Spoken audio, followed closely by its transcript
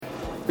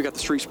We got the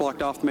streets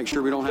blocked off to make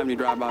sure we don't have any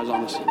drive-bys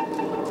on us.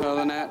 Other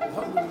than that,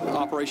 the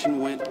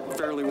operation went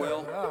fairly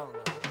well.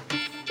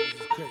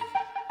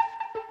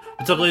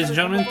 What's up, ladies and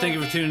gentlemen? Thank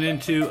you for tuning in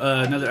to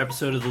another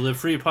episode of the Live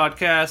Free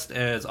podcast.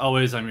 As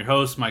always, I'm your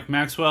host, Mike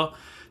Maxwell.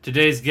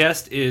 Today's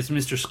guest is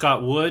Mr.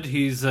 Scott Wood.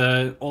 He's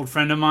an old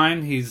friend of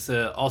mine. He's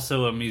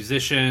also a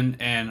musician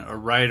and a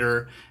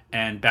writer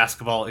and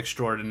basketball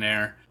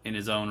extraordinaire in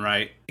his own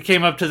right. He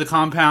came up to the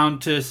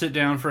compound to sit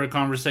down for a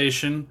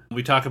conversation.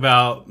 We talk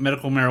about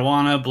medical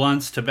marijuana,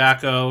 blunts,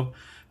 tobacco,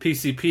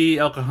 PCP,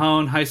 El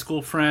Cajon, high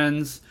school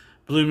friends,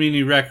 Blue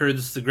Meanie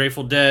Records, The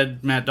Grateful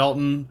Dead, Matt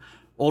Dalton,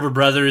 Older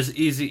Brothers,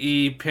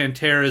 Eazy-E,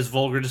 Pantera's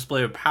Vulgar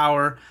Display of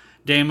Power,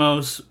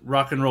 Demos,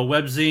 rock and roll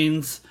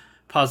webzines,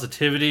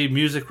 positivity,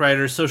 music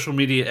writers, social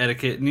media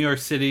etiquette, New York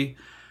City,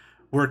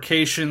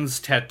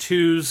 workations,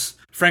 tattoos,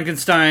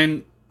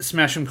 Frankenstein,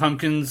 Smashing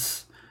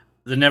Pumpkins,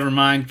 The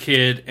Nevermind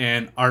Kid,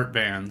 and art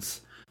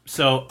bands.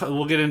 So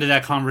we'll get into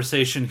that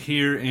conversation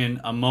here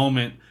in a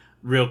moment.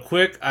 Real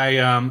quick, I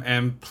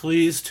am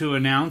pleased to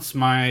announce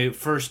my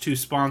first two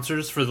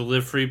sponsors for the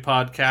Live Free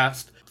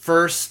podcast.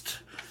 First,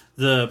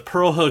 the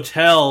Pearl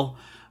Hotel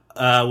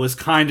was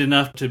kind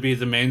enough to be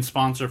the main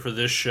sponsor for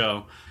this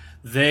show.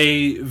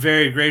 They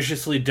very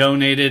graciously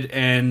donated,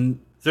 and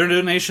their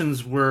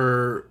donations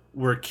were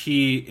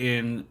key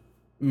in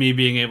me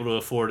being able to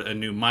afford a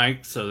new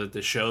mic so that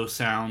the show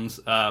sounds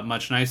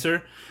much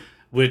nicer,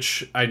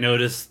 which I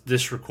noticed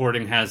this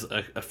recording has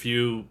a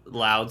few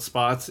loud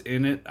spots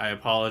in it. I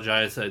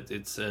apologize that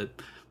it's a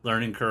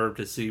learning curve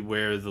to see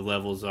where the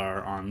levels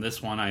are on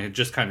this one. I had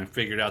just kind of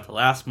figured out the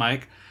last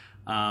mic,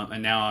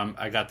 and now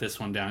I got this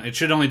one down. It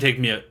should only take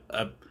me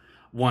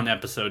one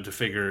episode to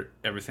figure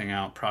everything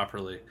out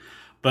properly.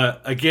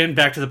 But again,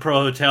 back to the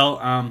Pearl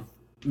Hotel.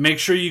 Make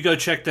sure you go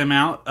check them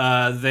out.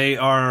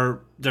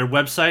 Their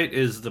website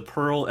is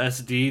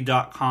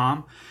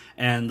thepearlsd.com,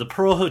 and the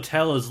Pearl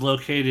Hotel is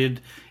located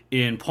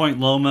in Point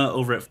Loma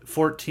over at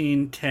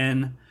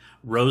 1410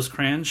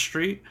 Rosecrans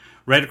Street,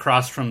 right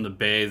across from the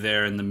bay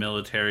there in the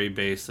military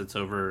base that's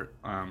over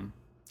on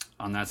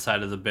that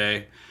side of the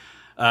bay.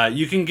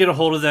 You can get a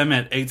hold of them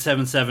at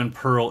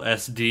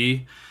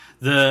 877-PEARL-SD.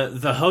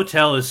 The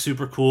hotel is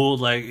super cool.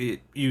 Like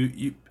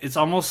it's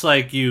almost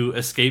like you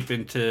escape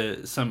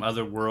into some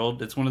other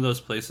world. It's one of those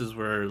places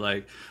where,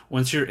 like,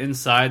 once you're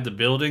inside the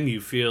building,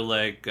 you feel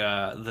like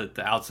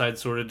the outside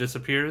sort of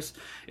disappears.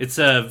 It's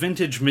a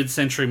vintage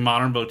mid-century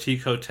modern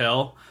boutique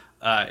hotel.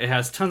 It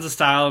has tons of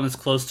style, and it's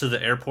close to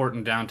the airport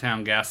and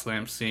downtown gas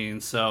lamp scene.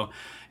 So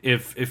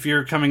if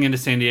you're coming into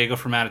San Diego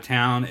from out of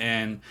town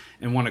and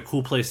want a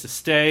cool place to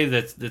stay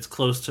that's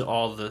close to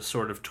all the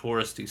sort of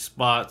touristy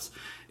spots,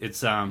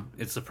 it's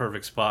the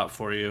perfect spot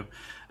for you.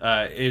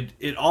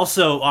 It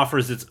also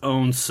offers its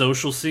own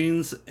social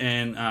scenes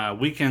and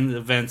weekend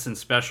events and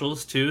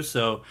specials too.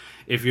 So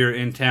if you're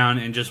in town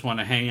and just want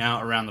to hang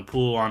out around the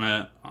pool on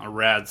a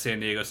rad San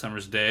Diego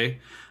summer's day,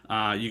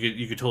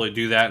 you could totally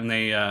do that. And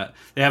they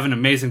have an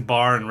amazing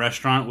bar and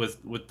restaurant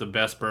with the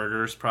best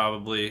burgers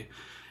probably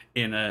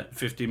in a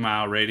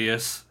 50-mile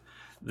radius.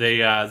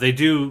 They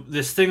do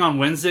this thing on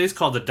Wednesdays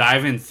called the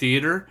Dive-In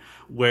Theater,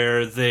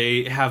 where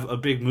they have a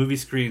big movie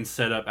screen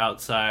set up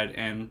outside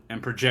and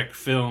project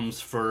films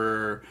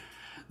for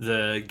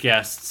the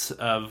guests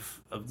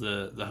of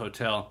the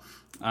hotel.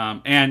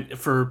 And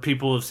for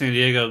people of San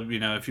Diego,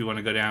 if you want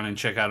to go down and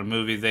check out a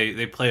movie,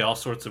 they play all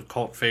sorts of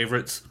cult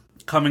favorites.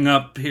 Coming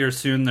up here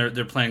soon,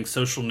 they're playing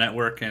Social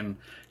Network and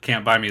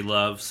Can't Buy Me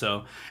Love.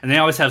 So, and they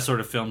always have sort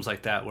of films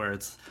like that where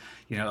it's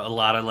a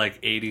lot of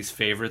like 80s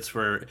favorites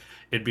where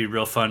it'd be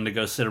real fun to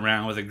go sit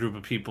around with a group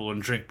of people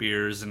and drink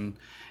beers and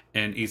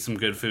eat some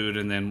good food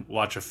and then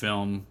watch a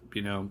film,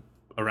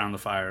 around the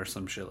fire or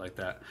some shit like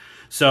that.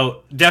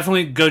 So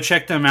definitely go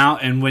check them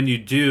out. And when you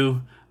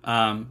do,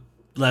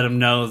 let them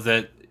know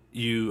that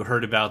you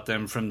heard about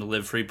them from the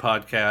Live Free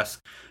podcast.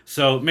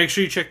 So make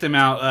sure you check them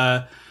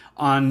out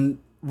on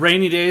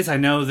rainy days. I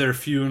know they're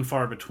few and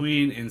far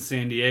between in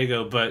San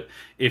Diego, but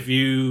if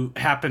you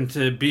happen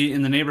to be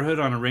in the neighborhood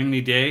on a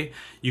rainy day,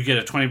 you get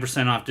a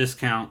 20% off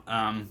discount.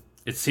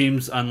 It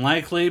seems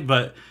unlikely,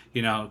 but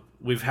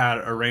we've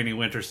had a rainy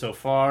winter so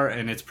far,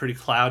 and it's pretty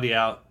cloudy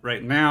out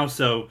right now.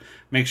 So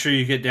make sure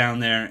you get down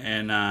there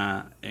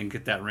and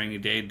get that rainy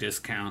day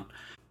discount.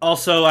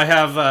 Also,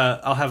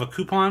 I'll have a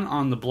coupon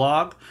on the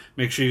blog.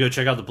 Make sure you go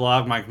check out the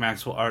blog,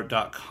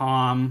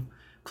 MikeMaxwellArt.com.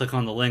 Click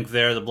on the link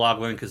there. The blog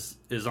link is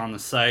on the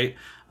site.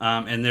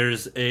 And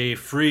there's a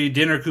free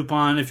dinner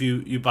coupon. If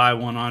you buy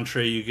one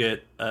entree, you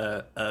get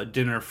a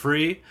dinner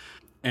free.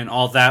 And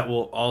all that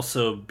will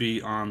also be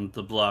on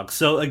the blog.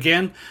 So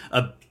again,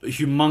 a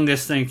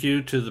humongous thank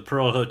you to the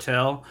Pearl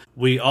Hotel.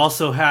 We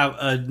also have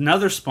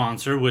another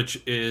sponsor,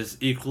 which is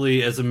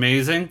equally as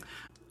amazing.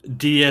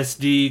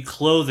 DSD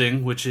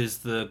Clothing, which is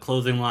the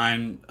clothing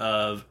line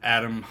of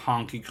Adam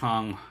Honky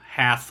Kong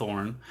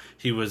Hathorn.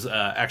 He was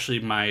actually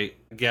my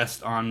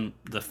guest on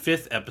the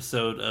 5th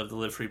episode of the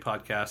Live Free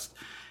podcast.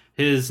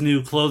 his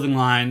new clothing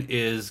line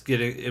is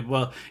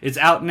it's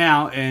out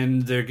now,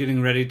 and they're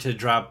getting ready to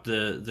drop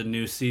the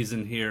new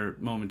season here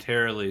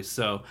momentarily.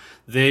 So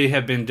they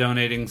have been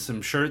donating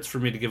some shirts for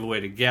me to give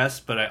away to guests,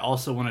 but I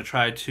also want to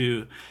try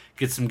to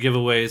get some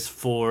giveaways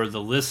for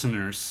the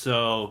listeners.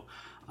 So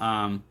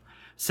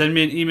send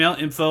me an email,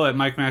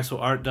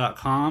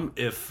 info@mikemaxwellart.com,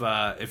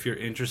 if you're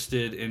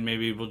interested, and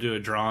maybe we'll do a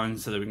drawing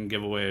so that we can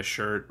give away a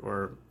shirt,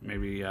 or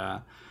maybe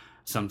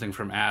something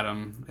from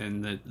Adam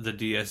and the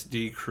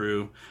DSD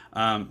crew.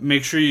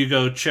 Make sure you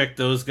go check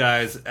those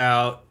guys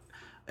out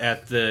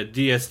at the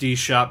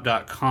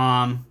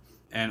dsdshop.com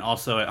and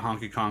also at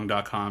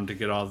honkykong.com to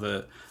get all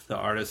the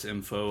artist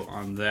info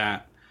on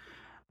that.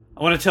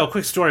 I want to tell a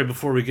quick story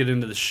before we get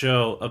into the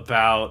show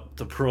about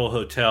the Pearl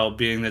Hotel,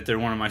 being that they're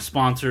one of my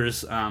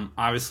sponsors.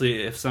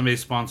 Obviously, if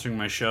somebody's sponsoring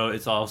my show,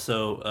 it's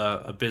also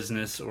a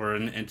business or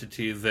an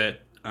entity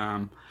that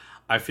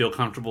I feel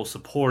comfortable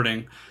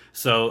supporting.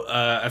 So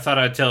I thought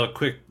I'd tell a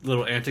quick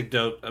little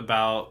anecdote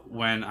about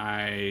when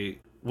I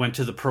went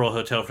to the Pearl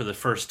Hotel for the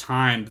first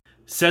time.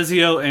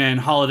 Sezio and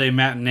Holiday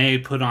Matinee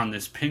put on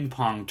this ping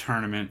pong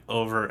tournament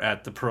over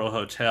at the Pearl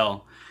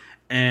Hotel.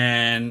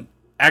 And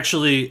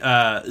actually,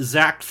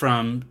 Zach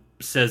from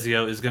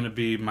Sezio is going to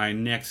be my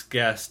next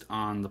guest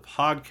on the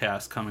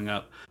podcast coming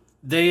up.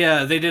 They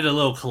did a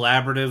little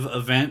collaborative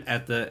event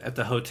at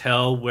the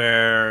hotel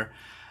where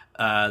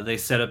they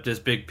set up this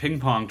big ping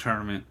pong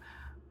tournament.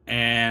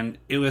 And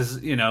it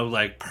was,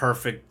 like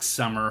perfect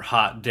summer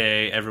hot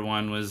day.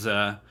 Everyone was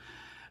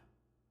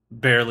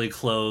barely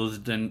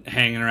clothed and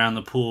hanging around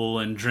the pool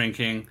and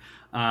drinking.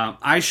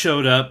 I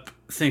showed up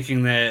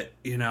thinking that,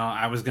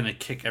 I was going to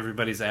kick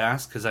everybody's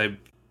ass because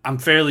I'm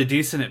fairly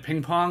decent at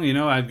ping pong.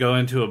 I'd go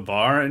into a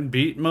bar and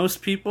beat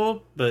most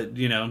people, but,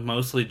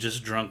 mostly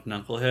just drunk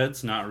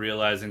knuckleheads, not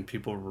realizing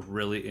people were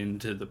really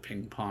into the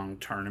ping pong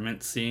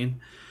tournament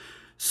scene.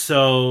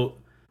 So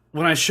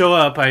when I show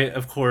up, I,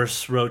 of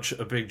course, roach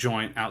a big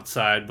joint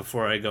outside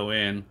before I go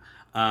in.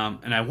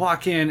 And I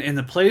walk in, and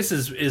the place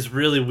is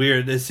really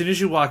weird. As soon as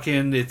you walk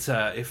in,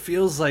 it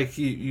feels like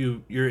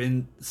you're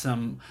in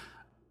some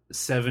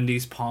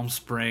 70s Palm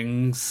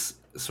Springs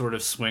sort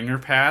of swinger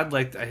pad.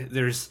 Like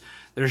there's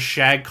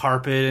shag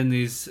carpet and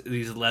these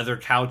leather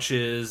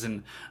couches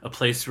and a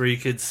place where you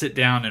could sit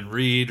down and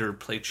read or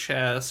play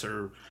chess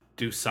or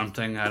do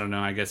something. I don't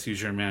know. I guess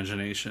use your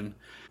imagination.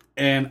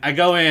 And I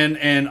go in,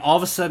 and all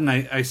of a sudden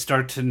I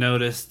start to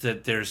notice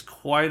that there's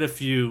quite a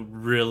few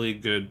really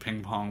good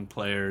ping pong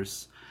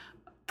players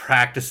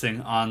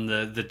practicing on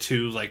the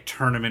two like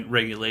tournament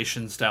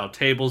regulation style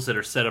tables that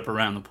are set up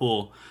around the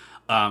pool.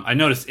 I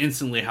noticed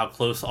instantly how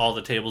close all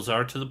the tables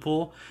are to the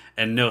pool,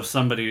 and know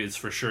somebody is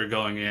for sure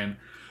going in,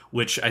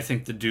 which I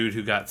think the dude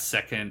who got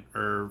second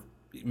or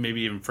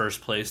maybe even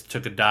first place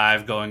took a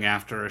dive going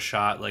after a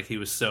shot. Like he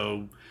was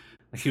so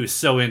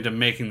into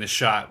making the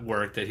shot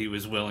work that he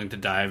was willing to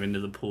dive into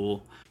the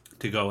pool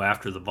to go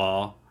after the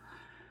ball.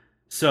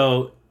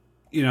 So,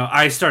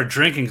 I start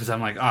drinking because I'm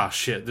like, oh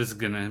shit,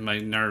 my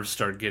nerves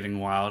start getting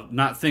wild.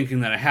 Not thinking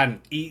that I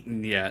hadn't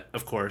eaten yet,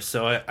 of course.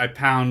 So I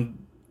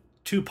pound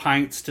 2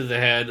 pints to the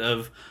head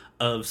of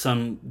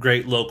some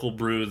great local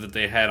brew that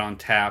they had on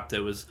tap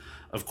that was,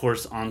 of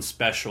course, on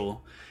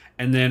special.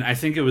 And then I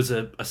think it was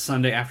a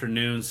Sunday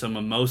afternoon, so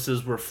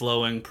mimosas were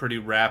flowing pretty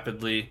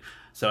rapidly.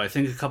 So I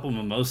think a couple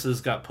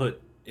mimosas got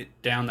put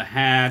down the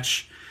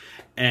hatch,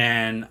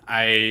 and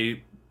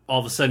I all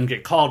of a sudden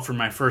get called for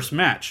my first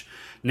match.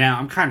 Now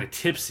I'm kind of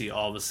tipsy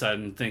all of a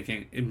sudden,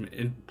 thinking,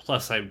 and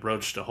plus I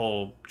broached a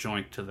whole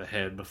joint to the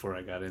head before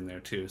I got in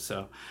there too.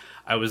 So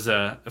I was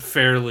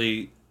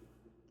fairly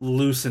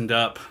loosened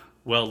up,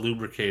 well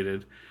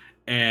lubricated,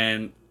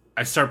 and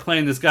I start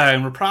playing this guy,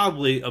 and we're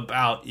probably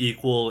about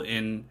equal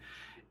in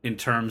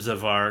terms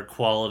of our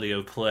quality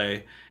of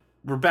play.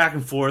 We're back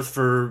and forth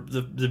for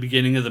the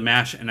beginning of the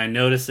match, and I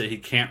notice that he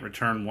can't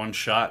return one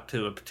shot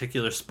to a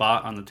particular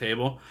spot on the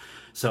table.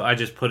 So I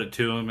just put it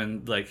to him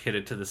and hit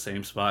it to the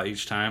same spot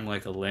each time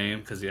like a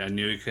lame, because I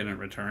knew he couldn't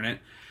return it.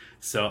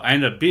 So I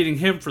ended up beating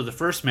him for the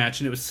first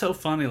match, and it was so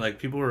funny.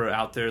 People were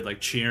out there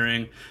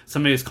cheering.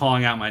 Somebody was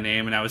calling out my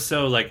name, and I was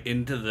so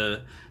into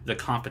the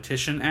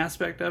competition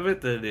aspect of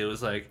it that it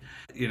was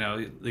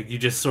you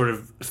just sort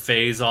of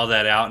phase all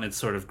that out, and it's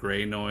sort of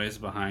gray noise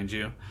behind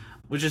you,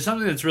 which is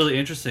something that's really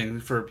interesting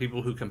for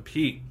people who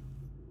compete.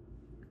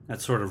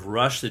 That sort of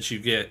rush that you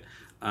get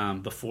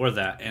before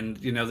that. And,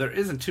 there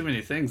isn't too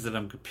many things that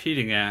I'm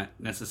competing at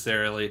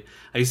necessarily.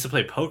 I used to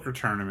play poker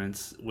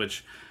tournaments,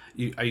 which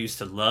I used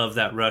to love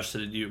that rush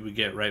that you would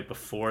get right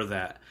before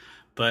that.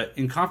 But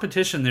in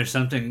competition, there's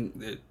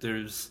something,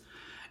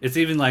 it's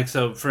even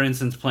so for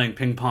instance, playing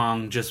ping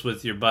pong just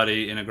with your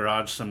buddy in a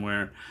garage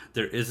somewhere,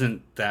 there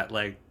isn't that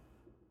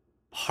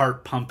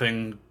heart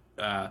pumping,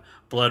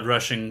 blood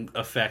rushing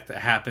effect that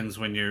happens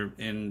when you're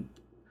in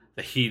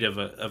the heat of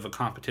a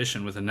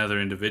competition with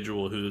another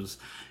individual who's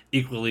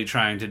equally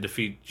trying to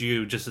defeat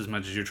you just as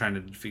much as you're trying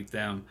to defeat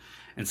them.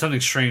 And something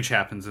strange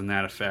happens in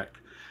that effect.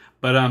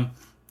 But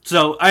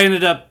so I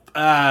ended up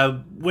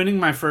winning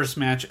my first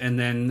match, and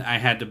then I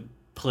had to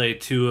play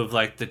 2 of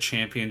the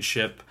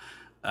championship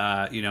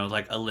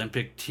like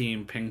Olympic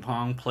team ping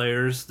pong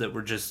players that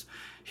were just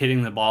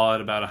hitting the ball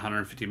at about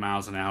 150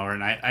 miles an hour,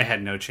 and I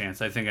had no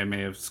chance. I think I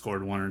may have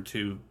scored 1 or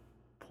 2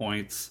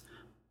 points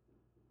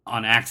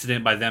on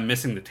accident by them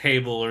missing the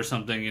table or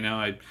something.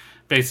 I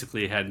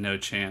basically had no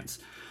chance.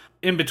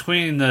 In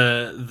between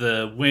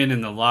the win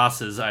and the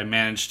losses, I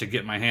managed to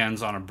get my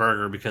hands on a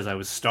burger because I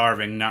was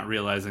starving, not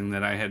realizing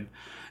that I had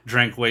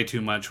drank way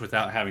too much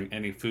without having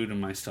any food in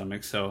my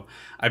stomach. So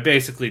I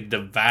basically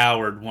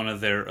devoured one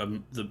of their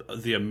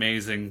the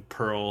amazing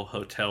Pearl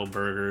Hotel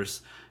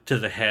burgers to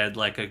the head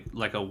like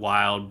a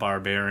wild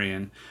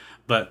barbarian.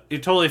 But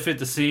it totally fit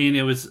the scene.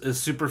 It was a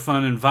super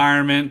fun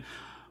environment.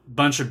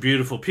 Bunch of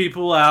beautiful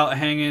people out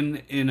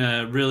hanging in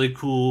a really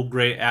cool,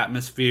 great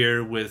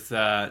atmosphere with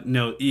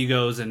no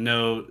egos and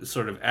no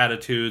sort of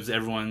attitudes.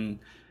 Everyone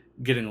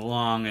getting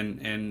along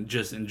and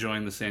just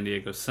enjoying the San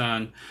Diego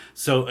sun.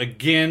 So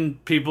again,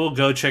 people,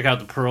 go check out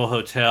the Pearl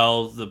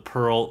Hotel,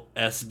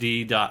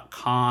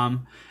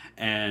 thepearlsd.com,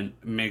 and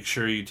make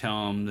sure you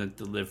tell them that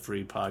the Live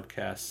Free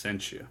podcast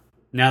sent you.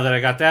 Now that I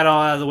got that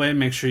all out of the way,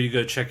 make sure you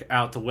go check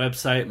out the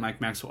website,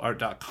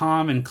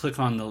 MikeMaxwellArt.com, and click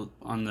on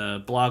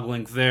the blog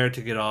link there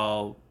to get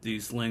all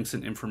these links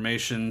and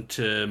information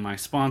to my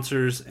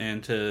sponsors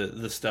and to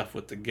the stuff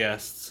with the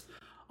guests.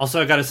 Also,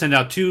 I got to send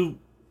out 2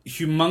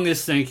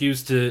 humongous thank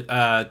yous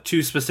to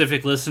 2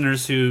 specific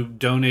listeners who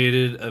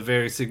donated a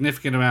very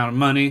significant amount of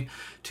money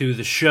to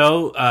the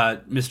show.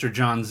 Mr.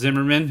 John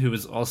Zimmerman, who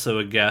was also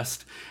a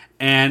guest,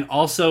 and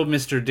also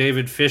Mr.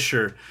 David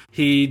Fisher.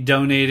 He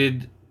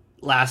donated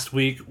last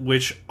week,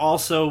 which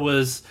also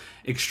was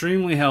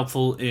extremely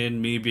helpful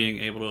in me being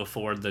able to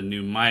afford the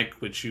new mic,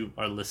 which you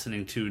are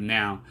listening to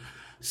now.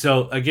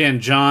 So again,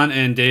 John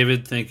and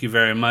David, thank you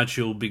very much.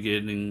 You'll be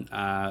getting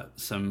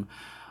some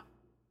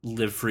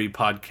Live Free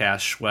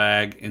podcast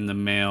swag in the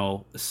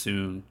mail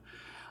soon.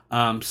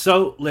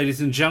 So,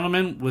 ladies and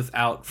gentlemen,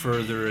 without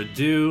further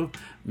ado,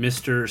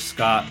 Mr.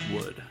 Scott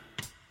Wood.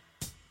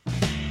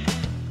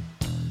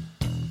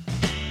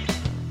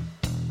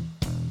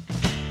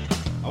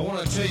 I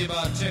want to tell you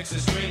about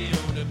Texas Radio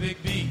and the Big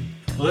B.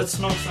 Let's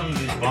smoke some of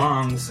these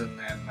bongs and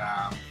then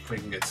we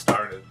can get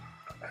started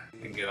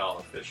and get all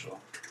official.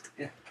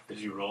 Yeah. Did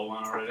you roll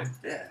one already?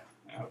 Yeah.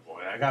 Oh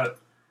boy, I got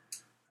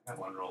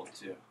one rolled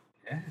too.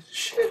 Yeah,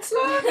 shit,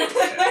 son.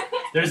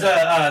 There's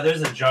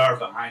a jar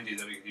behind you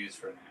that we could use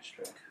for an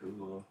ashtray.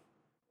 Cool.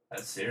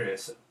 That's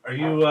serious. Are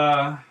you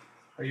on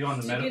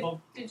the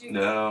medical? Did you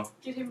No.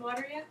 get him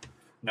water yet?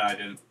 No, I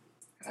didn't.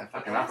 That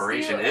fucking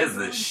operation is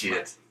this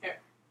shit. Here,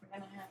 we're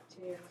gonna have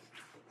to.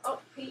 Oh,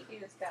 Pete,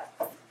 you just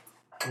got.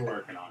 We're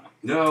working on it.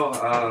 No,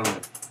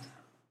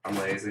 I'm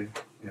lazy.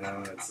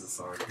 It's just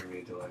hard for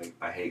me to,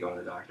 I hate going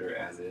to the doctor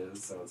as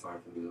is, so it's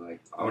hard for me to,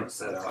 I want to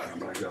set out and I'm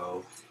going to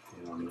go,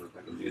 I'm going to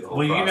fucking do the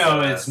whole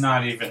process. It's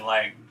not even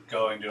like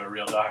going to a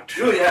real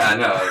doctor. Oh, yeah, I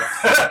know.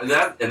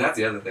 And that's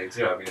the other thing,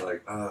 too. I mean,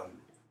 come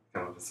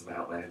up with some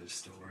outlandish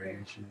story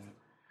and shit.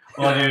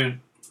 Well, dude,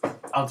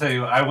 I'll tell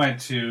you, I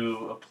went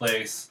to a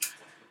place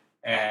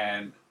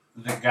and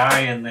the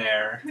guy in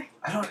there,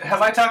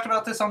 have I talked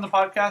about this on the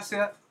podcast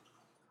yet?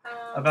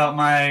 About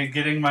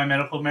getting my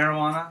medical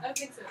marijuana? I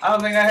think so. I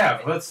don't think I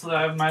have. I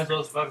might as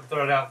well fucking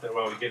throw it out there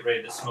while we get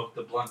ready to smoke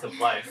the blunt of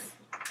life.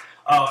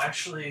 Oh,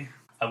 actually,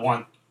 I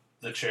want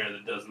the chair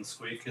that doesn't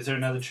squeak. Is there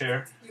another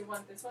chair? You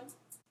want this one?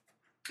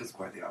 It's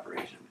quite the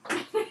operation.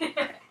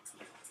 It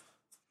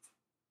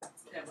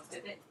almost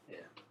did it. Yeah.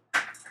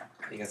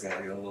 You guys got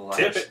a little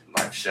Tip it.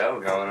 live show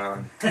going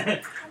on.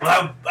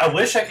 Well, I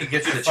wish I could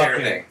get Do the the chair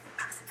fucking thing.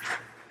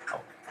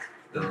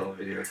 The little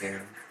video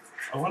cam.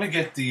 I want to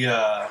get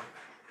the.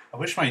 I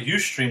wish my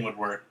Ustream would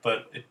work,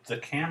 but the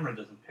camera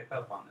doesn't pick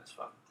up on this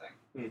fucking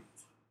thing.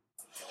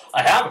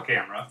 I have a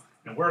camera.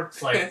 It works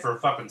for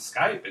fucking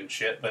Skype and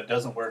shit, but it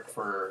doesn't work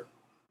for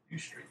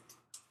Ustream.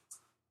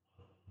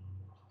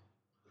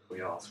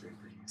 We all scream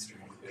for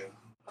Ustream. Yeah.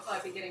 I'll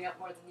probably be getting up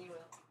more than you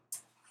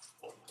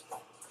will.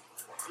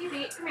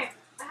 Evie, come here.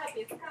 I have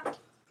you. Come.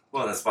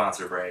 Well, the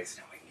sponsor breaks,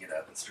 we can get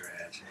up and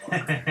stretch.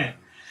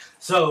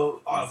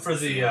 So for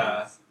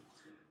the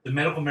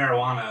medical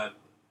marijuana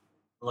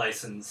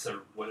license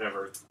or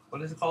whatever, what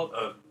is it called?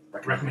 A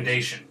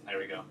recommendation. There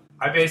we go.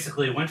 I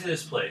basically went to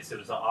this place. It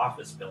was an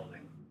office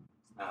building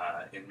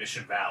in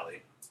Mission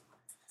Valley.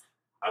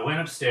 I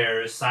went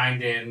upstairs,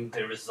 signed in.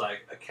 There was a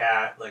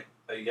cat,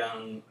 a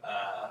young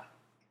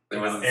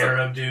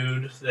Arab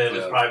dude that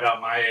was probably about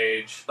my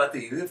age. But they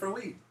use it for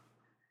weed.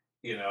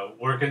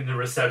 Working the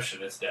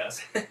receptionist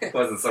desk.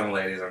 Wasn't some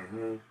ladies up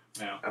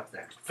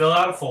there. Fill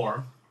out a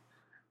form,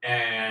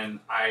 and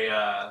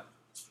I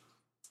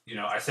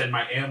said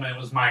my ailment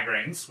was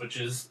migraines, which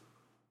is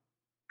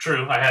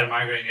true. I had a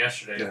migraine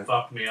yesterday. Yeah. It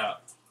fucked me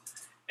up.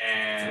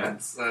 And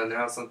that's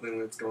now something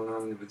that's going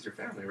on with your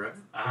family, right?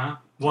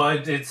 Well,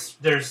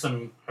 there's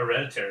some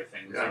hereditary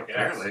things. Yeah, I guess.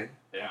 apparently.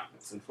 Yeah,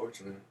 it's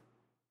unfortunate.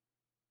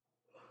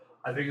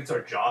 I think it's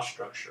our jaw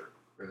structure.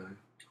 Really,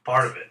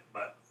 part of it,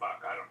 but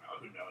fuck, I don't know.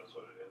 Who knows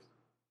what it is?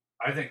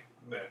 I think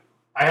that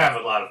I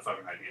have a lot of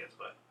fucking ideas,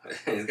 but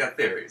he's got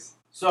theories.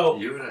 So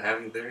you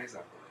have any theories?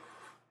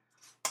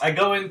 I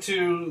go on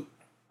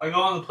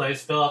the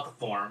place, fill out the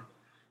form,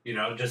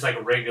 just like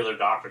a regular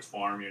doctor's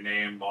form, your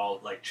name, all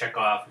like check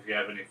off if you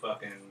have any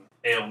fucking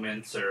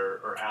ailments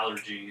or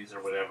allergies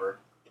or whatever.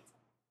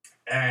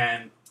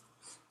 And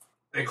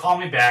they call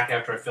me back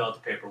after I fill out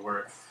the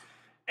paperwork.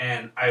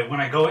 And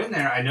when I go in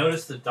there, I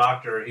notice the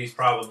doctor, he's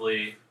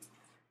probably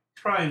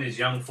in his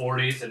young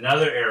 40s,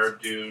 another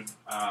Arab dude,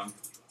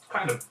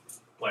 kind of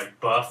like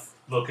buff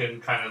looking,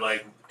 kind of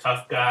like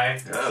tough guy,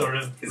 sort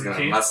of. He's going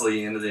to muscle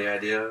you into the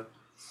idea.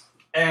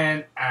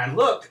 And I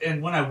looked,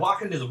 and when I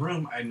walk into the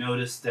room, I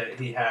noticed that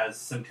he has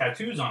some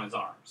tattoos on his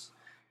arms.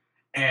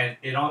 And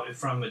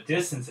from a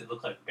distance, it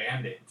looked like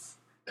Band-Aids.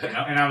 And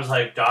I was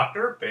like,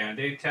 doctor,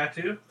 Band-Aid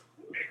tattoo?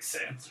 Makes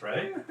sense,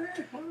 right?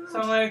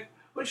 So I'm like,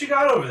 what you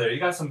got over there? You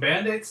got some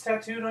Band-Aids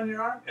tattooed on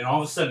your arm? And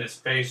all of a sudden, his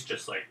face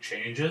just, like,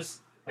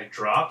 changes, like,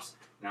 drops.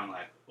 And I'm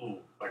like, ooh.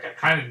 Like, I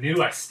kind of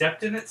knew I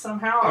stepped in it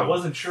somehow. I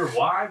wasn't sure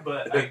why,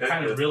 but I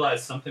kind of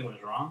realized something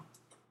was wrong.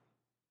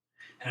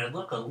 And I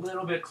look a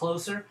little bit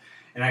closer,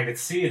 and I could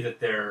see that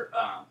they're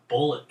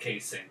bullet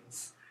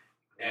casings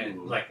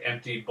and like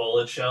empty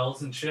bullet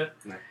shells and shit.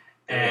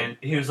 And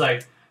he was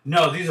like,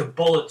 "No, these are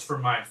bullets for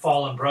my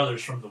fallen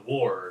brothers from the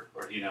war,"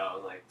 or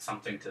like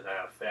something to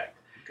that effect.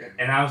 Okay.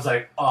 And I was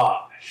like,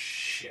 "Oh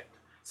shit!"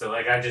 So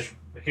like,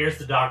 here's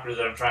the doctor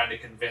that I'm trying to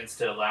convince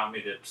to allow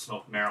me to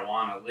smoke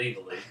marijuana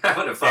legally. I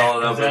would have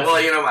followed up with,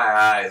 well, my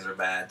eyes are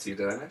bad too,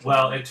 don't I?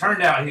 Well, it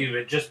turned out he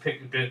had just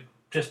picked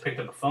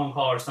up a phone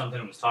call or something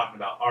and was talking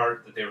about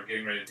art, that they were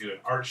getting ready to do an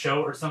art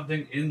show or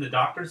something in the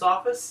doctor's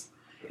office,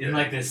 in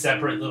like this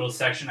separate little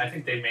section. I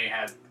think they may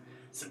have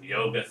some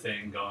yoga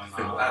thing going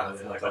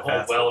on, like a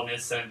whole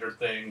wellness center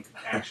thing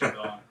action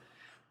going.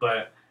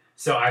 But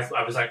so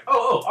I was like,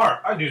 oh,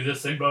 art, I do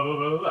this thing, blah blah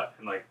blah blah,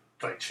 and like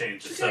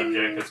change the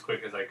subject as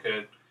quick as I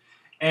could.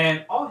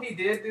 And all he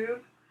did,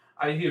 dude,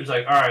 he was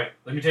like, all right,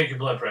 let me take your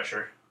blood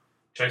pressure.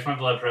 Checks my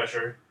blood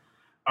pressure.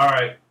 All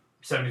right,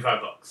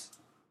 $75.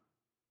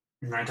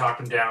 And I talked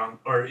him down,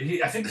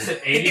 I think he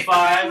said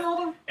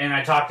 85, and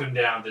I talked him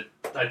down $10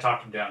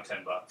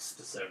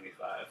 to 75.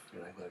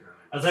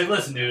 I was like,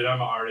 listen, dude,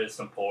 I'm an artist,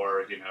 I'm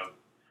poor,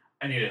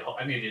 I need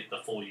it the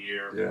full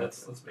year. Yeah.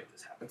 Let's make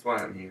this happen. That's why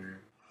I'm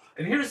here.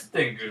 And here's the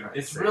thing, dude,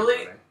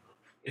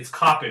 it's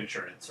cop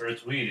insurance or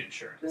it's weed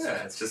insurance.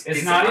 Yeah,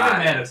 it's not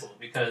even medical,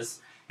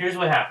 because here's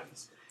what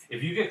happens: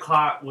 if you get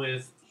caught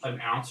with an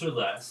ounce or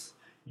less,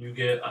 you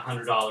get a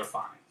 $100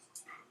 fine,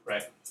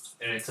 right?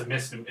 And it's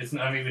it's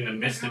not even a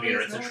misdemeanor,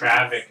 it's a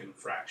traffic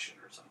infraction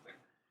or something.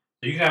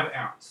 So you can have an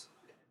ounce,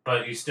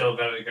 but you're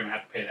going to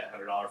have to pay that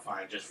 $100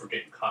 fine just for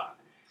getting caught.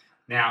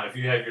 Now, if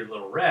you have your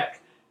little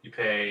wreck, you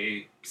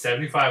pay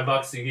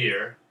 $75 a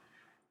year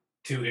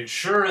to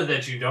ensure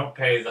that you don't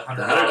pay the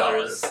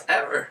 $100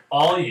 ever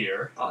all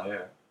year. Oh,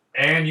 yeah.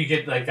 And you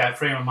get like that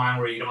frame of mind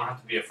where you don't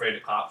have to be afraid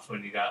of cops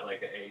when you got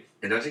like an eighth.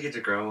 And don't you get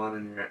to grow one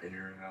in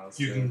your house?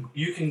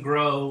 You can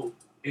grow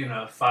in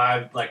a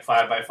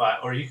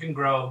 5x5, or you can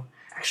grow.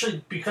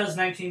 Actually, because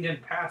 19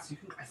 didn't pass,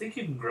 I think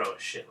you can grow a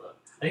shitload.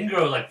 I think you can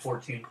grow like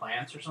 14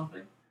 plants or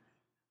something.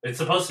 It's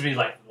supposed to be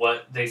like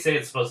what they say.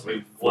 It's supposed to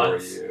be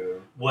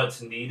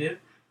what's needed,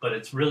 but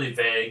it's really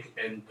vague,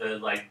 and the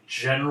like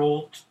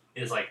general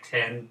is like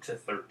 10 to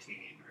 13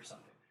 or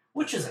something,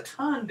 which is a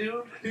ton,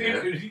 dude.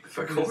 Yeah.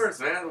 Of course,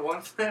 man.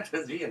 One plant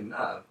doesn't be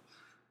enough.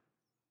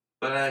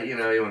 But you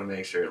want to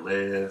make sure it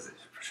lives. If it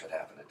should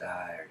happen to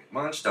die or get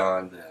munched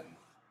on, then.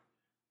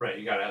 Right,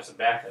 you gotta have some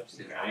backups.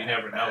 You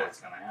never know what's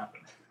gonna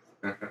happen.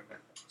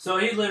 So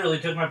he literally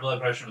took my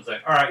blood pressure and was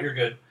like, "All right, you're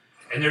good."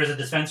 And there's a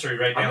dispensary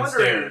right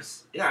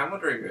downstairs. I'm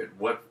wondering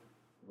what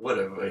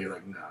you're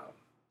like, no,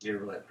 your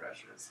blood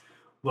pressures.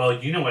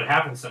 Well, you know what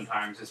happens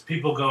sometimes is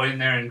people go in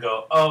there and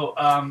go,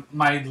 "Oh,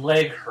 my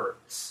leg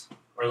hurts,"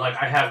 or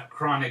like I have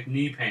chronic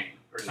knee pain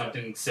or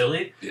something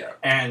silly. Yeah.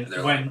 And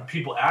when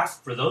people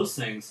ask for those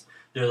things,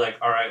 they're like,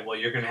 all right, well,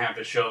 you're going to have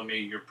to show me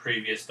your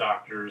previous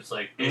doctor's,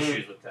 like,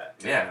 issues with that.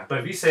 Yeah. But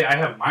if you say, I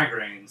have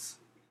migraines,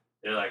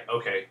 they're like,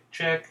 okay,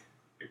 check,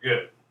 you're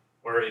good.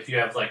 Or if you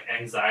have, like,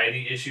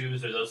 anxiety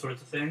issues or those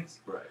sorts of things.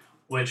 Right.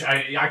 Which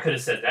I could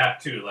have said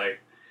that, too. Like,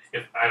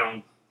 if I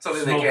don't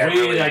Something smoke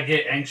weed, I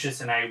get anxious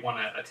and I want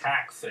to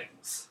attack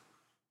things.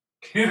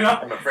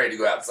 I'm afraid to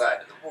go outside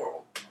in the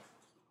world.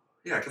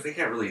 Yeah, because they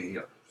can't really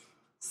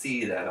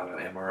see that on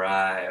an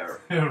MRI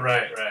or...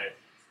 Right.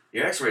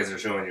 Your x-rays are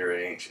showing you're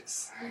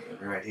anxious.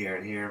 Right here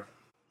and here.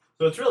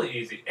 So it's really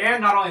easy.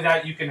 And not only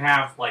that, you can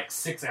have like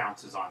 6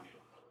 ounces on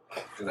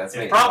you. Because that's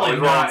me. Probably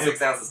not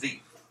 6 ounces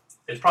deep.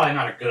 It's probably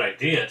not a good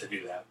idea to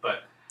do that,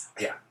 but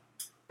yeah,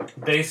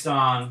 based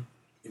on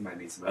you might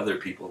need some other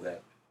people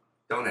that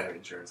don't have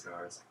insurance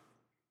cards.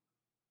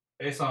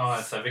 Based on all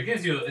that stuff, it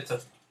gives you it's a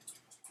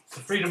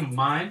freedom of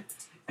mind,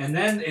 and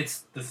then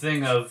it's the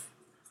thing of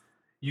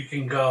you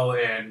can go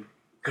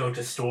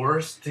to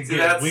stores to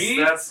get weed.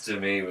 That's to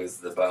me was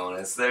the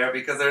bonus there,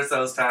 because there's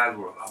those times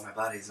where my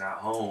buddy's not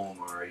home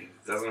or he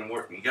doesn't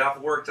work. You get off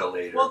work till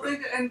later. Well,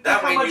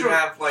 that way you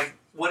have like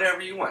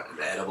whatever you want,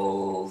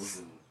 edibles.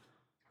 And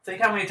think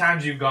how many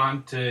times you've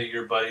gone to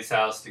your buddy's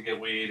house to get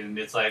weed, and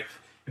it's like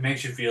it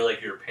makes you feel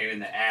like you're a pain in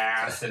the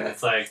ass, and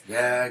it's like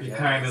Yeah, you're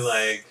kind of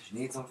like, you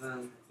need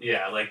something.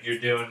 yeah, like you're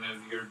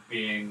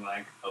being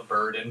like a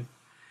burden.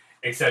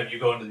 Except you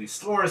go into these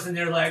stores and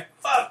they're like,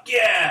 fuck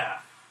yeah,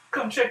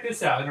 come check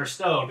this out, and they're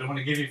stoked. I want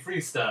to give you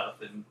free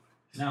stuff, and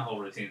that whole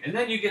routine. And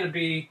then you get to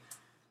be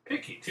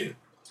picky too.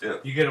 Yeah.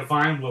 You get to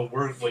find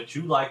what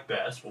you like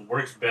best, what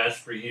works best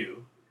for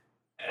you,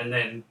 and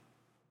then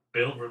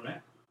build from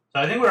there.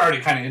 So I think we're already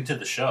kind of into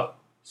the show.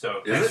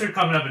 So thanks for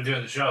coming up and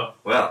doing the show.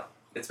 Well,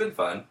 it's been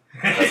fun.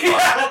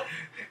 Yeah.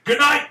 Good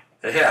night.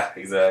 Yeah,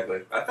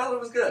 exactly. I felt it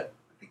was good.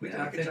 I think we did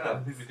a good I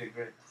job. think we did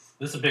great.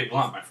 This is a big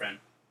blunt, my friend.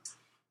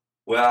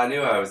 Well, I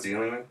knew I was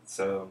dealing with,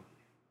 so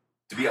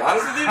to be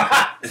honest with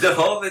you, the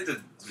whole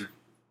thing,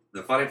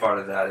 the funny part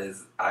of that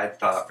is I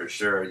thought for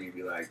sure you'd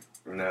be like,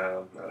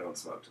 no, I don't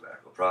smoke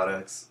tobacco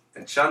products,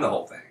 and shun the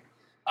whole thing.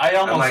 I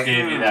almost I'm like,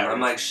 gave you that.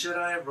 I'm like, should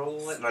I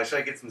roll it? And like, should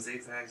I get some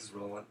zigzags, just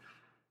roll it?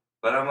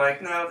 But I'm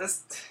like, no,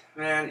 this,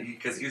 man,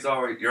 because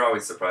you're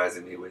always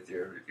surprising me with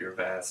your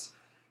vast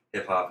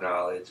hip-hop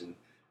knowledge, and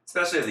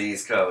especially of the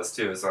East Coast,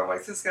 too. So I'm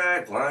like, this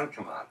guy, blunt,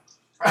 come on.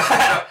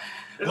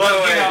 There's Well,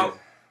 no way. you know,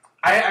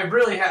 I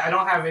really I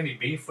don't have any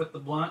beef with the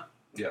blunt.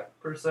 Yeah.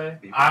 Per se.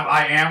 Beef with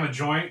I am a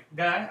joint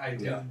guy. I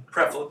do. Yeah.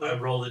 Preferable. I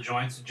roll the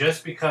joints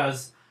just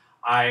because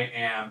I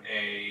am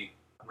a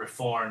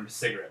reformed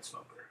cigarette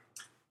smoker.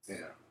 Yeah.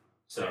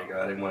 So There you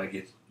go. I didn't want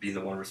to be the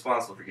one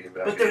responsible for getting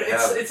back. but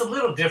it's a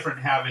little different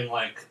having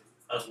like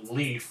a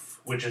leaf,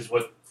 which is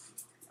what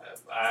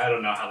I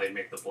don't know how they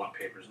make the blunt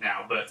papers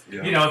now, but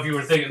Yeah. you know, if you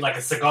were thinking like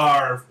a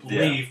cigar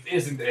leaf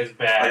isn't as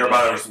bad. Like I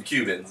brought over some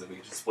Cubans and we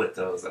just split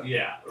those up.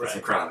 Yeah, Put right.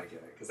 some chronic in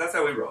it because that's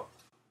how we roll.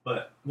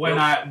 But when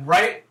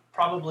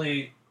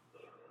probably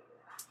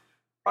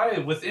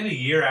within a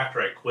year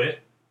after I quit,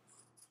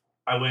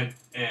 I went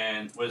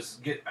and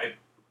I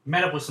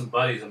met up with some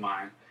buddies of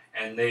mine,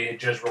 and they had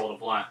just rolled a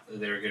blunt that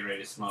they were getting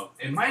ready to smoke.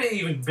 It might have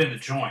even been a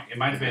joint. It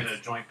might have been a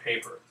joint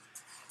paper.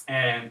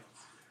 And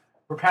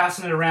we're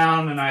passing it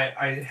around, and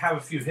I have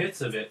a few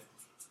hits of it.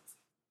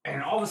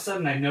 And all of a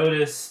sudden, I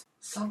noticed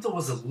something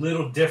was a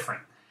little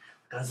different.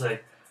 I was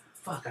like,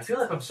 fuck, I feel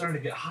like I'm starting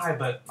to get high,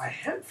 but my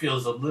head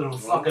feels a little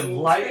fucking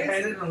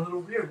lightheaded and a little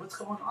weird. What's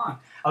going on?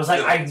 I was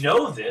like, I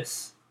know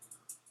this.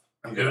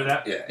 I'm good with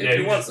that? Yeah, Yeah, if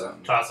you want just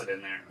some. toss it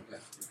in there.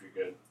 Okay. If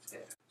you're good. Yeah.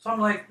 So I'm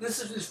like,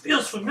 this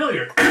feels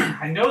familiar.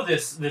 I know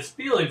this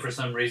feeling for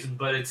some reason,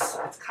 but it's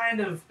kind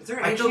of... Is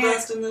there I angel can't-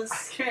 dust in this?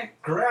 I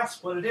can't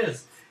grasp what it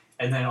is.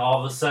 And then all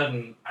of a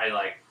sudden, I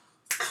like,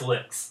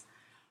 clicks.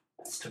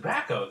 It's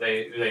tobacco.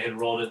 They had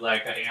rolled it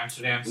like an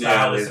Amsterdam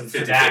style with some 50-50.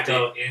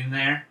 tobacco in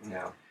there.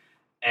 Yeah.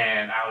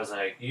 And I was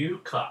like, you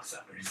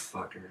cocksuckers.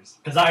 Fuckers.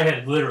 Because I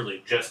had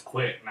literally just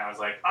quit, and I was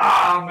like,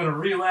 I'm going to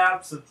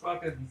relapse and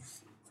fucking...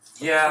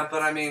 Yeah,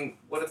 but I mean,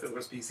 what if it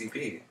was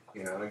PCP?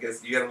 You know, I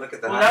guess you got to look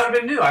at that. Well, that would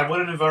have been new. I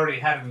wouldn't have already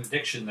had an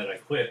addiction that I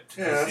quit.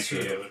 to Yeah, that's PCP. true.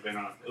 It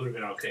would have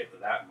been okay for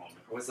that moment.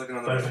 Always looking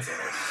on the bright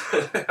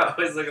side.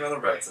 Always looking on the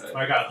bright side.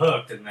 I got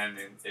hooked, and then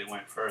it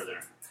went further.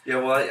 Yeah,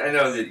 well, I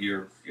know that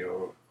you're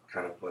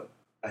kind of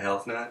a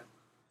health nut,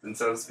 and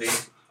so to speak,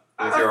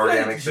 with your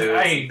organic foods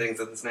and things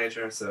of this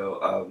nature.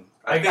 So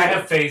I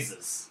have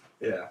phases.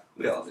 Yeah,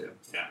 we all do.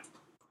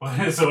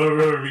 So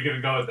where are we going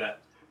to go with that?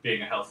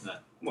 Being a health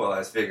nut. Well,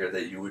 I figured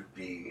that you would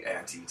be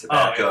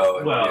anti-tobacco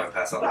and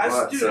pass on the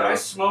blunt. So I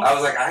smoke. I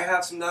was like, I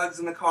have some nugs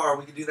in the car.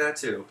 We could do that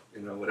too.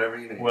 You know, whatever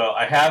you need. Well,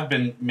 I have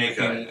been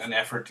making Okay. an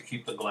effort to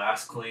keep the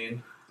glass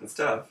clean. It's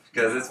tough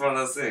because it's one of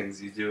those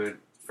things. You do it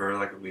for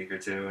like a week or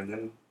two, and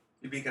then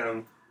you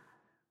become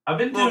I've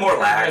been a little doing more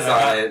pretty lax good.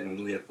 on it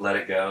and let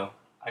it go.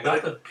 I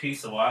got the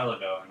piece a while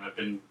ago, and I've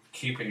been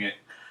keeping it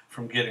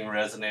from getting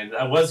resonated.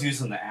 I was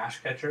using the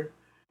ash catcher,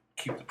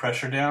 keep the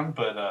pressure down,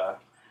 but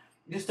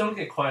you just don't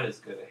get quite as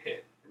good a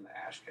hit in the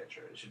ash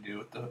catcher as you do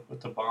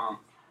with the bomb.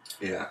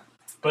 Yeah.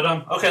 But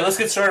okay, let's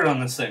get started on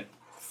this thing.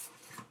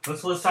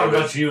 Let's talk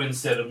about you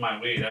instead of my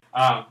weed.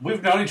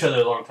 We've known each other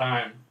a long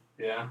time.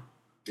 Yeah.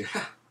 Yeah.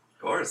 Of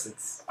course,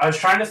 it's I was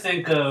trying to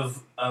think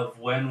of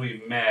when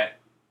we met.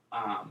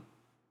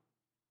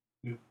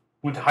 We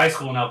went to high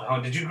school in El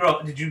Cajon.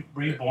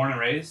 Were you born and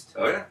raised?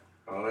 oh yeah.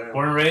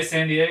 Born and raised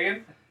San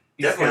Diego?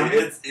 Definitely,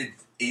 it's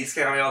East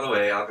County all the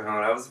way. El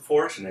Cajon. I was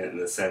fortunate in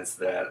the sense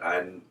that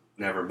I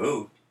never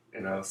moved.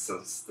 You know,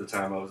 since the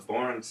time I was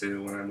born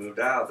to when I moved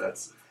out.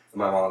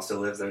 My mom still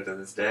lives there to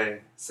this day.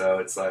 So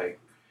it's like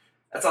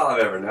that's all I've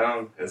ever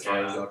known as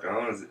far as El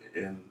Cajon is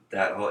in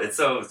that whole. It's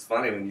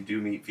funny when you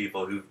do meet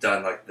people who've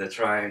done like the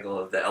triangle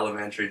of the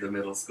elementary, the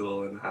middle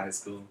school, and the high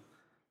school.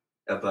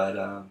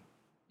 But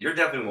you're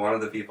definitely one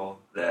of the people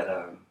that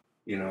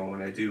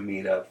when I do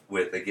meet up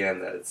with again,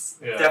 that it's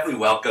definitely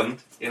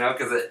welcomed. You know,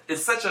 because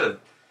it's such a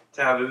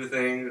taboo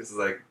thing. It's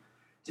like,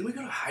 did we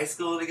go to high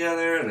school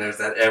together? And there's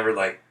that ever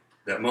like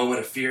that moment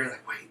of fear,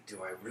 like, wait, do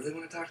I really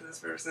want to talk to this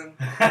person?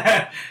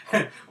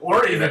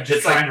 Or even just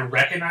It's like- trying to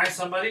recognize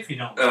somebody if you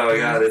don't. Oh my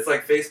recognize god, it's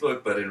like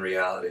Facebook, but in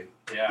reality.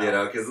 Yeah. You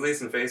know, because at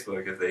least in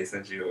Facebook, if they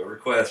sent you a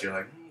request, you're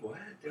like, what?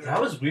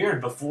 That was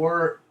weird.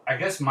 Before, I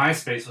guess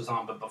MySpace was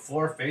on, but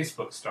before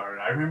Facebook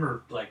started, I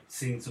remember like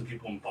seeing some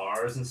people in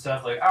bars and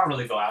stuff. Like, I don't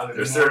really go out anymore.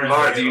 There's certain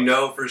bars you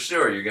know for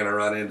sure you're gonna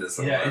run into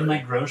somebody. Yeah, in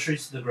like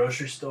the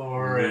grocery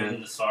store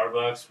and the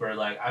Starbucks, where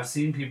like I've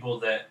seen people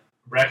that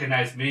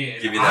recognize me.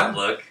 And give you that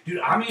look. Dude,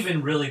 I'm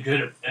even really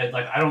good at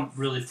like I don't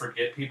really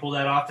forget people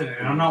that often,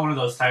 and I'm not one of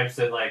those types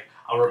that like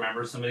I'll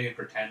remember somebody and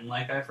pretend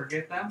like I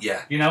forget them.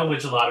 Yeah, You know,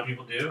 which a lot of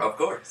people do. of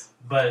course.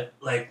 But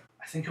like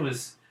I think it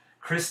was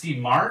Christy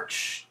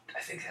March.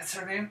 I think that's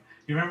her name.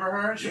 You remember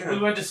her? We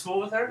went to school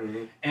with her,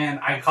 Mm-hmm. and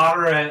I caught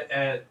her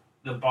at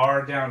the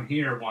bar down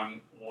here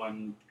one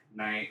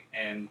night,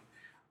 and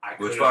I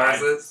Which could've- bar is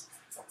this?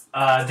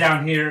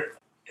 down here.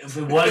 It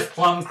was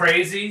Plum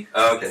Crazy,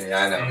 Okay, yeah,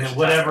 I know. and what you're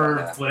whatever talking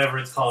about now. whatever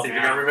it's called See, if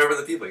you're gonna now. remember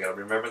the people, you gotta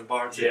remember the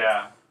bar too.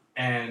 Yeah,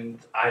 and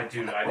I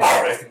didn't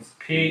reckon.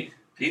 Pete,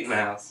 Pete in the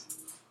house.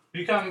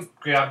 you come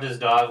grab this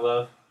dog,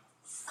 love.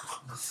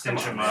 Cinch Come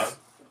on, him man. up.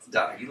 It's a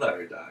dog. You love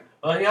your dog.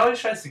 Well, he always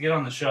tries to get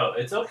on the show.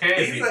 It's okay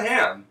if He's a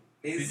ham.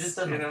 he He's just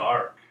doesn't you know,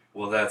 bark.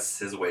 Well, that's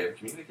his way of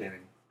communicating.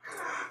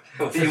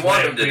 What do His you want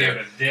way him of to being do?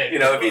 a dick. You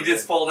know, if he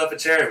just pulled up a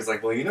chair and was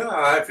like, well, you know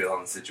how I feel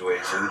on the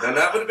situation, then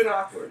that would have been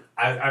awkward.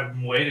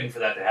 I'm waiting for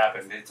that to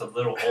happen. It's a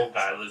little old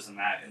guy lives in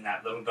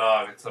that little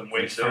dog. I'm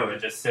waiting for him to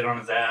just sit on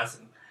his ass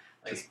and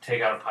like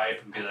take out a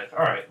pipe and be like, "All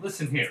right,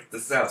 listen here,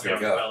 This is how it's young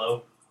going to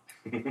fellow."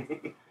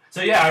 go.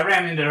 So yeah, I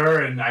ran into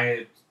her and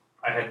I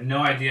had no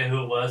idea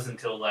who it was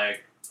until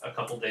like a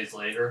couple days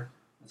later.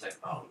 I was like,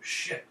 "Oh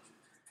shit!"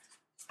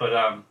 But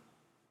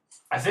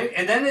I think,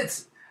 and then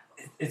it's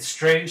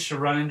strange to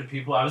run into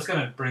people. I was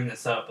gonna bring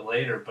this up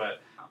later,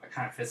 but it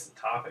kind of fits the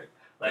topic.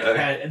 Like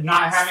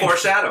not It's having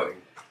foreshadowing.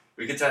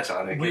 We could touch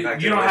on it. You Get back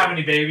to don't it have later.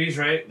 any babies,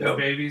 right? No Nope.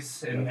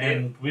 babies, and, Nope.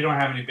 and we don't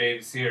have any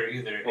babies here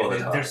either. Well,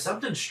 And there's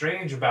something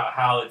strange about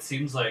how it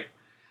seems like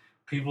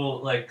people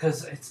like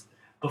because it's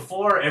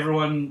before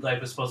everyone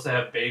like was supposed to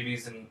have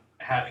babies and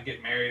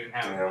get married and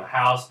have a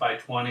house by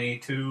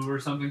 22 or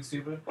something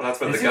stupid. Well,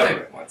 that's what It the seems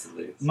government wants at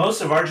least.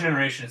 Most of our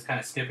generation is kind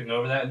of skipping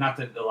over that. Not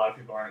that a lot of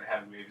people aren't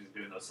having babies and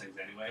doing those things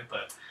anyway,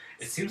 but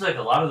it seems like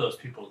a lot of those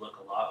people look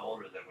a lot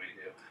older than we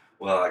do.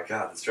 Well,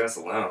 God, the stress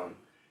alone.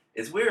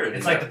 It's weird.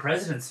 It's like the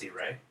presidency,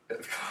 right?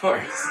 Of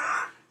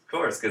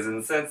course, because in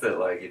the sense that,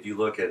 like, if you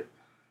look at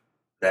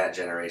that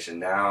generation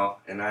now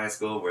in high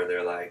school where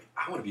they're like,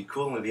 I want to be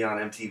cool and be on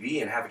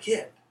MTV and have a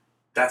kid.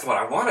 That's what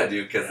I want to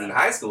do, because in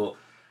high school,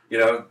 you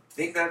know,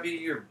 think that'd be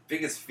your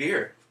biggest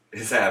fear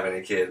is having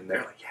a kid. And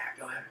they're like, yeah,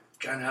 go ahead,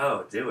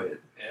 gun-ho, do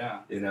it. Yeah.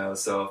 You know,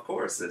 so of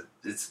course,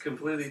 it's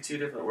completely two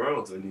different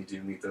worlds when you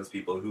do meet those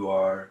people who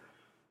are,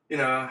 you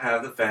know,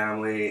 have the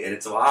family. And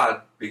it's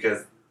odd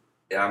because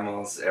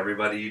almost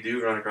everybody you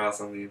do run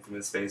across on the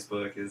infamous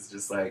Facebook is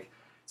just like,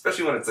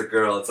 especially when it's a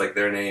girl, it's like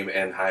their name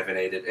and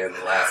hyphenated and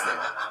the last name.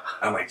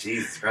 I'm like,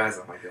 Jesus Christ,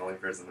 I'm like the only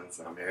person that's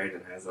not married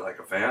and has like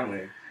a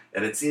family.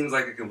 And it seems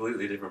like a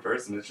completely different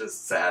person. It's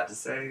just sad to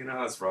say, you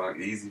know, it's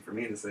wrong, easy for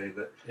me to say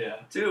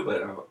that too,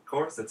 but of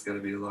course it's going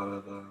to be a lot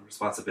of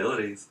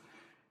responsibilities.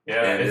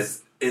 Yeah, and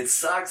it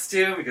sucks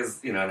too because,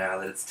 you know, now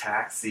that it's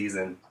tax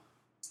season,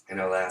 you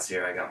know, last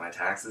year I got my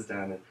taxes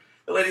done and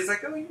the lady's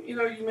like, oh, you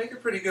know, you make a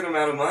pretty good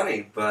amount of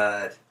money,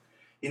 but,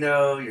 you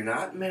know, you're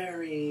not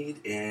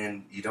married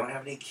and you don't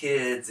have any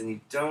kids and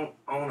you don't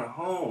own a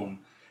home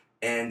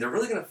and they're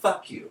really going to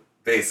fuck you,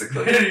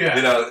 basically. Yeah.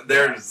 You know,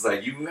 they're just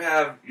like,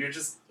 you're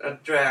just a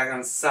drag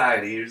on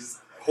society. You're just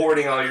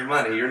hoarding all your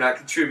money. You're not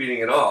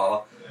contributing at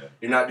all. Yeah.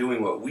 You're not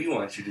doing what we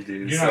want you to do.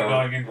 You're so not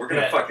going into we're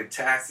going to debt. fucking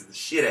tax the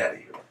shit out of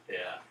you. Yeah.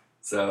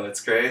 So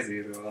it's crazy,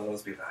 you know, all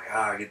those people like,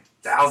 I get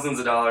thousands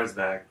of dollars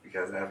back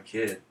because I have a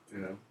kid, you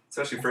know.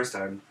 Especially first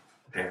time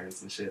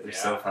parents and shit. They're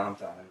so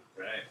pumped on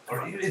it. Right.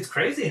 Or it's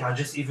crazy how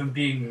just even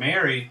being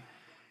married,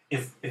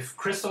 if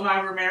Crystal and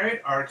I were married,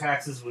 our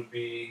taxes would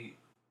be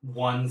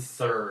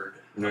 1/3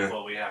 of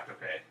what we have to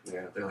pay.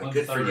 Yeah, they're like,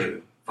 good for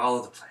you.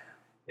 Follow the plan.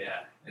 Yeah,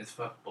 it's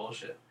fucking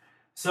bullshit.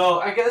 So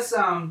I guess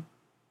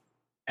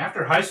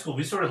after high school,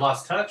 we sort of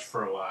lost touch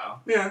for a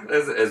while. Yeah,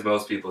 as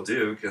most people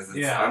do, because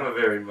Yeah. I'm a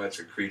very much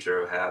a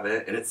creature of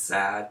habit, and it's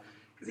sad,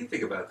 because you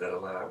think about that a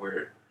lot,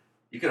 where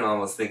you can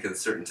almost think of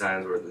certain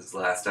times where this is the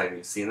last time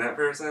you've seen that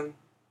person, and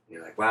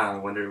you're like, wow, I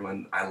wonder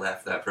when I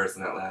left that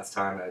person that last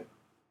time,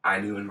 I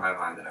knew in my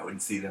mind that I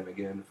wouldn't see them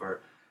again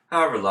for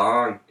however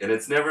long, and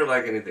it's never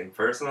like anything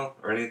personal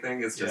or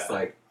anything, it's just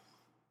like,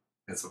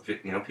 it's what,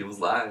 you know, people's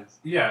lives.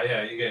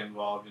 Yeah, you get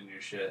involved in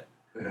your shit.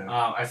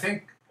 Yeah. I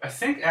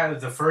think out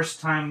of the first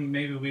time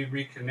maybe we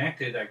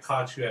reconnected, I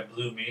caught you at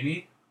Blue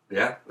Meanie.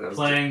 Yeah, that was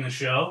playing the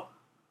show.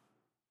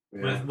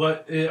 Yeah. With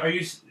what are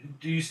you?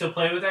 Do you still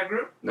play with that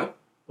group? No.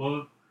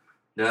 Well,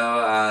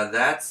 no.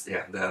 That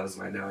was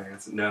my no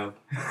answer. No.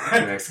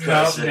 Next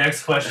question. No,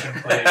 next question,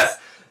 please.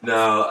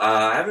 No,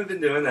 I haven't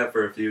been doing that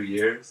for a few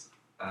years.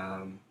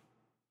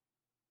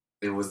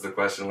 It was the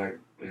question, like,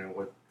 you know,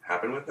 what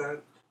happened with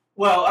that?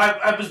 Well,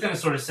 I was going to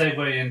sort of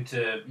segue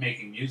into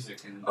making music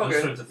and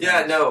those sorts of things.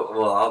 Yeah, no.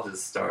 Well, I'll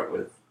just start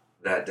with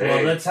that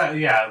day. Well,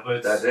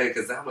 that day,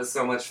 because that was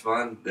so much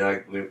fun.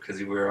 Like, because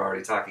we were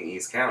already talking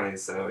East County,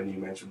 and you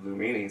mentioned Blue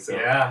Meanie, so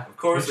yeah, of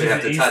course which we is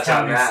have to East touch on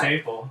County that.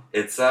 Staple.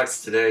 It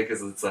sucks today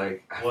because it's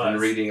like I've been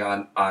reading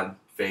on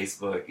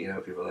Facebook. You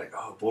know, people are like,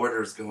 "Oh,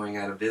 Borders going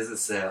out of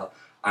business sale.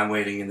 I'm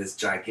waiting in this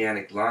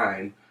gigantic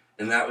line."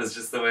 And that was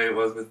just the way it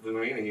was with Blue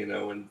Meanie. You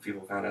know, when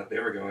people found out they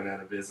were going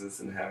out of business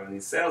and having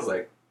these sales,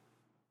 like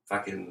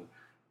fucking.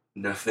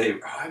 No, I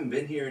haven't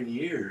been here in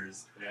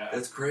years. Yeah.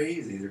 That's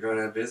crazy. They're going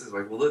out of business.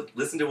 Like, well,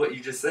 listen to what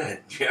you just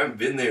said. You haven't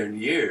been there in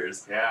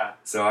years. Yeah.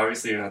 So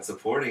obviously you're not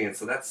supporting it.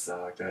 So that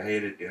sucked. I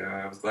hated. You know,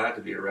 I was glad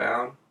to be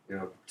around. You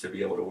know, to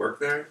be able to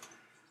work there.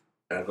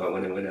 But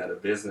when it went out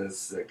of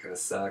business, that kind of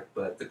sucked.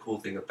 But the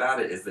cool thing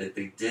about it is that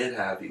they did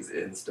have these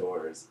in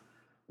stores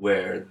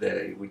where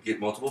they would get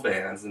multiple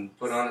bands and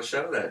put on a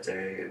show that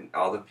day, and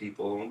all the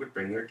people would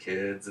bring their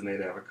kids, and they'd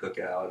have a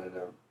cookout and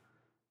a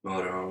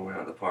motorhome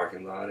around the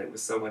parking lot. It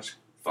was so much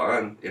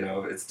fun. You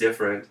know, it's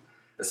different,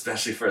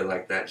 especially for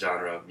like that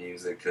genre of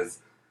music, because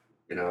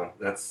you know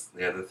that's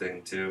the other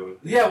thing too.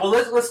 Yeah, well,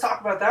 let's talk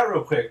about that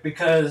real quick,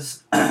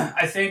 because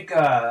I think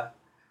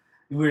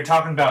we were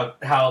talking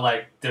about how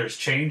like there's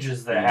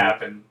changes that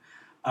happen.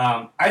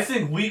 I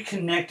think we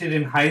connected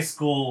in high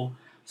school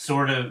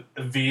sort of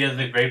via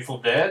the Grateful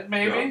Dead,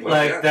 maybe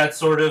that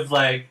sort of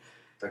like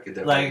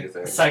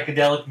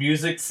psychedelic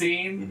music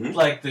scene,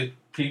 like the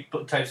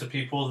types of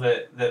people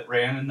that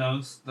ran in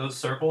those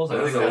circles.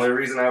 That was the only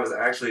reason I was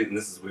actually, and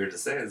this is weird to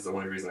say, this is the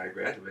only reason I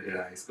graduated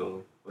high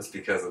school was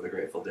because of the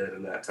Grateful Dead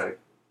and that type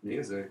of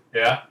music.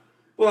 Yeah?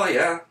 Well,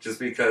 yeah, just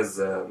because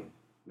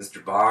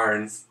Mr.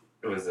 Barnes,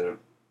 it was a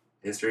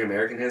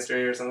American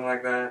history or something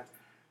like that.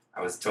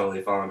 I was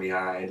totally falling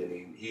behind,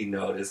 and he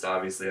noticed,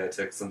 obviously, I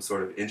took some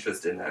sort of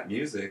interest in that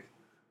music,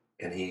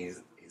 and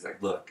he's like,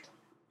 look,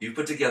 you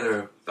put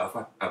together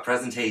a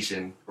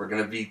presentation. We're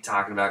going to be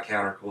talking about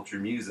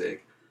counterculture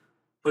music.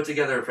 Put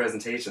together a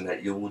presentation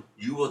that you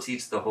will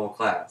teach the whole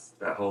class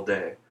that whole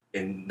day,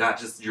 and not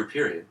just your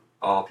period,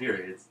 all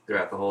periods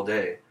throughout the whole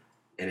day.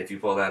 And if you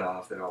pull that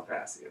off, then I'll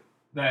pass you.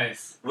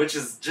 Nice. Which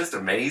is just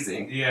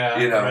amazing. Yeah,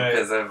 you know,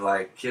 because I'm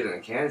like kid in a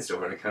candy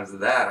store when it comes to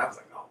that. I was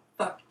like, oh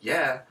fuck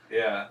yeah.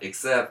 Yeah.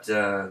 Except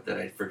that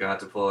I forgot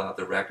to pull out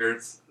the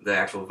records, the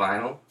actual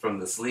vinyl from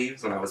the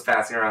sleeves when I was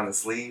passing around the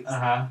sleeves.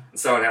 Uh-huh. And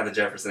someone had the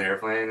Jefferson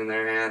Airplane in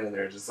their hand, and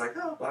they're just like,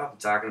 oh, well, I'm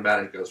talking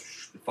about it. It goes,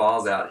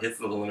 falls out, hits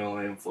the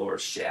linoleum floor,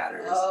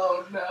 shatters.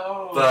 Oh,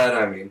 no. But,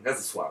 I mean, that's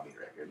a swap meet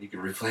record. You can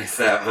replace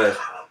that, but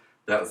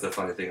that was the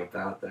funny thing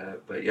about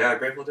that. But, yeah,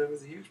 Grateful Dead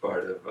was a huge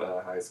part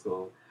of high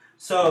school.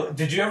 So,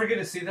 did you ever get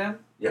to see them?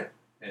 Yeah.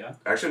 Yeah.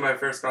 Actually, my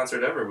first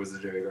concert ever was the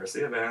Jerry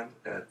Garcia Band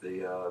at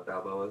the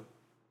Balboa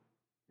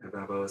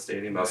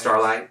Stadium. Nice.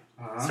 Starlight.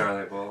 Uh-huh.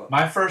 Starlight Bowl.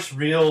 My first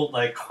real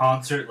like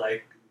concert,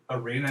 like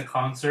arena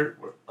concert,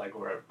 where I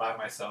by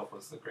myself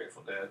was the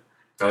Grateful Dead.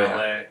 Oh yeah.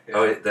 LA. Yeah.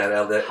 Oh,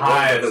 that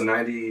Hives. the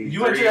 90.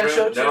 You went to that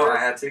show too? No, I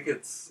had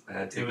tickets.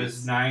 It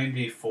was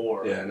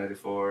 94. Yeah,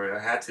 94.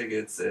 I had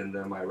tickets, and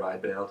my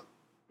ride bailed.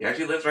 He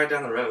actually lives right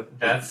down the road.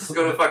 Just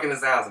go to fucking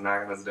his house and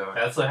knock on his door.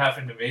 That's what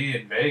happened to me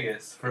in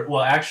Vegas.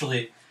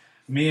 Actually,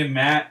 me and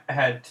Matt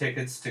had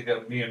tickets to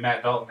go. Me and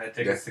Matt Dalton had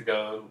tickets to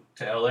go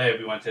to LA.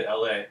 We went to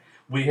LA.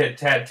 We had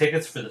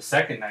tickets for the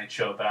second night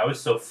show, but I was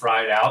so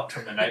fried out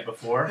from the night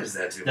before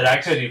that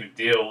I couldn't even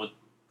deal with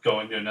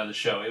going to another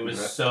show. It was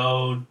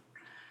so,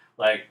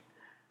 like,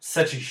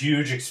 such a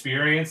huge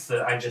experience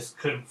that I just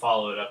couldn't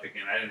follow it up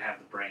again. I didn't have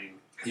the brain.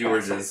 You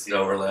were just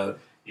overload.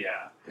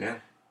 Yeah. Yeah.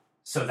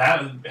 So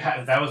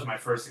that was my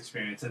first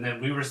experience, and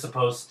then we were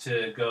supposed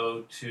to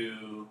go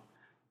to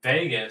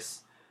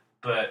Vegas,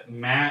 but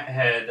Matt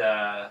had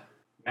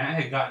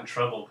got in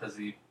trouble because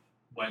he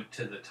went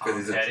to the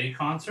Tom Petty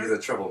concert. He's a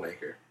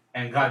troublemaker.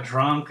 And got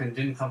drunk and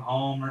didn't come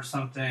home or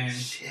something.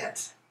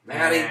 Shit.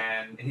 Matty.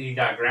 And he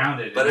got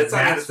grounded. But and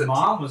Matt's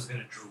mom was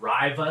going to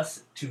drive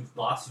us to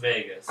Las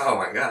Vegas. Oh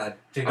my god.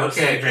 To go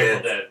see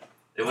Grateful Dead.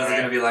 It wasn't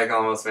going to be like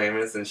Almost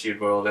Famous and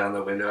she'd roll down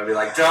the window and be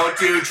like, don't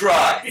do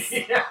drugs.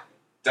 Yeah.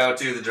 Don't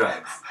do the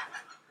drugs.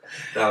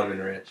 That would have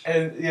been rich.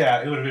 And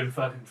yeah, it would have been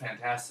fucking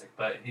fantastic.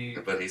 But he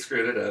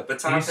screwed it up. But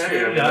Tom Petty,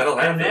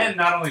 and then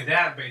not only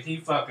that, but he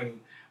fucking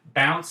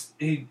bounced.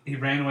 He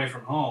ran away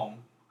from home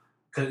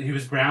because he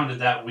was grounded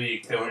that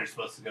week that we were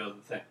supposed to go to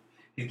the thing.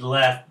 He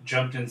left,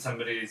 jumped in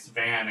somebody's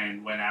van,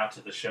 and went out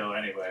to the show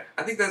anyway.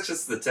 I think that's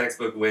just the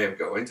textbook way of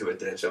going to a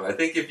Dead show. I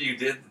think if you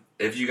guys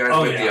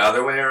went the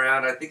other way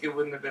around, I think it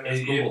wouldn't have been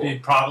as cool.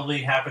 It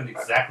probably happened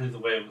exactly the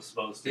way it was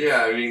supposed to.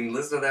 Yeah, I mean,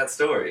 listen to that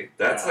story.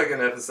 That's like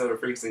an episode of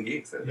Freaks and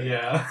Geeks, I think.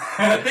 Yeah.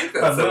 I think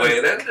that's the way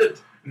it ended.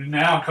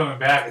 Now coming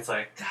back, it's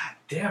like, God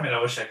damn it,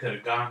 I wish I could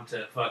have gone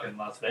to fucking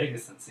Las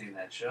Vegas and seen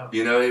that show.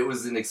 You know, it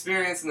was an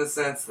experience in the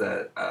sense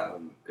that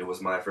it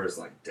was my first,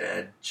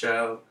 Dead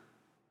show.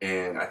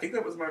 And I think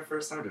that was my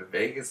first time to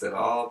Vegas at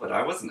all, but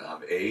I wasn't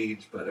of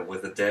age. But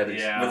with a Dead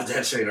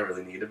show, you don't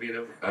really need to be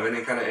of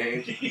any kind of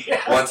age.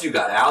 Once you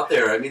got out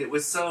there, I mean, it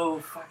was so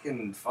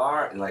fucking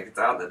far, and it's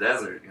out in the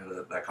desert,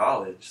 that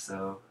college.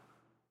 So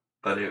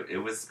but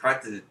it was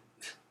quite the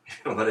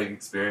learning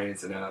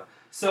experience,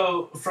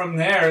 So from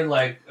there,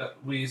 like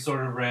we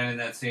sort of ran in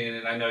that scene,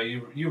 and I know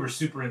you were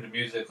super into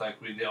music. Like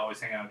we'd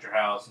always hang out at your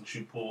house and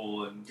shoot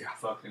pool and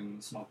fucking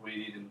smoke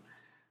weed and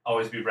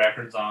always be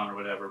records on or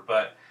whatever.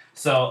 But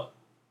so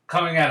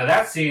coming out of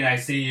that scene, I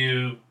see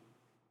you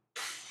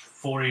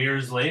 4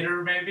 years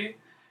later, maybe,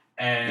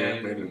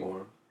 and maybe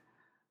more.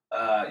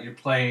 You're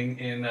playing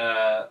in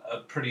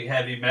a pretty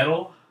heavy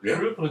metal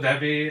group. Would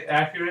that be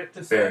accurate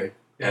to say? Very.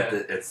 Yeah. At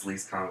its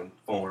least common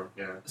form.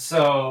 Yeah.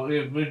 So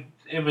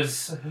it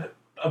was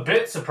a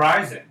bit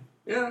surprising.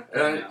 Yeah,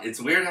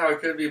 it's weird how it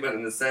could be, but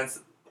in the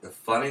sense, the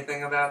funny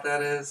thing about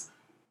that is,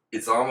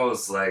 it's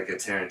almost like a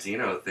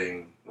Tarantino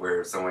thing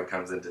where someone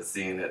comes into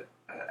seeing it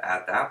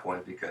at that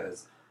point,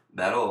 because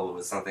metal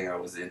was something I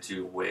was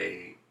into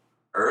way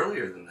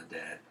earlier than the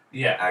Dead.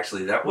 Yeah.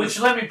 Actually, that was... Which,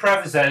 let me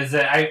preface that, is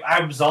that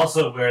I was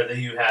also aware that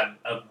you had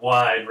a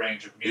wide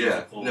range of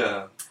musical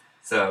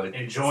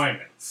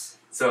enjoyments.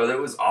 So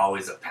there was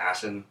always a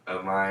passion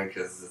of mine,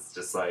 because it's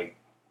just like,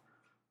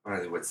 I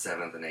think what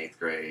 7th and 8th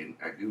grade.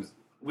 It was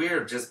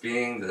weird just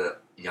being the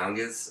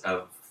youngest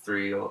of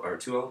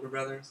two older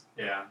brothers.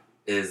 Yeah.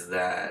 Is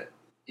that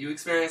you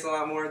experience a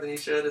lot more than you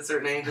should at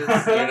certain ages,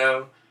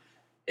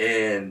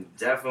 And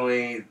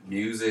definitely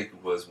music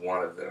was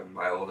one of them.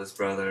 My oldest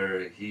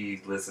brother,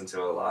 he listened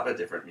to a lot of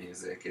different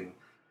music, and,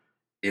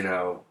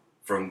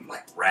 from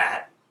like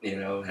Rat,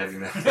 heavy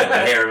metal,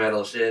 hair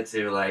metal shit,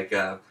 to like,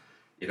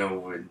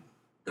 when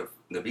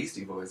the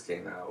Beastie Boys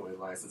came out with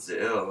License to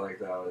Ill, like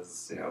that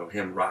was,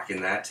 him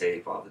rocking that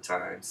tape all the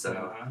time.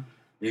 So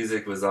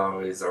music was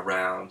always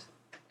around,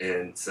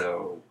 and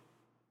so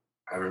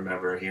I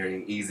remember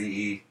hearing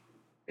Eazy-E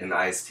and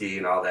Ice-T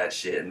and all that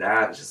shit, and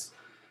that just,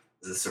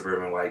 as a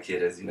suburban white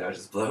kid, as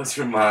just blows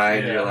your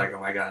mind. Yeah. You're like,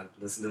 oh my god,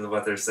 listen to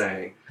what they're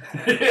saying.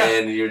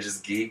 And you're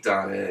just geeked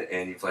on it,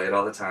 and you play it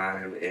all the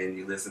time, and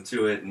you listen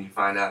to it, and you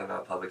find out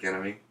about Public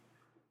Enemy.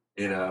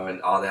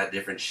 And all that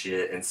different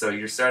shit. And so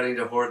you're starting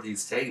to hoard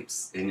these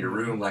tapes in your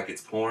room like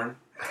it's porn.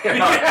 Or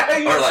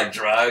like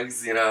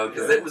drugs,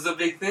 because it was a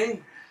big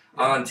thing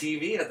on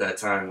TV at that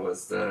time,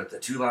 was the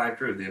Two Live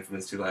Crew, the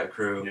infamous Two Live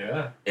Crew.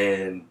 Yeah.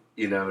 And,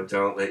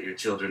 don't let your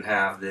children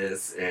have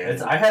this.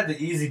 And I had the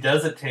Easy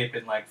Does It tape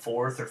in like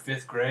 4th or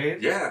 5th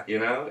grade. Yeah,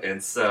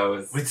 and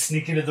so... We'd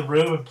sneak into the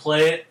room and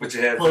play it. With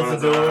your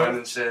headphones on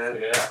and shit.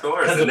 Yeah. Of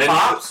course. Because the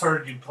Pops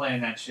heard you playing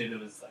that shit, it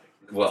was like...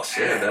 Well,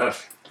 shit,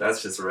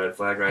 that's just a red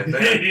flag right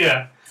there.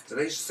 Yeah. So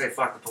they just say,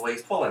 fuck the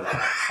police, pull him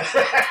out.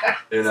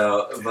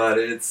 But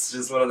it's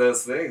just one of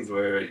those things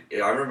where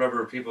I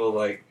remember people,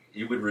 like,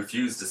 you would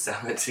refuse to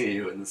sell it to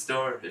you in the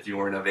store if you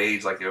weren't of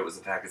age, like it was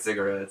a pack of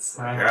cigarettes.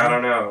 Like, I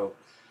don't know.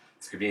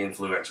 This could be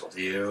influential to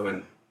you,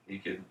 and you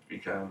could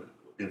become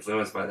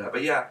influenced by that.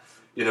 But yeah,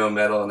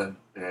 metal, and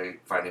then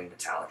finding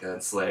Metallica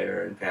and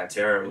Slayer and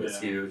Pantera was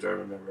huge. I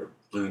remember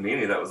Blue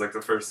Meanie, that was like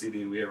the first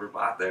CD we ever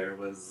bought there,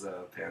 was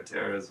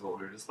Pantera's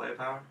Vulgar Display of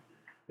Power.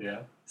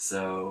 Yeah.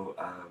 So,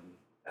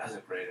 that's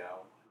a great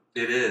album.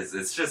 It is.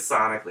 It's just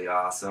sonically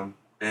awesome.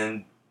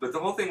 But the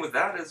whole thing with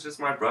that is just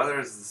my brother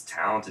is this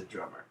talented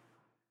drummer.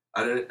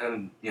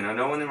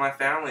 No one in my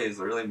family is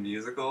really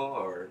musical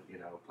or,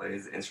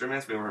 plays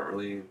instruments. We weren't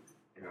really,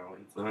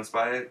 influenced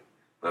by it.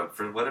 But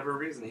for whatever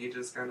reason, he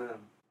just kind of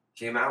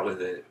came out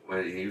with it.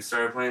 When he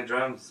started playing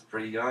drums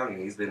pretty young,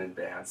 and he's been in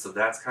bands. So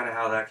that's kind of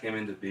how that came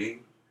into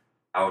being.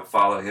 I would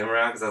follow him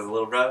around because I was a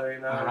little brother,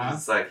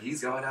 It's like,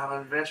 he's going out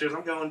on adventures,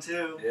 I'm going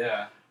too.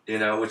 Yeah.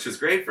 Which was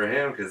great for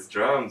him, because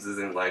drums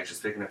isn't like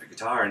just picking up your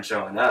guitar and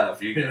showing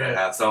up. You gotta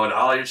have someone to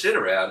haul your shit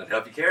around and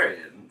help you carry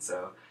it. And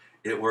so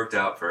it worked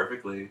out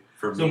perfectly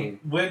for me.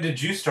 So when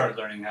did you start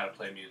learning how to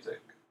play music?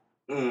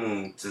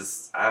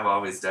 I've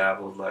always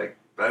dabbled, like,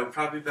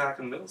 probably back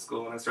in middle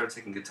school when I started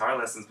taking guitar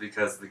lessons,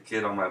 because the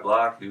kid on my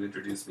block who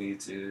introduced me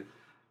to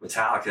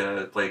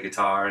Metallica played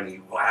guitar, and he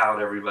wowed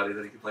everybody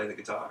that he could play the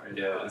guitar.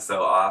 It was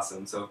so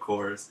awesome. So of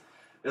course,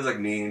 it was like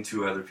me and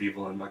 2 other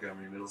people in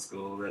Montgomery Middle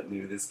School that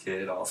knew this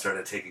kid all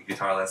started taking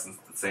guitar lessons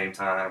at the same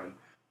time, and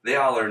they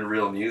all learned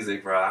real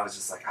music, where I was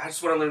just like, I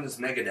just want to learn this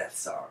Megadeth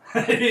song.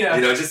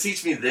 Just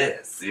teach me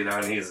this,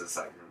 and he's just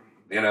like,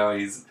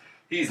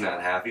 he's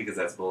not happy because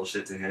that's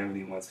bullshit to him, and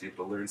he wants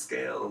people to learn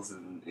scales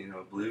and,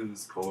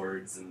 blues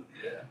chords and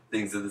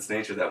things of this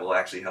nature that will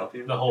actually help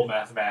you. The whole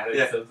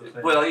mathematics of the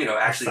thing. Well,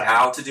 actually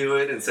how to do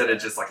it instead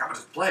of just like, I'm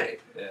just play.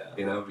 Yeah.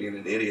 Being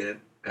an idiot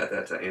at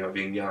that time,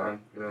 being young.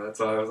 That's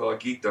what I was all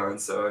geeked on,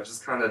 so I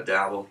just kind of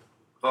dabbled.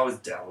 I've always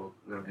dabbled.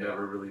 I've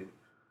never really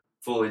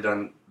fully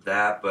done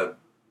that, but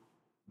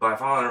by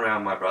following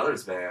around my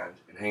brother's band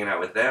and hanging out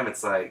with them,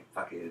 it's like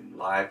fucking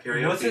live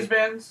karaoke. What's his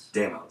band's?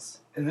 Demos.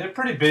 And they're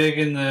pretty big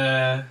in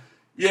the...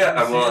 Yeah,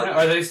 well...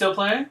 Are they still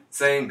playing?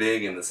 Saying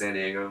big in the San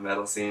Diego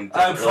metal scene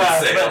doesn't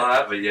really say a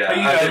lot, but yeah.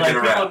 They've been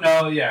around. People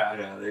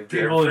know,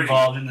 people pretty,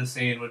 involved in the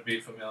scene would be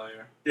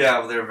familiar. Yeah,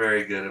 well, they're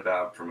very good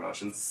about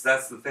promotions.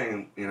 That's the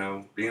thing,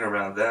 being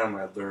around them,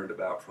 I learned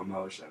about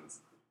promotions.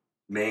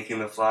 Making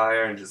the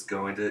flyer and just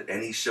going to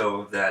any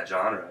show of that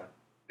genre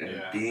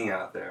and being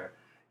out there.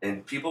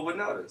 And people would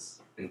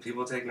notice. and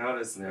people take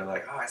notice, and they're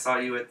like, "Oh, I saw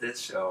you at this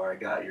show, or I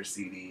got your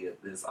CD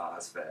at this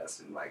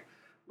Ozfest," and like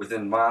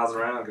within miles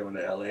around, going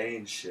to LA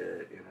and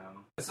shit, you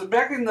know. So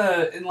back in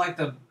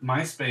the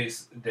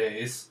MySpace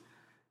days,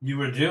 you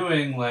were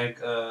doing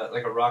like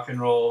a rock and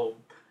roll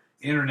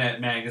internet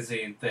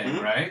magazine thing,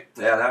 Mhm. right?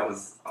 Yeah, that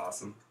was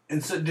awesome.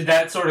 And so did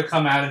that sort of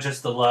come out of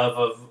just the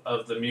love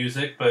of the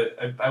music? But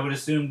I would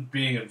assume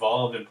being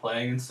involved in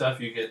playing and stuff,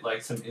 you get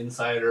like some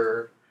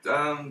insider.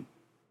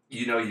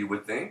 You know, you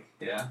would think,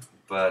 Yeah.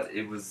 but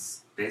it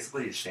was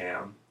basically a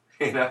sham.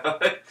 You know,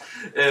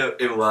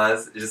 it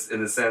was just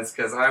in a sense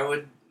because I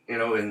would, you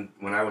know,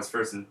 when I was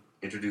first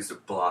introduced to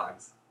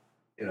blogs,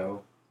 you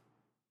know,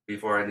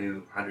 before I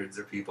knew hundreds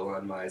of people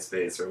on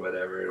MySpace or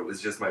whatever, it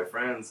was just my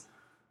friends.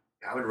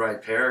 I would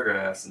write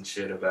paragraphs and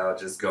shit about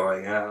just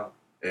going out,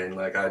 and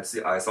like I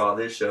saw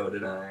this show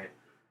tonight,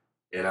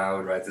 and I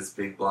would write this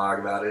big blog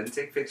about it and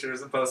take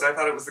pictures and post. I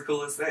thought it was the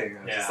coolest thing.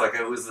 I was just like,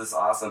 it was this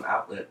awesome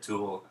outlet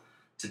tool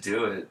to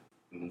do it.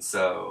 And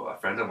so a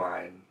friend of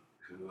mine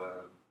who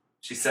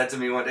she said to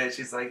me one day,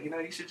 she's like, you know,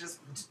 you should just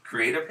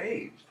create a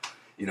page,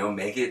 you know,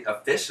 make it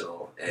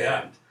official,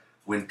 and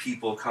when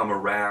people come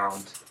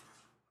around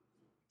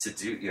to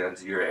do, you know,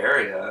 to your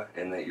area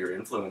and that you're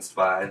influenced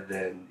by,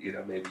 then, you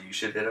know, maybe you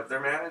should hit up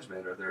their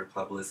management or their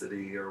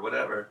publicity or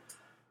whatever,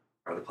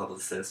 or the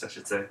publicist, I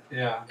should say.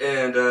 Yeah.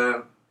 And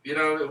you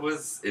know, it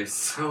was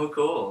so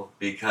cool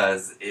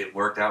because it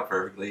worked out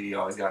perfectly. You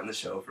always got in the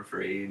show for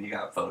free, and you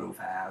got photo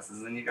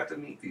passes, and you got to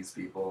meet these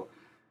people.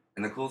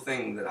 And the cool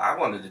thing that I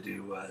wanted to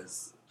do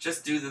was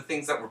just do the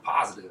things that were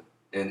positive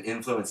and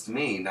influenced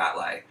me, not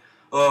like,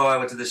 oh, I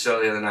went to the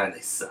show the other night and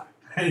they sucked.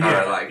 Or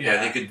like,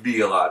 they could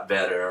be a lot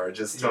better, or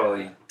just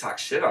totally talk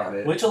shit on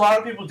it. Which a lot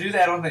of people do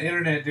that on the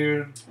internet,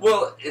 dude.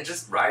 Well,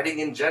 just writing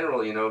in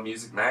general, you know,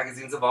 music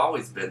magazines have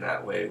always been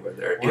that way, where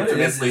they're What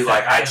infamously is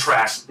like, that? I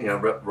trash, you know,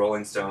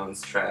 Rolling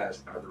Stones trash,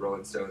 or the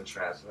Rolling Stones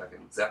trash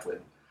fucking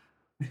Zeppelin.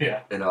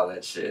 Yeah. And all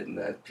that shit, and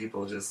that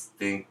people just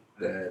think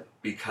that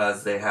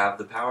because they have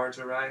the power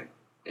to write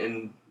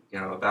in, you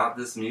know, about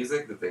this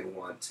music, that they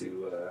want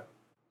to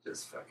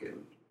just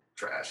fucking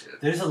trash it.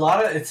 There's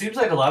it seems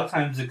like a lot of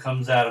times it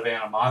comes out of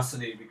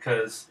animosity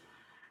because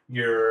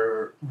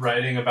you're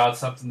writing about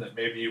something that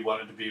maybe you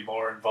wanted to be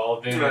more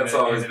involved in. That's in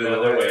always been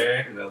another the way.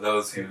 way. You know,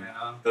 those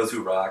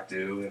who rock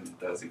do, and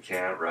those who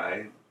can't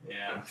write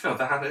Yeah.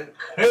 about it.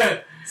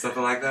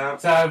 Something like that.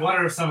 So I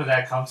wonder if some of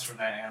that comes from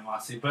that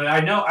animosity. But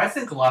I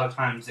think a lot of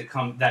times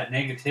that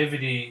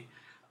negativity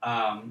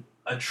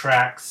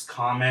attracts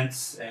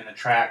comments and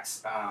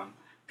attracts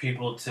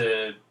people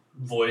to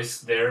voice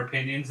their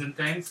opinions and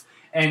things.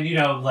 And, you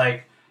know,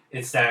 like,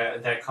 it's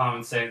that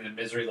common saying that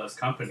misery loves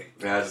company.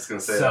 Yeah, I was just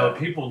going to say so that.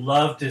 people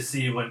love to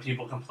see when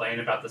people complain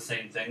about the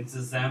same things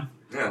as them.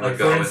 Yeah, like,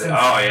 go for with it. instance,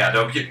 Oh, yeah,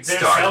 don't get me There's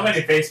started. so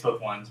many Facebook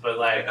ones, but,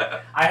 like,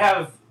 I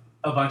have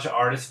a bunch of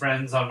artist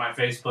friends on my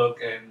Facebook,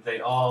 and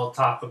they all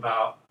talk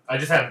about... I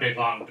just had a big,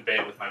 long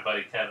debate with my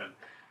buddy Kevin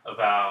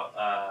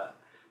about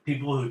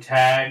people who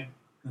tag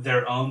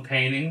their own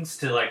paintings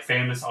to, like,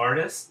 famous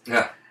artists.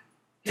 Yeah.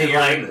 To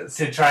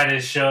try to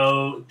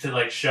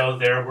show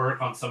their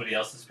work on somebody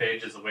else's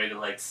page as a way to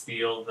like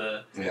steal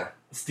the the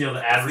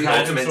advertising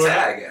ultimate sort of.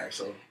 tag,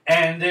 actually.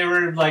 And they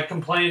were like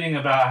complaining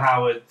about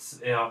how it's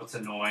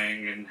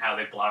annoying and how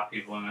they block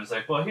people. And I was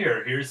like, well,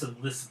 here's a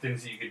list of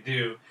things that you could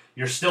do.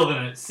 You're still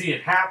gonna see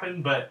it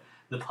happen, but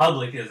the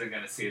public isn't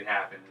gonna see it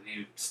happen. And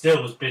he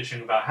still was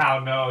bitching about how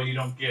no, you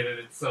don't get it.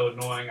 It's so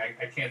annoying.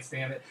 I can't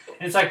stand it.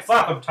 And it's like,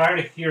 fuck, I'm tired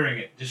of hearing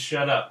it. Just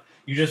shut up.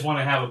 You just want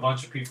to have a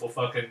bunch of people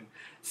fucking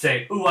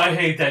say, ooh, I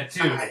hate that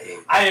too.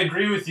 I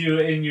agree with you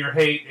in your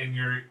hate and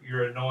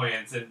your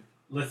annoyance, and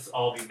let's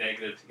all be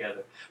negative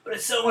together. But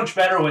it's so much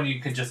better when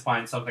you can just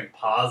find something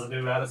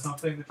positive out of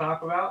something to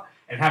talk about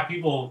and have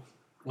people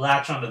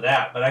latch onto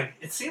that. But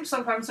it seems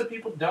sometimes that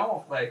people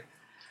don't. Like,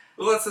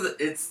 well,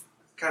 it's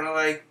kind of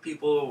like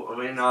people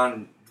when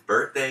on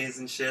birthdays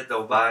and shit,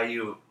 they'll buy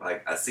you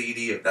like a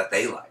CD that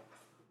they like.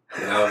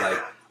 You know, like,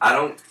 I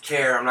don't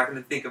care. I'm not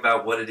going to think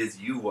about what it is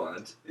you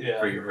want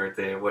for your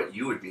birthday or what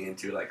you would be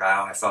into. Like, oh,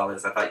 I saw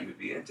this. I thought you would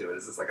be into it.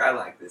 It's just like, I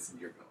like this and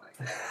you're going to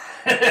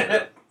like that. You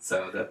know?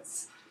 So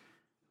that's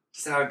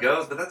just how it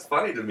goes. But that's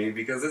funny to me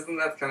because isn't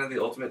that kind of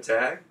the ultimate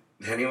tag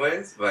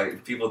anyways?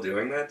 Like, people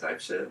doing that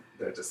type shit,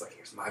 they're just like,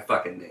 here's my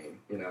fucking name,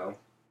 you know?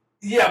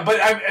 Yeah, but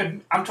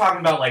I'm talking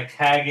about, like,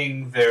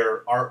 tagging their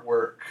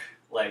artwork,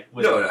 like,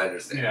 with, no, I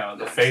understand. You know,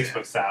 the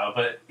Facebook style.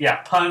 But,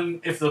 yeah,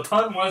 if the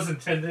pun was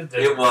intended,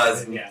 then it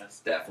was, then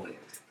yes. Definitely.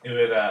 It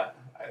would,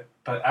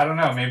 but I don't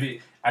know,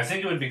 maybe, I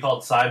think it would be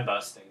called side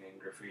busting in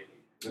graffiti.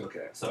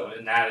 Okay. So,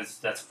 and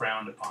that's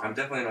frowned upon. I'm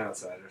definitely an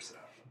outsider, so.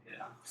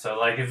 Yeah. So,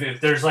 like, if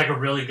there's, like, a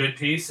really good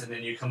piece, and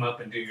then you come up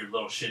and do your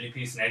little shitty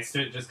piece next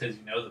to it just because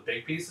you know the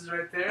big piece is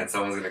right there. And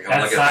someone's going to come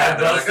That's look at that.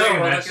 They're like, side oh,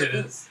 busting, look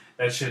at this.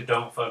 That shit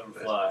don't fucking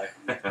fly.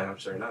 I'm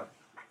sure not.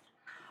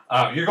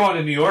 You're going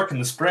to New York in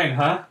the spring,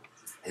 huh?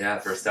 Yeah,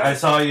 first time. I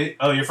saw you.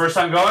 Oh, your first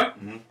time going?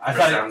 Mm-hmm. I First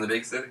thought time in the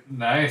big city.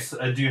 Nice.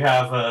 Do you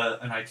have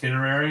an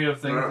itinerary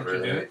of things Not that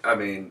really. you do? I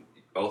mean,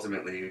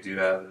 ultimately, you do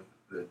have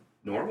the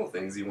normal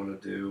things you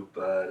want to do,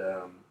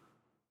 but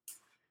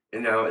you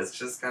know, it's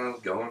just kind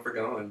of going for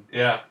going.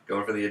 Yeah.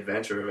 Going for the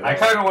adventure of it. I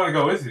kind of want to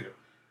go with you.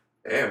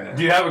 Hey, man.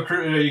 Do you have a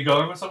crew? Are you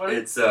going with somebody?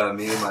 It's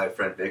me and my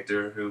friend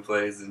Victor who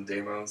plays in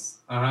Deimos.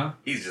 Uh-huh.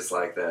 He's just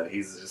like that.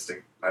 He's just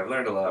I've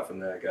learned a lot from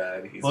that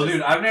guy.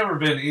 Dude, I've never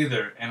been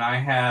either, and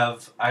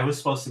I was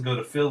supposed to go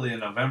to Philly in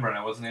November, and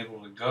I wasn't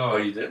able to go. Oh,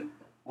 you did?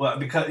 Well,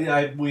 because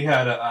we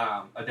had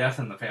a death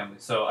in the family,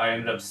 so I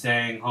ended up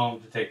staying home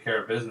to take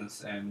care of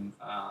business, and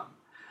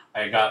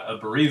I got a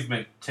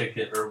bereavement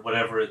ticket or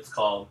whatever it's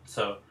called.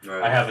 So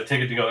Right. I have a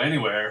ticket to go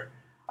anywhere.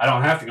 I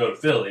don't have to go to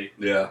Philly,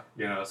 Yeah.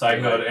 you know, so I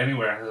can go to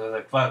anywhere. I was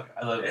like, fuck,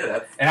 I love Yeah, it.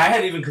 that's, And I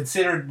had even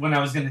considered when I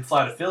was going to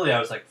fly to Philly, I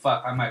was like,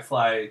 fuck, I might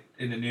fly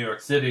into New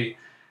York City,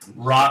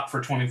 rock for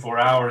 24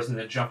 hours, and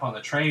then jump on the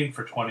train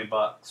for $20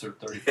 or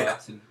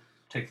 $30 and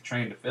take the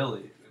train to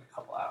Philly in a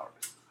couple hours.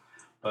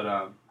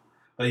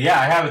 But yeah,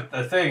 I have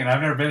a thing, and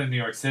I've never been to New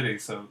York City,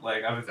 so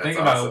like I've been That's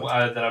thinking awesome.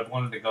 about that I've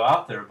wanted to go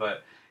out there,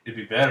 but it'd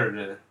be better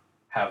to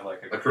have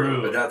like a a crew.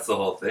 crew. But that's the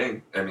whole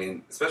thing. I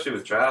mean, especially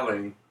with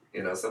traveling,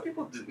 you know, some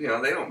people, you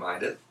know, they don't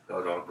mind it.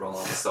 They'll don't roll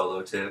on the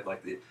solo tip,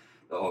 like the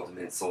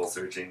ultimate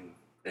soul-searching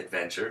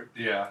adventure.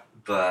 Yeah,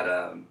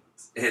 But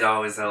it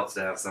always helps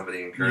to have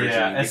somebody encouraging.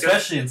 yeah, because-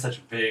 especially in such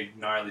a big,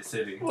 gnarly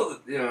city. Well,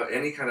 you know,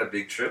 any kind of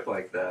big trip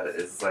like that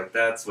is like,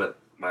 that's what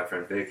my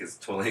friend Vic is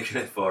totally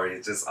good for.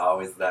 He's just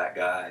always that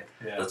guy.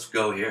 Yeah, Let's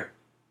go here.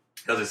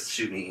 He'll just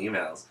shoot me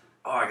emails.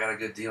 Oh, I got a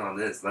good deal on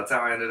this. And that's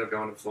how I ended up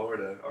going to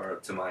Florida or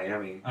to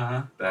Miami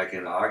back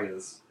in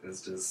August.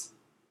 It's just,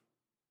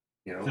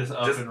 you know, Just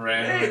up and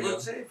random. Hey,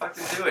 let's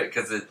fucking do it.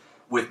 Because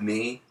with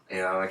me, you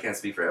know, I can't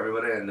speak for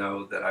everybody. I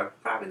know that I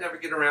probably never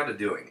get around to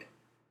doing it.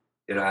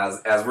 You know,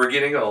 as we're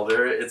getting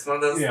older, it's one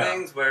of those Yeah.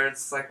 things where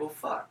it's like, well,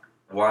 fuck,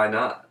 why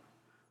not?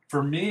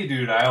 For me,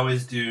 dude, I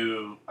always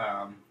do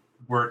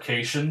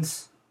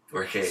workations.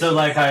 Okay. So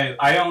like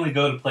I only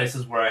go to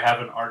places where I have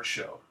an art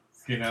show,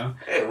 you know.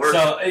 Hey, we're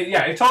So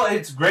yeah,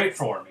 it's great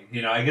for me.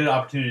 You know, I get an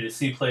opportunity to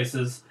see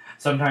places.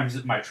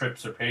 Sometimes my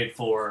trips are paid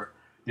for,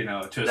 you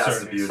know, to a that's the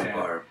certain beauty extent.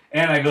 part.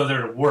 And I go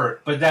there to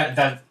work. But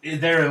that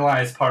therein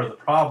lies part of the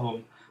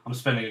problem. I'm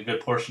spending a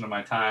good portion of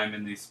my time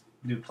in these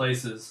new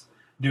places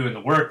doing the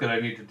work that I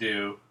need to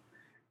do,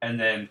 and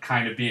then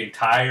kind of being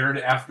tired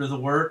after the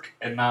work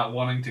and not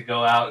wanting to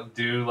go out and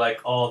do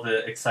like all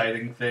the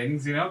exciting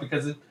things, you know,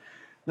 because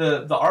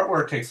the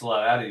artwork takes a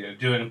lot out of you.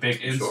 Doing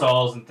big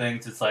installs and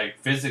things, it's like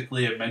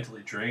physically and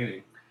mentally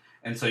draining,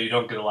 and so you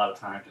don't get a lot of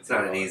time to. It's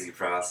not an easy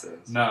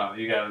process. No,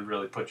 you got to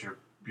really put your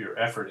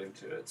effort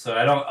into it. So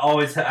I don't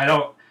always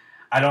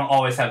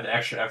have the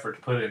extra effort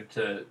to put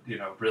into, you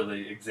know,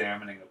 really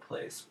examining a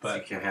place. So you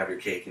But can't have your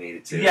cake and eat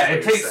it too. yeah, is it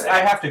what you're takes. saying. I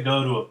have to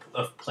go to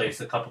a place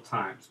a couple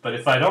times. But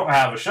if I don't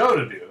have a show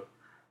to do,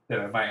 then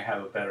I might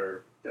have a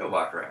better. You'll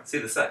walk around, see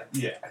the sight.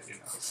 Yeah, you know.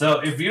 So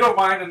if you don't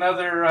mind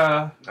another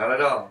Not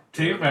at all.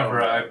 team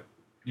member,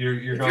 you're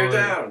if going. you're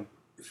down,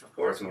 of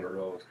course, I'm gonna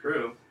roll with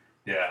crew.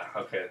 Yeah.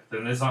 Okay.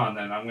 Then it's on.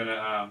 Then I'm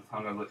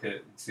gonna look at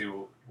and see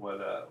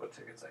what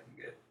tickets I can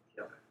get.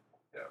 Yeah.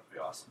 Yeah, it'd be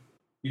awesome.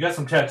 You got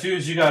some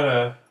tattoos. You got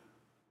a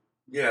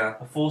Yeah,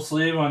 full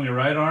sleeve on your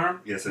right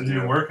arm. yes, I And do.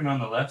 you're working on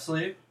the left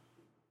sleeve.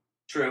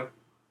 True.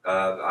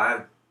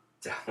 I've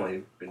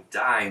definitely been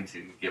dying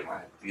to get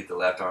the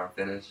left arm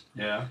finished.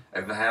 Yeah.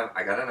 I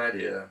got an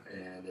idea,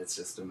 and it's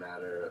just a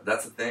matter.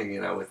 That's the thing,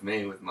 you know, with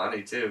me with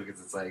money too, because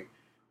it's like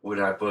when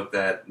I booked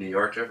that New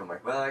York trip, I'm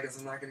like, well, I guess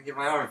I'm not going to get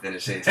my arm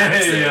finished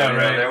anytime soon. Yeah, you know,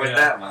 right, there with yeah.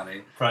 that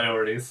money.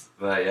 Priorities.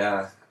 But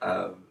yeah,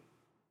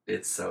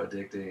 it's so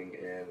addicting,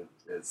 and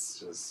it's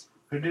just.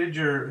 Who did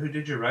your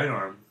right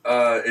arm?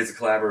 It's a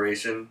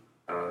collaboration.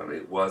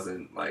 It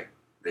wasn't like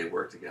they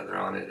worked together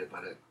on it,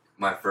 but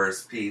my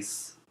first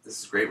piece. This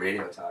is great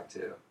radio talk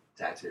too.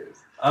 Tattoos.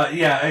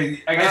 Yeah.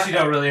 I guess you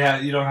don't really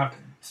have. You don't have.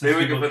 Since Maybe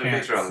we can people put a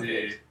can't picture on the see.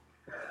 page.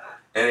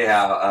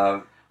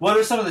 Anyhow, What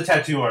are some of the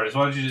tattoo artists?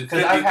 Why don't you?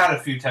 Because I've had a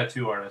few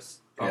tattoo artists.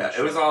 on yeah, the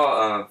it was show.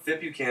 all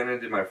Fit Buchanan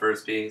did my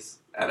first piece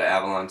out of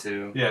Avalon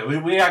 2. Yeah,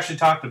 we actually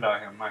talked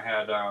about him. I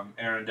had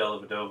Aaron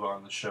Delavadova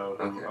on the show,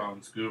 who Okay.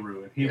 owns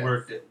Guru, and he Yeah.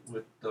 worked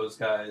with those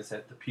guys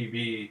at the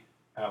PB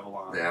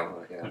Avalon The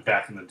Avalon, yeah.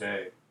 back in the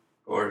day.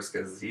 Of course,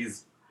 because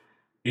he's.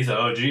 He's an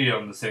OG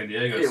on the San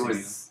Diego It scene.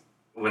 was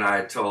when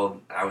I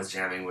was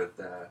jamming with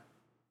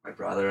my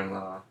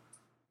brother-in-law.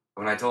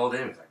 When I told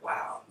him, he's like,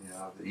 "Wow, you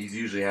know, he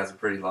usually has a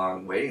pretty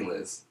long waiting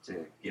list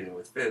to get in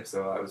with Fib."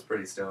 So I was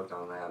pretty stoked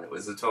on that. It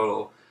was a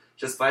total.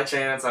 Just by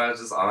chance, I was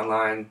just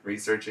online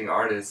researching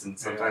artists, and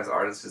sometimes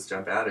artists just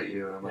jump out at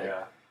you, and I'm like,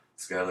 Yeah.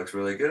 this guy looks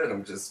really good.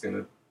 I'm just going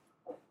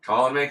to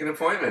call and make an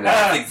appointment. And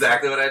that's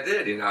exactly what I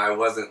did. You know, I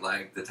wasn't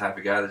like the type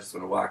of guy that just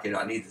want to walk in,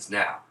 I need this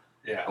now.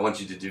 Yeah. I want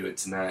you to do it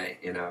tonight.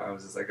 You know, I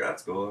was just like, oh,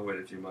 that's cool. I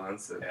waited a few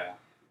months. And, Yeah.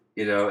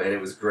 you know, and it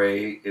was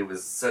great. It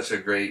was such a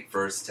great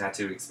first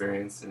tattoo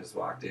experience, and just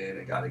walked in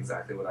and got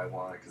exactly what I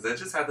wanted. Because I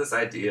just had this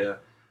idea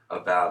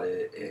about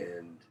it,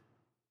 and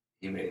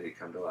he made it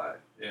come to life.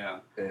 Yeah.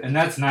 And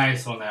that's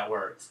nice when that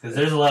works, because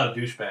there's a lot of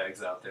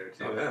douchebags out there,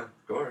 too. Oh, yeah,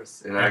 of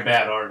course. And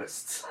bad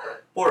artists.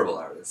 Horrible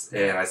artists.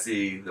 And I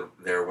see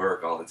their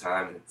work all the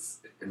time, and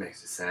it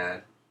makes me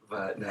sad.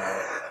 But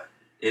no,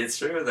 it's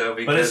true, though.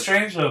 Because, but it's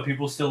strange, though.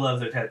 People still love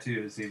their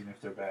tattoos, even if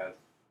they're bad.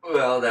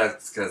 Well,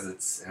 that's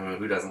because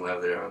who doesn't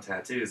love their own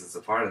tattoos? It's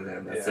a part of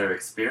them. That's their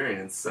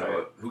experience.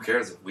 So who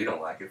cares if we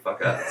don't like it?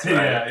 Fuck us,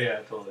 right? Yeah,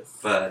 totally.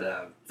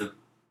 But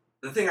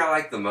the thing I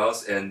like the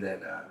most, and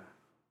then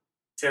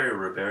Terry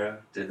Ribera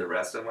did the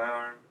rest of my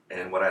arm.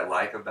 And what I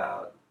like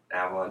about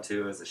Avalon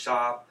 2 as a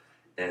shop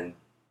and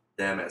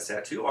them as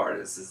tattoo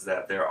artists is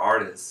that they're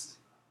artists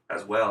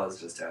as well as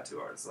just tattoo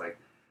artists. Like,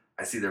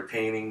 I see their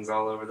paintings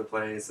all over the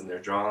place and their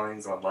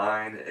drawings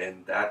online,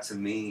 and that to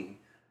me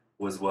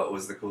was what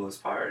was the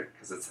coolest part,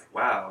 because it's like,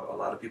 wow, a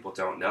lot of people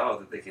don't know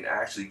that they can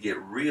actually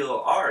get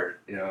real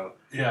art,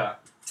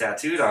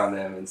 tattooed on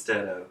them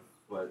instead of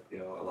what,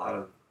 a lot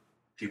of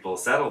people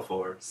settle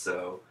for.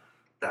 So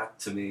that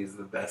to me is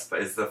the best,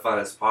 it's the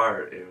funnest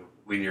part. And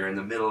when you're in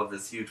the middle of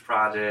this huge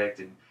project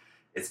and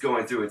it's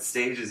going through its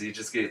stages, you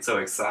just get so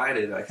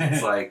excited. Like,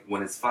 it's like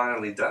when it's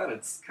finally done,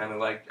 it's kind of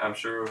like, I'm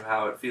sure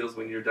how it feels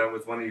when you're done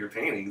with one of your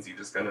paintings. You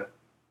just kind of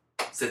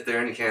sit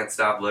there and you can't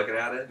stop looking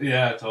at it.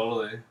 Yeah,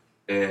 totally.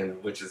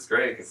 And which is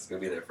great because it's going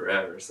to be there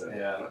forever. So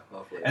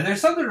hopefully. And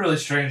there's something really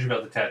strange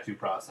about the tattoo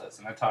process,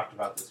 and I talked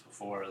about this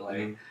before,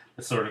 like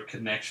the sort of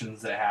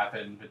connections that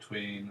happen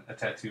between a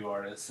tattoo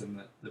artist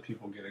and the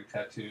people getting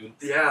tattooed.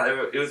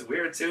 Yeah, it was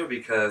weird too,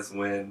 because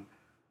when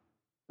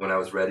I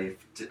was ready,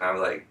 I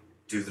was like,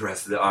 do the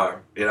rest of the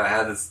arm. I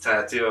had this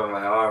tattoo on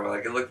my arm.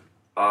 Like, it looked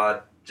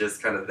odd,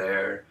 just kind of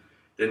there.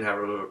 Didn't have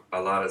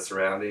a lot of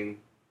surrounding,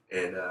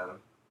 and I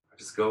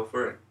just go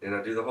for it.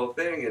 I do the whole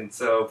thing. And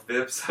so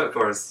Phipps, of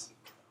course,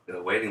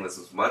 the waiting list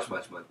was much,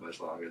 much, much, much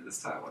longer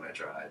this time when I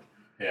tried.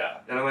 Yeah.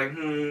 And I'm like,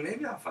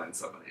 maybe I'll find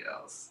somebody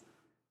else.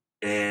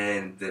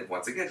 And then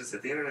once again, just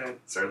hit the internet,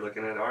 started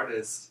looking at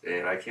artists,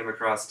 and I came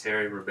across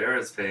Terry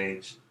Ribera's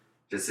page,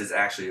 just his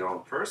actually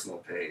own personal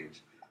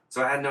page.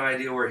 So I had no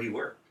idea where he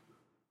worked.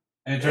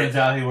 And it turns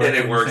out he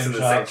works in the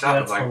same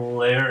shop. That's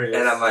hilarious.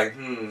 And I'm like,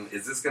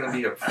 is this going to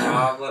be a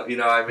problem?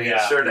 I made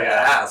sure to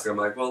ask. I'm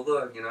like, well,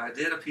 look, I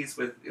did a piece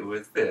with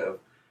Viv,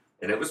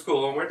 and it was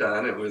cool, and we're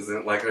done. It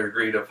wasn't like an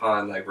agreed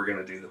upon, like, we're going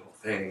to do the whole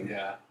thing.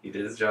 Yeah. He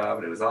did his job,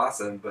 and it was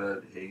awesome,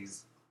 but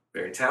he's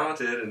very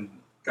talented and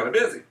kind of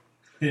busy.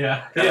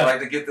 Yeah. I'd like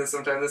to get this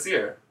sometime this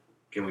year.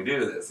 Can we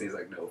do this? And he's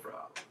like, no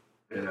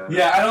problem.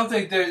 Yeah, I don't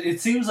think it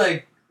seems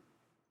like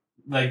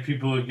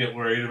people would get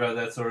worried about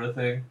that sort of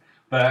thing.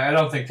 But I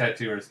don't think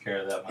tattooers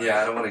care that much.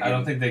 Yeah, I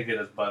don't think they get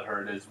as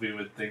butthurt as we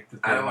would think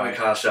that they I don't want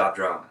to cause shop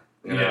drama.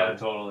 Yeah,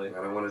 totally.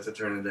 I don't want it to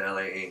turn into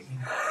LA Ink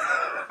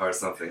or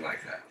something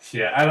like that.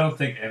 Yeah, I don't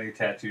think any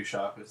tattoo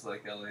shop is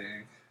like LA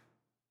Ink.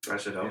 I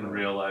should hope in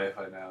real life,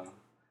 I know.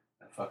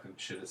 That fucking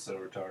shit is so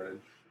retarded.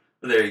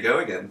 Well, there you go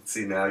again.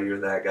 See, now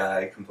you're that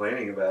guy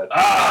complaining about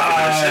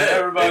shit.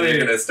 Everybody. And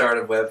you're going to start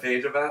a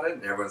webpage about it,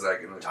 and everyone's like,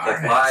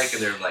 click like,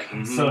 and they're like,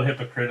 so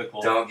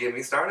hypocritical. Don't get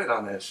me started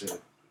on that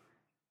shit.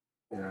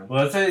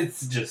 Well,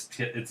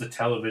 it's a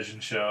television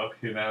show.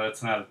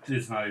 It's not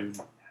even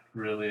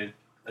really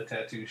a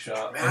tattoo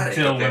shop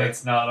until when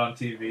it's not on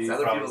TV. It's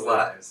other people's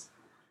lives.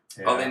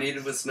 Yeah. All they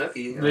needed was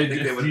Snooki. I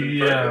think they would have been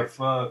perfect.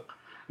 Fuck.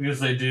 Because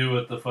they do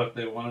what the fuck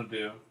they want to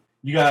do.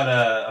 You got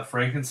a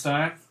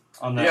Frankenstein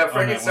on that. Yeah,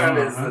 Frankenstein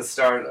is the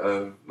start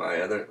of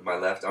my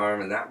left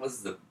arm, and that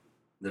was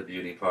the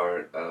beauty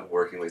part of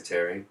working with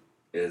Terry,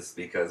 is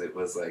because it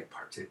was like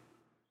part 2.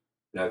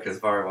 Because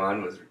part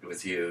 1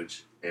 was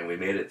huge, and we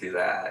made it through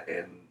that,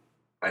 and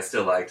I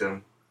still liked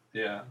him.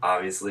 Yeah.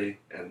 Obviously,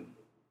 and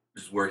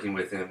just working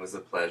with him was a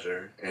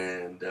pleasure,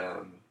 and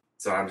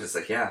so I'm just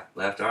like, yeah,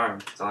 left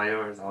arm, it's all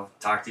yours. I'll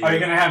talk to you. Are you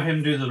gonna have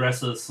him do the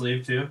rest of the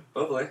sleeve too?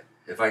 Hopefully,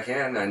 if I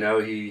can. I know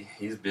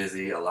he's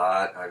busy a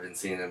lot. I've been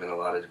seeing him in a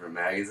lot of different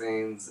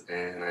magazines,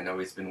 and I know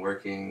he's been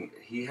working.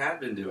 He had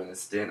been doing a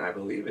stint, I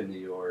believe, in New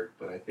York,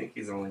 but I think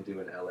he's only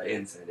doing LA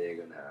and San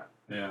Diego now.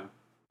 Yeah.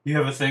 You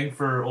have a thing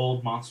for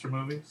old monster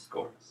movies? Of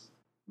course.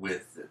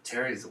 With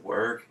Terry's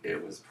work,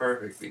 it was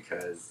perfect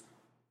because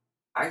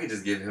I could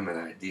just give him an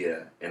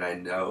idea, and I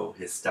know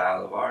his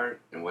style of art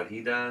and what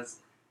he does,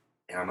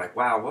 and I'm like,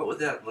 wow, what would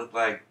that look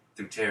like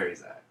through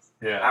Terry's eyes?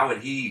 Yeah. How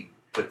would he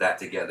put that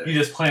together? You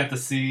just plant the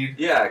seed?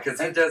 Yeah, because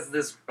he does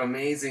this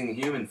amazing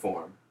human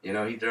form.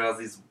 He draws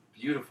these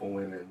beautiful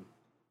women,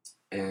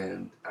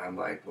 and I'm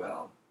like,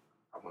 well,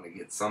 I want to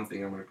get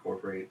something I'm going to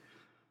incorporate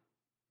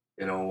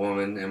a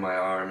woman in my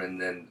arm,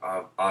 and then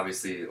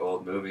obviously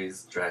old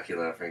movies,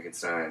 Dracula,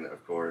 Frankenstein,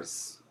 of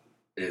course,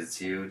 is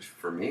huge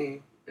for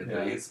me.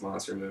 These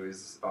monster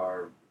movies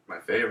are my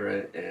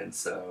favorite, and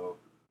so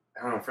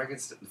I don't know.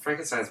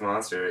 Frankenstein's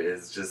monster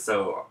is just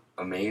so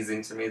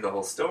amazing to me. The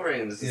whole story,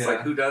 and it's just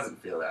like, who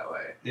doesn't feel that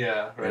way?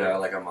 Yeah, right.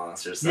 Like a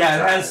monster.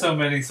 Yeah, it has so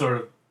many sort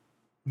of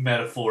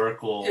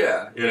metaphorical.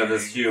 Yeah,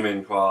 this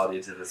human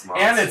quality to this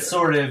monster, and it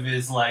sort of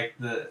is like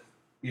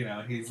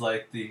he's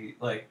like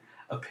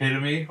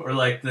epitome or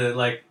like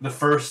the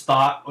first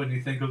thought when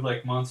you think of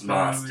like monster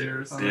movie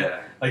or something.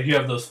 Yeah. Like you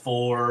have those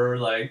 4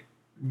 like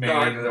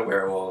Dog main the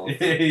werewolf.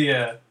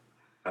 yeah.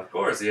 Of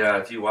course, yeah.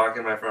 If you walk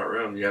in my front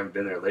room, you haven't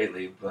been there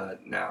lately,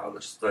 but now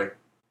it's just like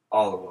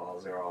all the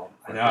walls are all.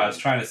 I know. I was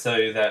trying to sell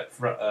you that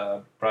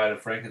Bride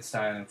of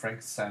Frankenstein and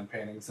Frankenstein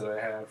paintings that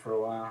I had for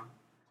a while.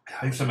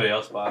 I think somebody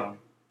else bought them.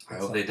 I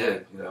hope they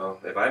did. You know,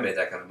 if I made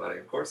that kind of money,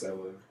 of course I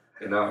would.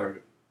 You know,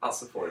 I'll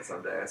support it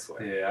someday. I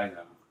swear. Yeah, I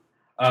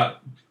know.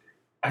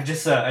 I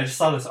just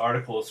saw this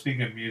article.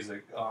 Speaking of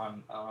music,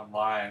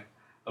 online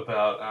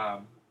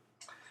about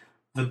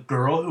the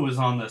girl who was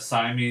on the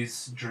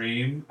Siamese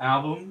Dream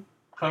album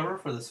cover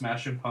for the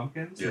Smashing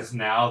Pumpkins is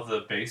now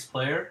the bass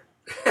player.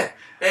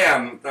 Hey,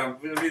 I'm gonna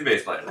be the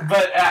bass player.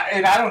 But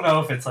and I don't know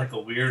if it's like a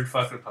weird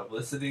fucking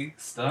publicity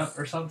stunt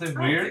or something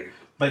weird.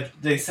 But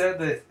they said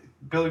that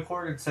Billy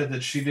Corgan said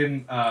that she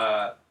didn't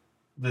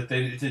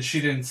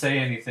she didn't say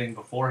anything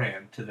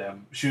beforehand to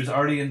them. She was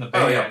already in the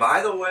band. Oh yeah,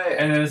 by the way.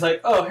 And then it's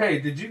like, oh hey,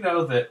 did you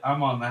know that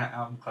I'm on that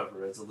album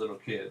cover as a little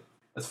kid?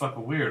 That's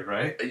fucking weird,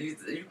 right?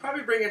 You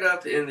probably bring it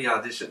up in the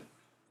audition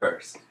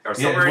first, or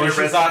somewhere in your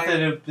resume. She thought that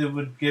it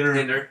would get her.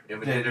 It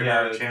would hinder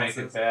her chances.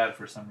 Make it bad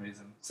for some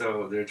reason.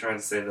 So they're trying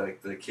to say that,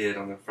 like, the kid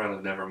on the front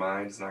of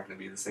Nevermind is not going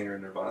to be the singer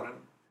in Nirvana.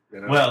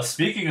 You know? Well,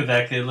 speaking of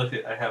that kid, look,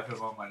 I have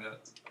him on my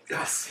notes.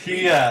 Yes.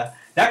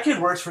 That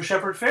kid works for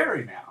Shepard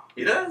Fairey now.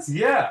 He does?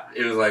 Yeah.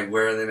 It was like,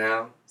 where are they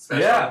now?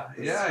 Special?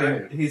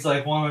 Yeah. He's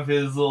like one of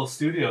his little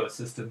studio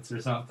assistants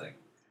or something.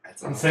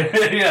 That's awesome.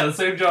 The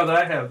same job that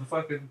I have. The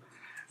fucking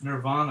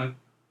Nirvana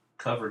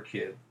cover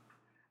kid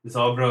is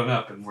all grown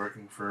up and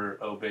working for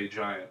Obey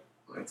Giant.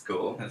 That's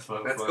cool. That's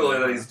cool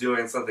that he's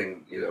doing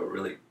something,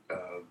 really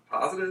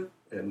positive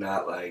and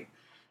not like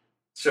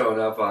showing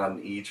up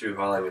on E! True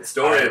Hollywood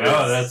Story.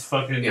 No, that's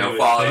fucking.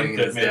 Following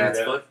his dad's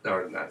foot,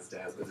 or not his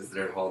dad's, but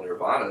their whole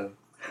Nirvana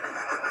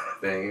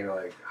thing. You're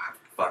like,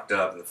 fucked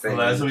up. The thing.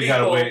 Well, we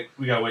gotta wait.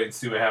 We gotta wait and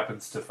see what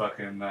happens to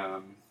fucking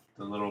the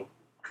little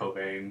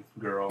Cobain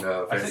girl.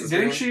 No,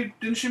 didn't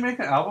she make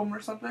an album or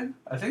something?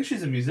 I think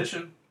she's a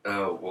musician.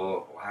 Oh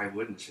well, why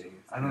wouldn't she?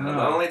 I don't know.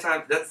 The only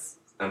time that's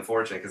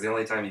unfortunate because the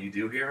only time you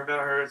do hear about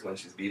her is when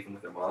she's beefing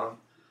with her mom.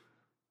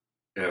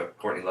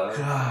 Courtney Love.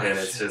 Gosh. And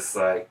it's just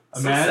like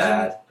imagine so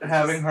sad.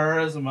 Having her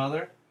as a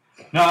mother.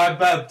 No, I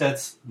bet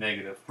that's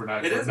negative. We're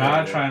not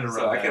trying to run.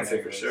 So I can't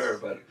say for sure,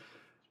 but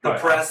the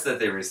press that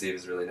they receive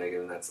is really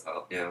negative, and that's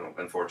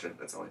unfortunate.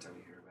 That's the only time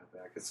you hear about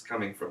that. It's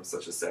coming from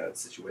such a sad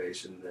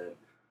situation that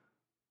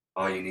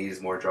all you need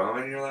is more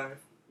drama in your life.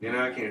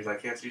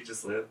 Can't you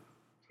just live?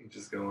 You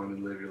just go on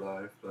and live your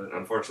life, but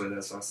unfortunately,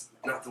 that's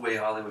not the way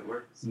Hollywood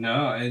works.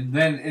 No,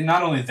 and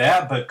not only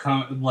that,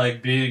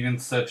 but being in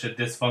such a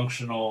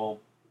dysfunctional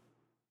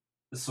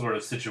sort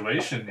of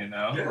situation,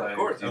 Yeah, of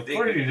course.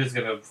 You're just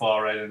gonna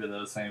fall right into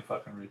those same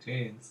fucking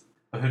routines.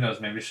 But who knows?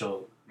 Maybe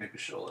she'll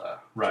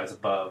rise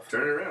above.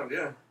 Turn it around,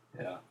 yeah.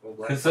 Yeah.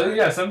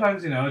 Because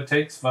sometimes it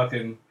takes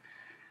fucking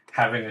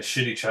having a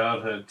shitty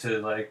childhood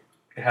to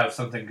have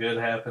something good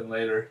happen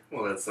later.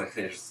 Well, that's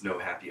there's no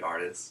happy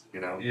artist,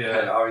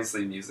 Yeah.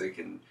 Obviously, music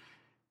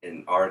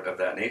and art of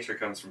that nature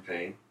comes from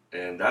pain,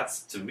 and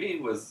that's to me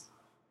was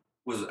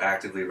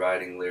actively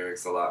writing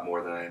lyrics a lot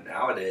more than I am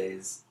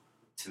nowadays.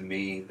 To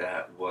me,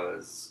 that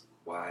was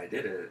why I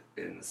did it,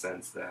 in the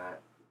sense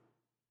that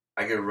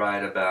I could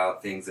write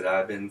about things that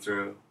I've been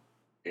through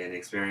and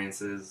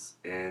experiences,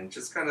 and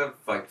just kind of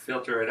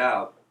filter it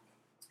out.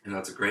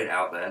 It's a great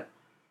outlet.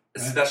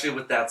 Especially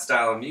with that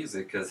style of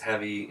music, because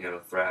heavy,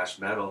 thrash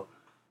metal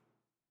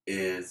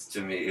is,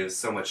 to me, it was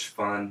so much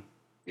fun.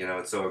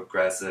 It's so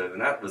aggressive, and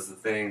that was the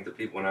thing. The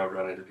people, when I would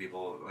run into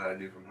people that I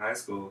knew from high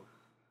school,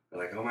 they're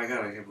like, "Oh my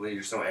god, I can't believe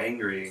you're so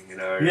angry."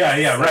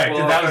 Right.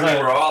 Well,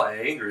 we're all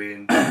angry,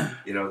 and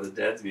the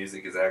Dead's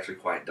music is actually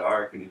quite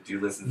dark, and you do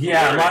listen to.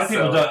 Yeah, a lot of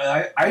people.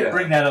 I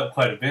bring that up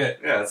quite a bit.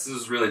 Yeah, this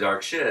is really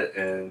dark shit,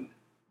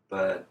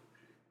 but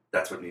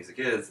that's what music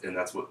is, and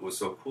that's what was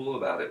so cool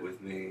about it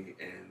with me,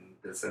 and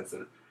the sense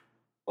that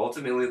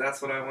ultimately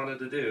that's what I wanted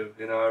to do.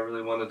 I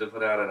really wanted to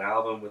put out an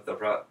album with the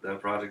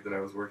project that I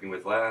was working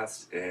with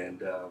last,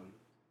 and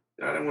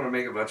I didn't want to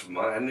make a bunch of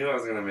money. I knew I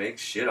was going to make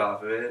shit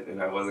off of it,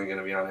 and I wasn't going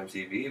to be on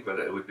MTV, but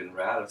it would have been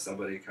rad if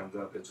somebody comes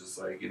up and just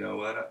like, you know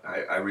what,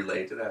 I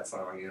relate to that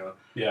song,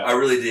 Yeah. I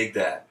really dig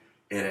that,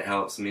 and it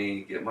helps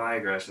me get my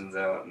aggressions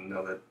out and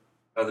know that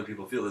other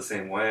people feel the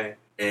same way.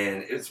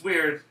 And it's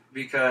weird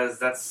because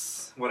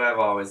that's what I've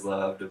always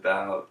loved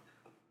about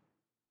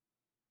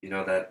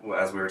that,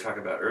 as we were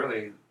talking about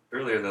earlier,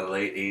 the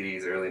late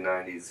 80s, early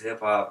 90s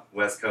hip-hop,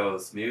 West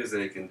Coast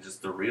music, and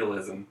just the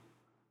realism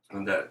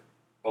that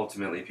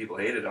ultimately people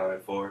hated on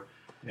it for.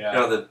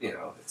 Yeah.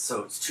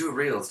 It's too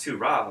real, it's too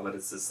raw, but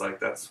it's just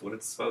that's what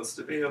it's supposed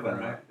to be about.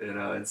 Right.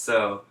 And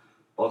so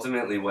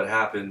ultimately what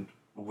happened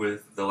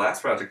with the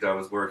last project I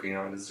was working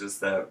on is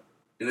just that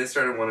they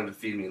started wanting to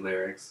feed me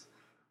lyrics,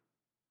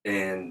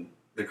 and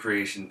the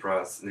creating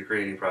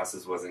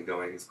process wasn't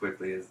going as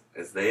quickly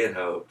as they had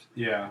hoped.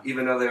 Yeah.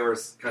 Even though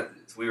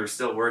we were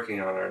still working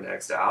on our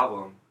next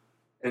album,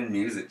 and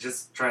music,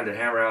 just trying to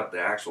hammer out the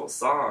actual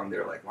song.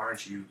 They're like, why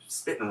aren't you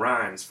spitting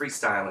rhymes,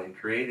 freestyling,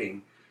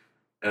 creating?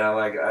 And I'm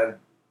like,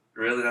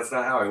 that's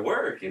not how I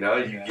work, you know?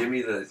 You give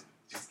me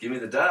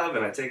the dub,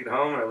 and I take it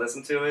home, and I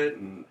listen to it,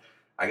 and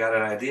I got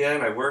an idea,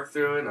 and I work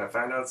through it, and I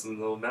find out some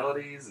little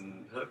melodies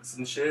and hooks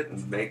and shit,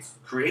 and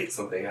create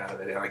something out of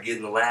it. And I get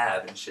in the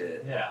lab and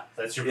shit. Yeah,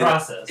 that's your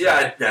process.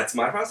 Yeah, that's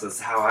my process,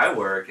 how I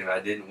work, and I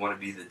didn't want to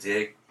be the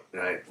dick,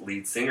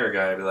 lead singer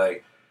guy, and be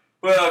like,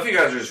 well, if you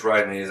guys are just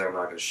writing these, I'm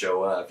not going to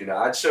show up. You know,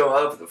 I'd show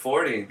up at the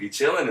 40 and be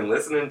chilling and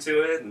listening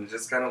to it and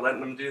just kind of letting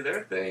them do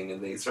their thing.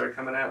 And they started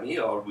coming at me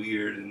all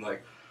weird and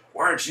like,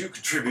 why aren't you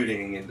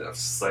contributing? And I was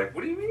just like,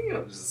 what do you mean?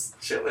 I'm just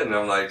chilling.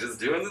 I'm like,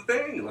 just doing the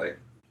thing. Like,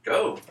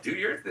 go, do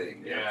your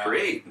thing.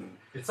 Create. And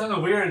it's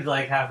something weird,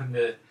 like having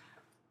to,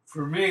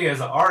 for me as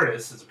an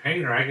artist, as a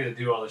painter, I get to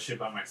do all this shit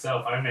by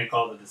myself. I make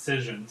all the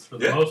decisions for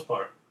the most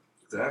part.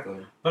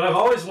 Exactly. But I've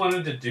always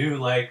wanted to do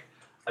like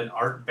an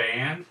art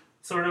band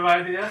sort of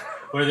idea,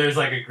 where there's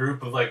like a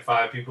group of like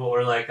 5 people,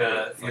 or like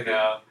a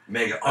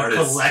mega a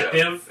artist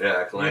collective, show.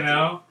 Yeah, collective. You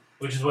know,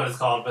 which is what it's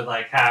called. But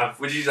like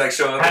would you like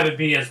show up? Have it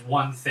be as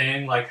one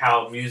thing, like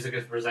how music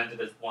is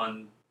presented as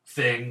one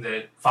thing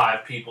that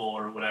 5 people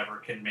or whatever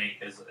can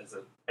make as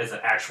an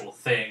actual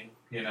thing.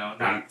 You know,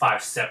 not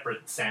 5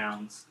 separate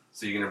sounds.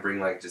 So you're gonna bring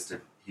like just a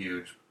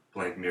huge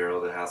blank mural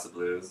of the House of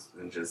Blues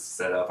and just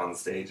set up on the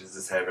stage and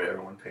just have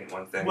everyone paint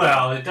one thing?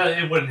 Well,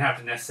 it wouldn't have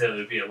to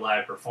necessarily be a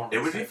live performance.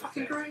 It would be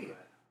fucking great.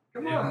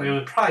 Come on. It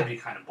would probably be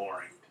kind of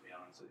boring, to be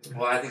honest with you.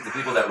 Well, I think the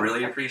people that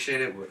really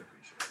appreciate it would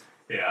appreciate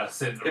it. Yeah,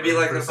 sitting it'd be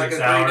like a fucking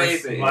 3-day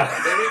thing. It'd be a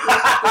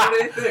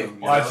 3-day thing.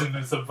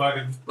 Watching some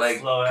fucking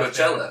like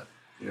Coachella,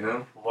 you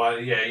know?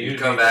 Well, yeah, you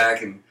come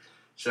back and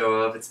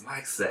show up. It's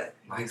Mike's set.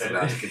 Mike's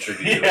about to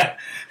contribute to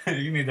it.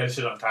 You need that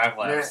shit on time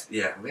lapse.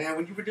 Yeah, man.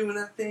 When you were doing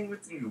that thing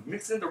with you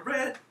mixing the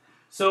red.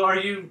 So are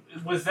you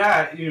with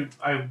that?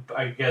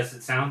 I guess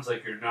it sounds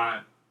like you're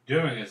not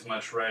doing as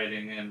much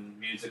writing and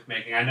music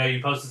making. I know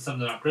you posted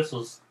something on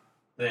Crystal's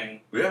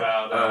thing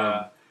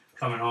about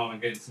coming home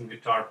and getting some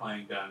guitar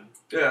playing done.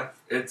 Yeah,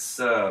 it's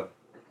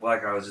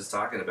like I was just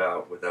talking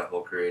about with that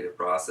whole creative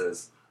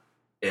process,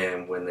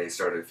 and when they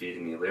started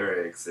feeding me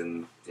lyrics,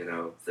 and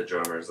the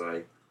drummer's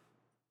like,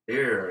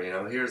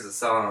 here's a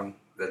song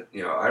that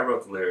I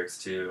wrote the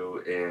lyrics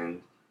to,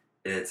 and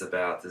it's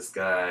about this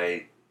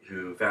guy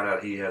who found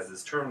out he has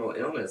this terminal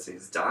illness,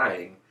 he's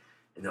dying,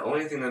 and the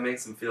only thing that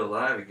makes him feel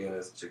alive again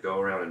is to go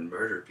around and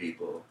murder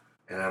people.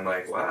 And I'm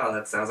like, wow,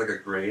 that sounds like a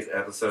great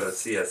episode of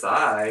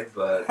CSI,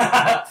 but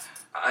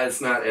it's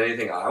not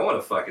anything I want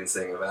to fucking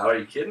sing about. Are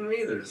you kidding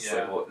me? They're just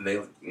like, well, they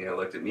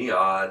looked at me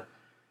odd,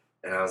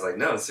 and I was like,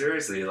 no,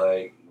 seriously,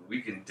 like,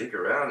 we can dig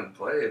around and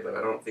play, but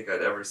I don't think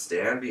I'd ever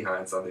stand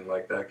behind something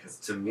like that, because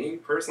to me,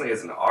 personally,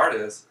 as an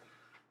artist,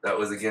 that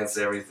was against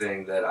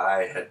everything that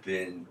I had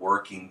been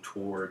working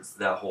towards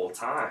that whole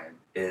time,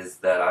 is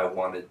that I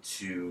wanted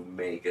to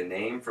make a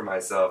name for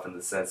myself in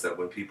the sense that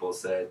when people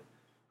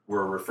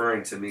were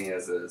referring to me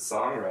as a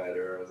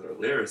songwriter, as a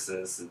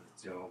lyricist, and,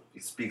 he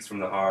speaks from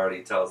the heart,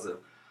 he tells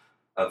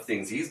of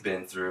things he's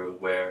been through,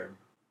 where,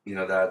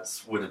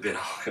 that would have been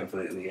all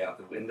completely out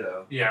the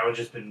window. Yeah, it would have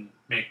just been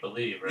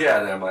make-believe, right? Yeah,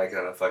 then I'm like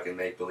on a fucking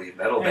make-believe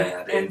metal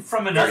band. And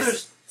from another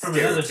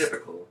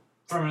stereotypical.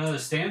 From another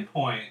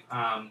standpoint,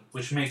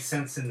 which makes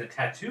sense in the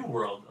tattoo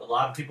world, a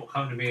lot of people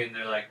come to me and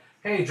they're like,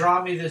 hey,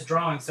 draw me this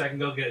drawing so I can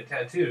go get it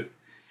tattooed.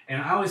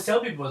 And I always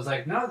tell people, it's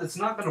like, no, that's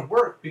not going to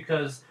work,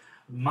 because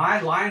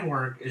my line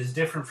work is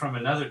different from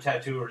another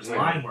tattooer's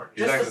line work.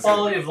 Just the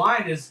quality of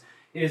line is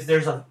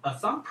there's a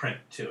thumbprint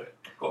to it.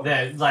 Cool.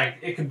 That, like,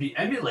 it can be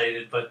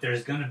emulated, but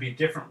there's going to be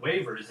different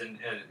waivers and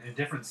a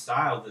different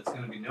style that's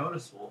going to be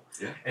noticeable.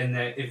 Yeah. And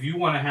that if you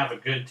want to have a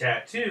good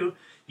tattoo,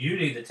 you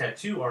need the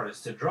tattoo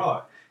artist to draw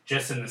it.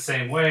 Just in the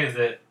same way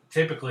that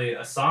typically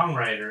a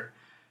songwriter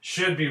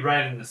should be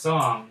writing the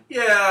song.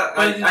 Yeah.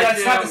 But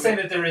that's not to say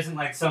that there isn't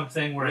like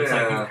something where it's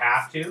like you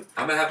have to.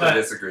 I'm going to have to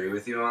disagree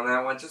with you on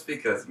that one, just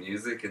because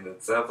music in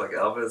itself, like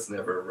Elvis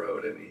never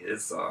wrote any of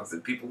his songs,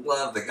 and people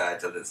love the guy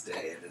to this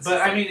day. And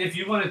but I mean, if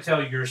you want to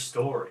tell your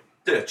story.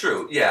 Yeah,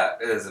 true. Yeah,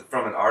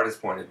 from an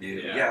artist point of view,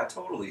 yeah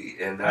totally.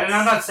 And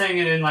I'm not saying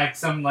it in like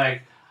some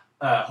like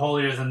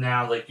holier than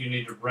thou, like you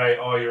need to write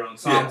all your own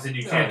songs and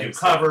you can't do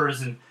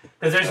covers, and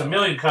because there's a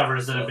million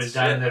covers that have been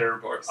done that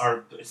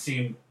are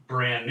seem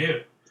brand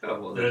new. Oh,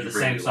 well, they're the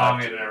same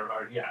song and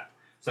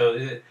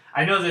So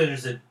I know that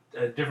there's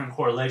a different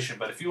correlation,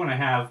 but if you want to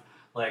have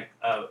like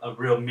a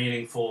real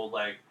meaningful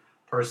like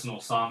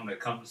personal song that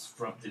comes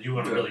from that you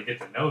want to really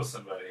get to know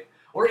somebody.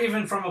 Or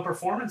even from a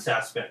performance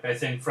aspect, I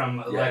think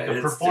from like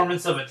a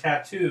performance of a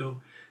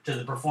tattoo to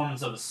the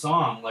performance of a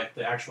song, like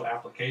the actual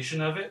application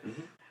of it,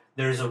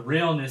 there's a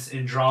realness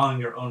in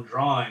drawing your own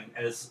drawing,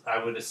 as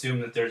I would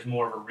assume that there's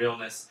more of a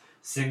realness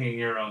singing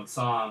your own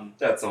song.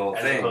 That's the whole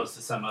thing. As opposed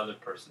to some other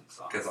person's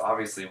song. Because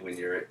obviously when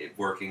you're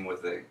working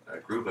with a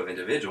group of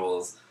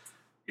individuals,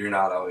 you're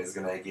not always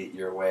going to get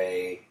your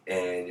way,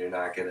 and you're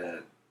not going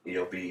to,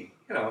 you'll be,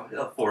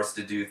 forced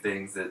to do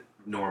things that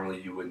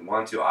normally you wouldn't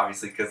want to,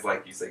 obviously, because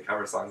like you say,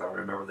 cover songs. I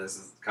remember this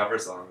is a cover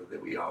song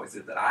that we always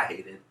did that I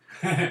hated,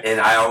 and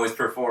I always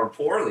performed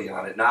poorly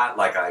on it. Not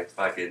like I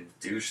fucking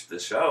douched the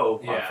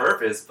show on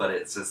purpose, but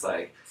it's just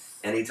like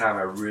anytime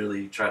I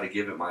really tried to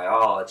give it my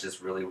all, it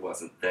just really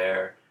wasn't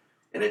there,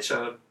 and it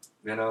showed,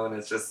 you know. And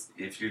it's just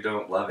if you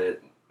don't love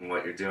it and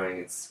what you're doing,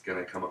 it's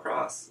gonna come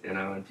across, you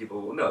know, and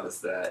people will notice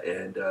that,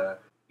 and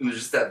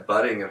just that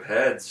butting of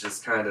heads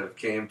just kind of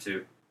came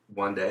to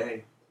one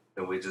day.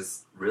 And we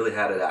just really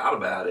had it out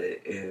about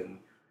it, and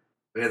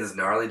we had this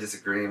gnarly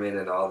disagreement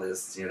and all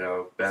this, you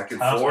know, back and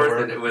forth,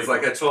 and it was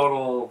like a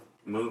total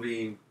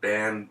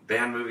band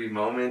movie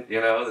moment, you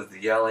know, the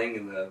yelling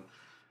and the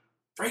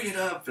break it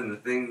up and the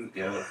thing,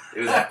 you know,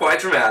 it was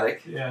quite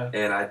dramatic. Yeah.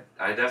 And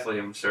I definitely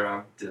am sure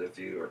I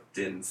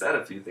did and said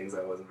a few things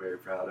I wasn't very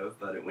proud of,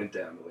 but it went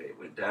down the way it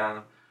went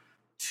down.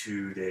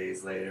 2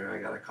 days later,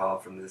 I got a call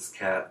from this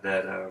cat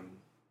that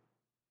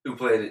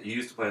he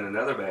used to play in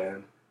another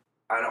band.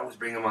 I'd always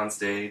bring him on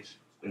stage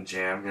and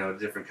jam, you know,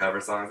 different cover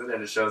songs, and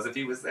then it shows if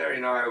he was there,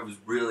 you know, I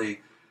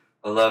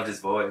loved his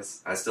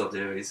voice. I still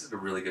do. He's just a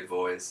really good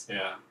voice.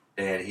 Yeah.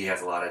 And he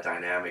has a lot of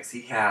dynamics.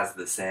 He has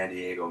the San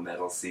Diego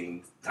metal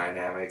scene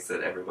dynamics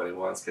that everybody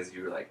wants, because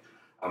you're like,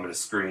 I'm going to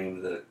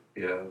scream the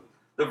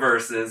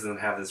verses and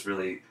have this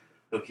really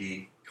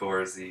hooky,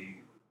 chorusy,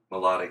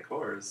 melodic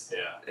chorus.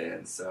 Yeah.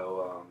 And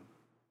so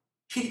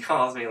he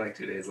calls me like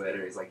 2 days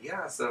later. He's like,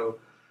 yeah, so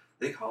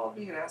they called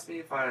me and asked me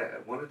if I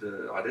wanted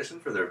to audition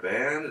for their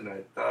band, and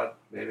I thought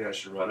maybe I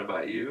should run it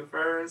by you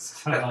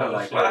first. And I'm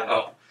like,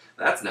 wow,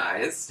 that's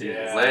nice. 2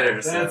 days later.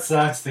 That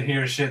sucks to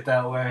hear shit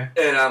that way.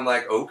 And I'm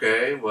like,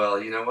 okay,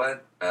 well, you know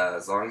what?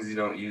 As long as you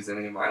don't use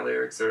any of my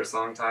lyrics or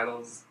song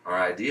titles or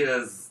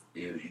ideas,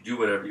 you do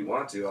whatever you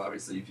want to.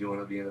 Obviously, if you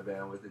want to be in a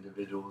band with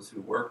individuals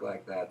who work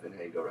like that, then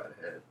hey, go right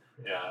ahead.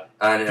 Yeah.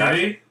 And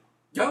Did he?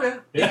 Oh,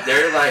 yeah.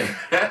 They're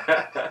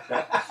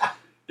like,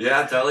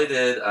 yeah, totally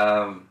did.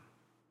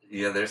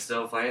 Yeah, they're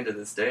still playing to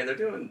this day. They're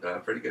doing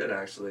pretty good,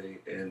 actually.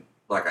 And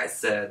like I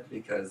said,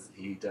 because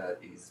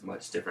he's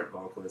much different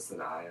vocalist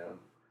than I am,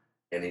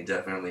 and he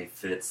definitely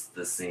fits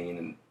the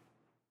scene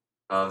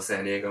of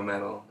San Diego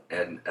metal,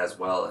 and as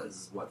well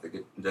as what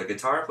the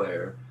guitar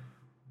player.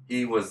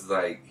 He was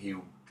a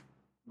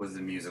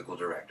musical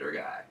director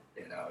guy.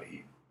 You know,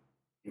 he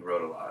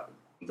wrote a lot,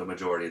 the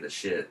majority of the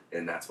shit,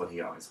 and that's what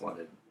he always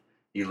wanted.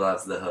 He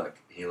loves the hook.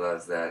 He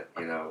loves that,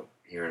 you know,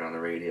 hear it on the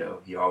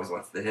radio. He always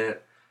wants the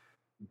hit.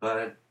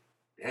 But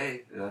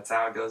hey, that's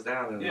how it goes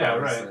down. Yeah,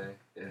 right.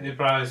 Yeah. It's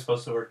probably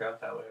supposed to work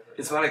out that way. Right?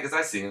 It's funny because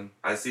I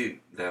see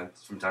them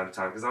from time to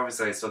time, because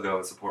obviously I still go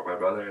and support my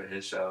brother at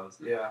his shows.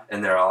 Yeah.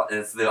 And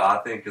it's the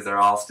odd thing because they're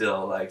all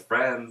still like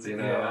friends, you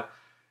know. Yeah.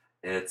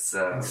 It's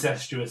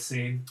incestuous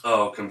scene.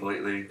 Oh,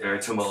 completely, very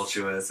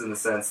tumultuous in the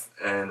sense,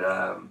 and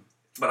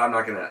but I'm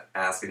not gonna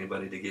ask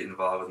anybody to get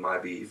involved with my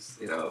beefs.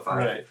 You know,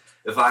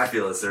 if I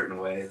feel a certain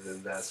way,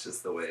 then that's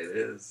just the way it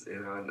is. You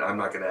know, and I'm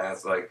not gonna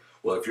ask like,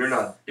 well, if you're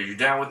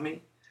down with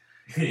me,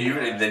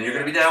 then you're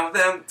gonna be down with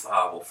them.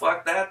 Oh, well,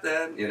 fuck that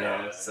then. You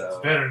know, so it's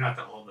better not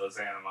to hold those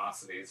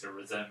animosities or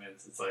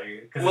resentments. It's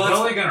like because it's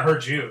only gonna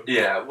hurt you.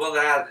 Yeah,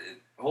 well,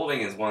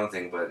 holding is one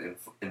thing, but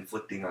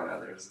inflicting on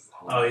others is a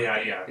whole other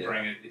thing. Yeah.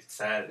 Bring it. It's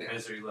sad. Yeah.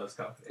 Misery loves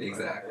company.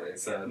 Exactly.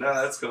 So no,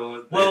 that's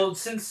cool. Well,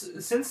 since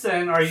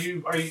then,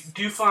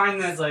 do you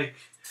find that like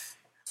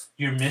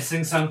you're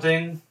missing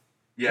something?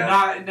 Yeah.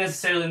 Not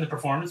necessarily in the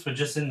performance, but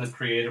just in the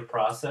creative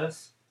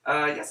process.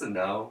 Yes and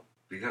no.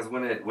 Because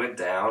when it went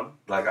down,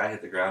 like I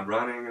hit the ground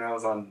running, and I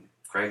was on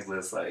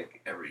Craigslist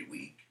like every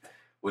week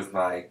with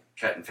my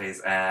cut and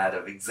paste ad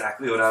of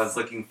exactly what I was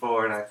looking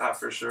for, and I thought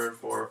for sure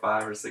 4 or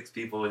 5 or 6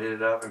 people would hit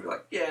it up and be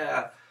like,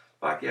 yeah,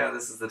 fuck yeah,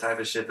 this is the type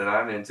of shit that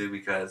I'm into,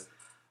 because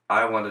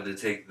I wanted to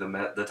take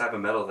the type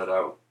of metal that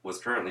I was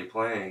currently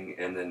playing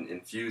and then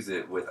infuse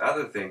it with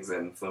other things that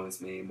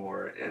influence me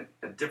more in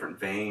a different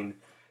vein,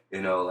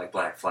 you know, like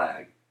Black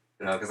Flag.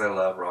 You know, because I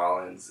love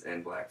Rollins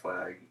and Black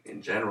Flag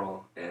in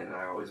general, and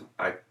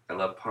I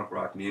love punk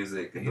rock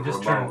music. And you the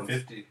just Ramones. turned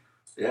 50.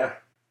 Yeah,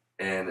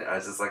 and I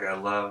just I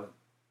love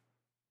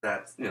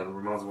that. You know, the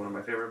Ramones are one of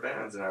my favorite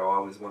bands, and I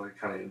always want to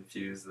kind of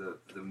infuse the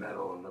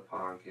metal and the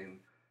punk and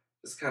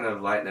just kind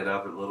of lighten it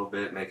up a little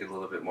bit, make it a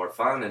little bit more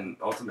fun. And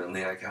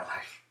ultimately, I got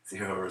like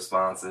 0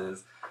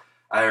 responses.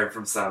 I heard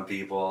from some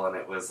people, and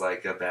it was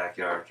like a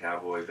backyard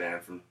cowboy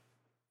band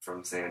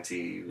from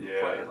Santee who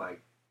played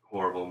like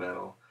horrible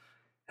metal.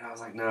 And I was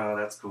like, no,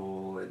 that's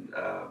cool. And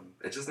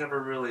it just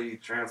never really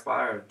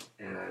transpired.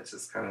 And it's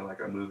just kind of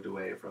like I moved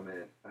away from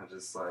it. I'm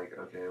just like,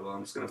 okay, well,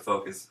 I'm just going to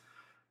focus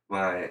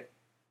my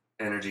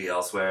energy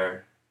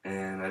elsewhere.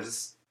 And I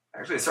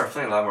started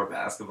playing a lot more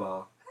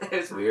basketball.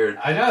 It's weird.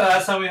 I know,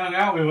 that's how we hung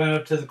out. We went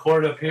up to the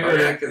court up here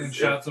and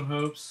shot some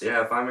hoops.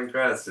 Yeah, if I'm in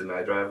Crest and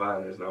I drive by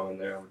and there's no one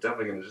there, I'm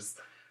definitely going to just...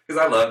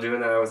 Because I love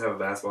doing that. I always have a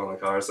basketball in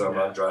the car, so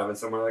I'm driving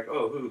somewhere like,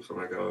 oh, hoops. I'm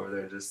going to go over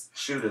there and just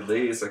shoot at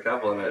least a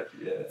couple. And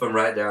from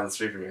right down the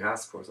street from your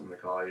house, of course, I'm going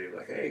to call you.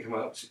 Like, hey, come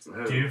up, shoot some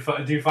hoops.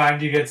 Do you find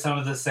you get some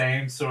of the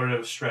same sort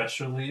of stress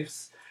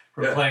reliefs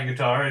for Yeah. playing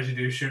guitar as you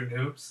do shooting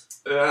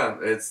hoops. Yeah,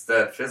 it's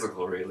that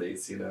physical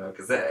release,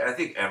 because I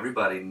think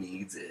everybody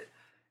needs it.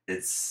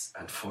 It's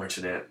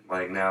unfortunate,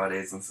 like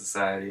nowadays in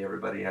society,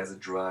 everybody has a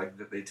drug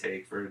that they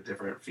take for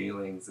different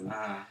feelings and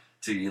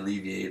to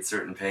alleviate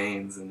certain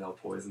pains, and they'll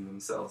poison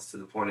themselves to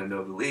the point of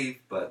no belief,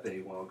 but they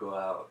won't go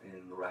out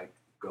and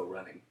go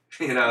running.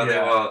 They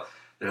won't.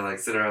 They're like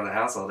sit around the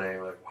house all day.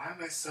 Like, why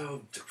am I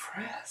so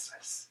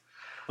depressed?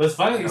 Well, it's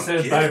funny I you don't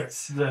said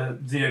get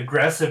about the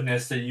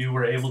aggressiveness that you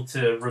were able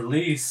to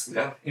release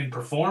Yeah. in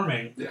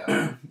performing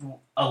Yeah.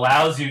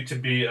 allows you to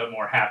be a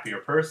more happier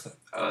person.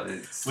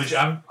 It's, Which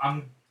I'm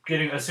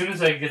getting, as soon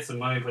as I get some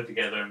money put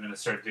together, I'm going to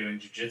start doing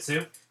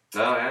jiu-jitsu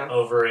oh yeah.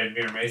 over in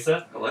Mira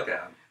Mesa. I look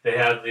at 'em. They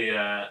have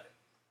the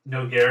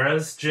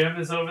Nogueira's gym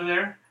is over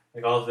there.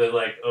 Like all the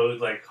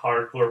like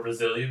hardcore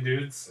Brazilian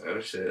dudes. Oh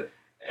shit.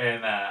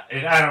 And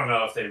I don't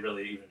know if they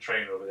really even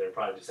train over there.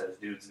 Probably just has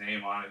dude's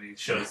name on it. And he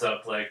shows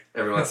up like,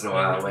 Every once in a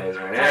while, waves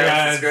right. Hey,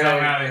 guys, it's great.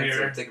 I'm outta It's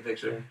here. like, take a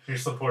picture.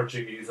 here's some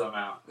Portuguese, I'm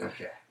out.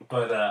 Okay.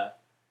 But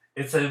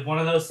it's one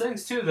of those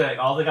things too that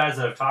all the guys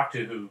that I've talked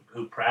to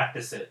who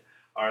practice it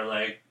are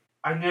like,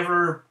 I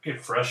never get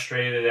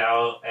frustrated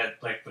out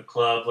at like the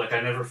club. Like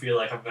I never feel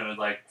like I'm gonna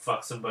like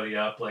fuck somebody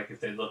up. Like if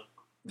they look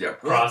Yeah.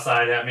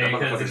 cross-eyed at me That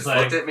because motherfucker it's just like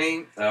looked at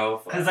me. Oh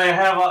fuck. because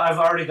I've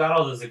already got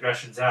all those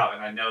aggressions out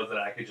and I know that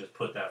I could just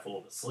put that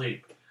fool to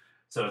sleep.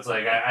 So it's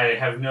like I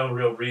have no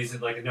real reason.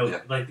 Like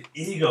like the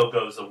ego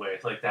goes away.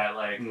 Like that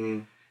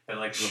Mm. and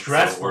like so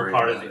stressful worried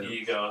part of about the it.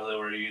 ego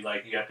where you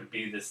like you have to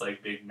be this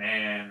like big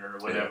man or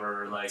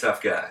whatever like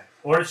Tough guy.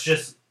 or it's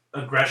just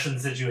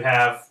aggressions that you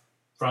have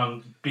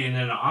from being in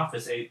an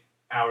office 8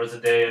 hours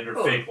a day under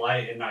Oh. fake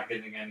light and not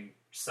getting any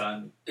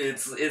sun.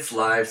 It's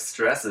life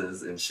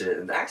stresses and shit.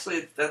 And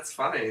actually, that's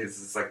funny.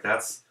 It's like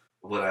that's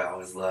what I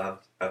always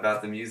loved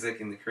about the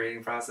music and the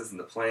creating process and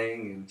the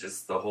playing and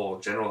just the whole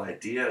general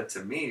idea.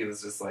 To me, it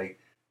was just like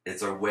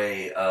it's a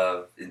way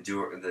of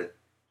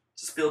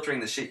just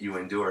filtering the shit you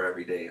endure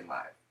every day in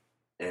life.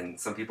 And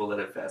some people let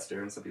it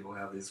fester, and some people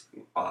have these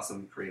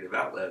awesome creative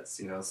outlets,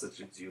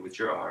 such as you with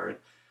your art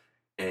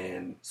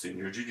and soon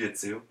your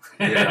jiu-jitsu.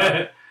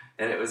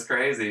 And it was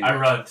crazy. I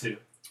run too.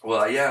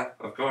 Well, yeah,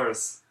 of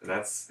course.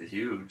 That's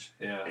huge.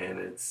 Yeah. And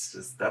it's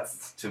just,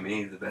 that's to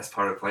me the best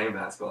part of playing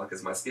basketball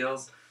because my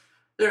skills,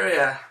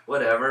 they're,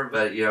 whatever.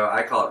 But,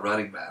 I call it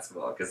running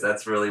basketball because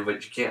that's really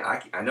what you can't.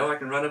 I know I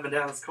can run up and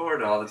down this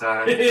court all the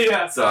time.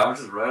 Yeah. So I'm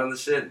just running the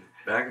shit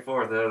back and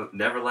forth.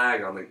 Never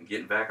lag on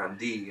getting back on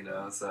D,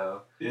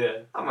 So Yeah.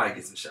 I might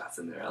get some shots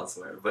in there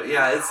elsewhere. But,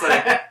 yeah, it's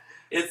like.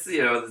 It's,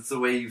 it's the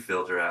way you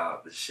filter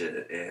out the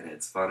shit, and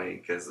it's funny,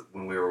 because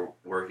when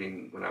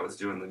I was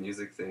doing the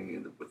music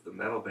thing with the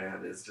metal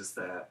band, it's just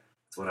that,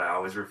 it's what I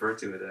always refer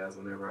to it as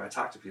whenever I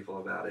talk to people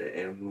about it,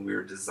 and when we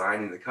were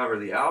designing the cover of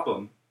the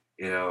album,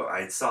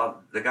 I saw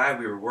the guy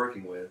we were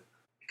working with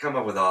come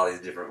up with all these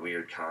different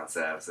weird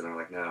concepts, and I'm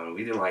like, no,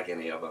 we didn't like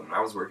any of them.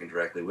 I was working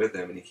directly with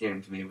him, and he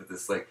came to me with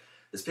this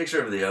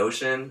picture of the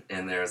ocean,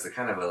 and there's a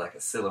kind of a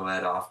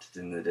silhouette off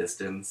in the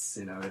distance,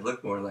 it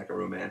looked more like a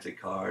romantic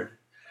card.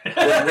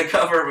 the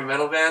cover of a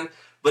metal band,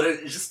 but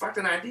it just sparked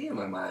an idea in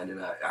my mind,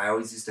 and I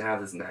always used to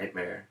have this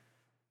nightmare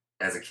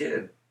as a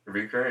kid,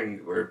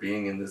 recurring, where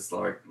being in this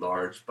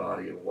large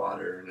body of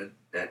water and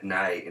at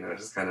night,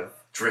 just kind of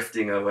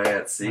drifting away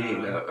at sea.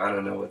 I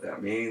don't know what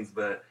that means,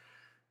 but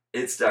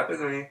it stuck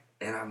with me,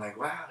 and I'm like,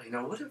 wow,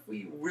 what if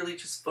we really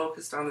just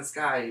focused on this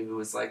guy who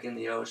was in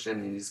the ocean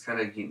and he's kind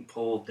of getting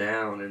pulled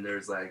down, and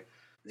there's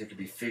there could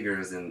be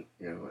figures in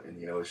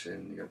the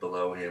ocean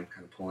below him,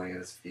 kind of pulling at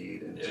his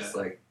feet, and just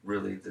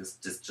really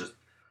just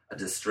a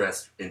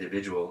distressed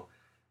individual,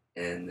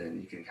 and then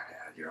you can kind of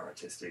add your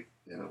artistic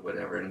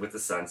whatever, and with the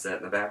sunset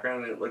in the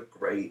background, it looked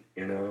great,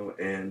 and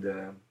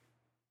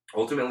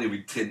ultimately we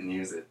didn't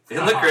use it. It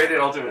looked great, and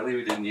ultimately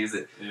we didn't use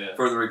it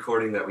for the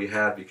recording that we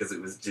had because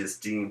it was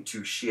just deemed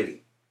too shitty.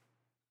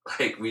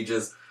 We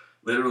just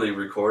literally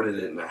recorded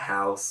it in a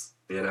house,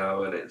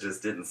 and it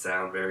just didn't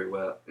sound very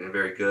well and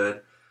very good.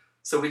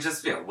 So we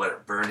just,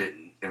 burned it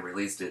and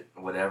released it,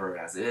 whatever,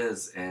 as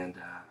is, and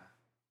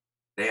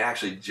they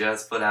actually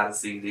just put out a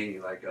CD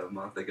a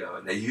month ago,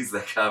 and they used the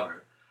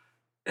cover.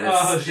 And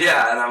it's,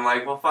 and I'm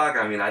like, well, fuck,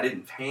 I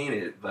didn't paint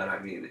it, but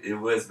it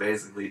was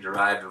basically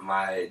derived from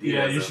my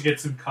idea. Yeah, you should get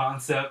some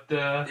concept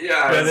yeah,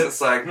 credits. it's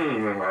just like,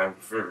 am I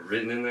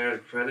written in there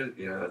credit?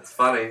 It's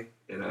funny,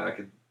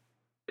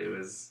 it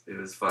was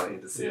funny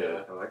to see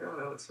it. I'm like, oh,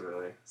 that looks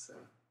familiar, so.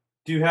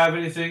 Do you have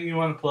anything you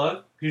want to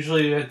plug?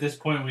 Usually at this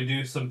point we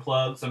do some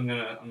plugs. I'm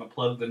gonna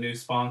plug the new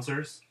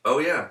sponsors. Oh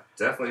yeah,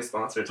 definitely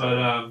sponsored.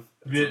 But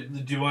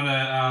do you want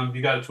to?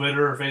 You got a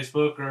Twitter or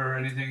Facebook or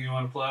anything you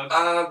want to plug?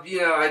 I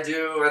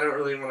do. I don't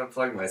really want to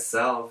plug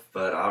myself,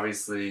 but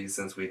obviously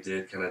since we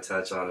did kind of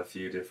touch on a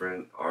few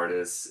different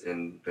artists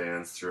and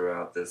bands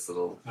throughout this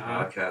little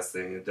podcast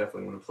thing, I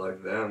definitely want to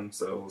plug them.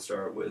 So we'll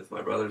start with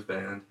my brother's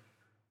band,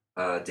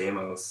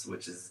 Daemos,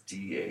 which is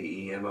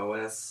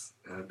DAEMOS.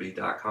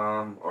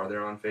 B.com, or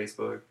they're on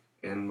Facebook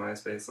and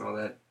MySpace and all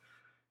that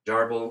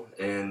jarble.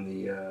 And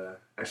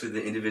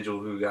the individual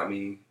who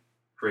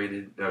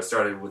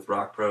started with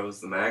Rock Pros,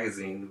 the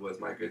magazine, was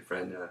my good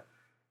friend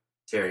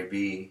Terry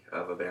B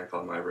of a band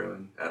called My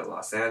Ruin out of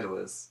Los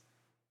Angeles.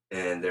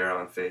 And they're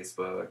on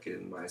Facebook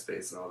and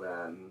MySpace and all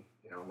that, and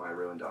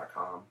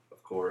myruin.com,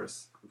 of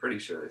course. I'm pretty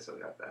sure they still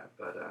got that.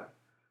 But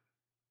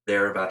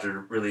they're about to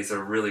release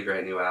a really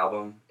great new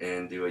album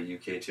and do a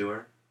UK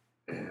tour.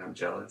 And I'm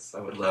jealous.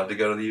 I would love to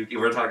go to the UK.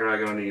 We're talking about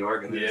going to New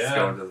York, and they're just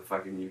going to the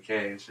fucking UK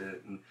and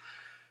shit.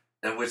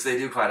 And which they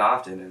do quite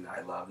often, and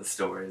I love the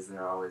stories.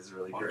 They're always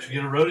really great.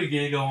 You get a roadie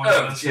gig on. Right?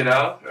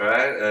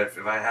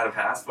 If I had a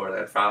passport,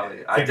 I'd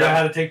probably... Figure out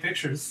how to take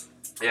pictures.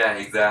 Yeah,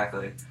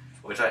 exactly.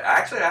 Which I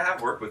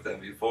have worked with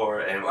them before,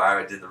 and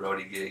I did the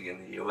roadie gig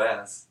in the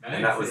U.S. Nice.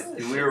 And that was...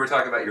 We were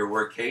talking about your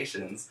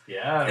workations.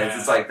 Yeah, and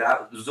it's like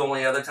that was the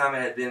only other time I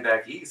had been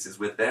back east is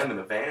with them in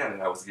a van,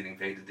 and I was getting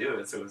paid to do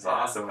it. So it was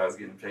awesome. I was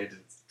getting paid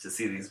to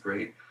see these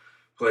great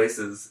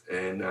places,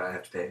 and I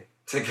have to pay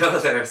to go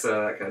there,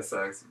 so that kind of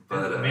sucks.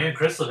 But me and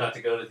Crystal got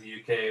to go to the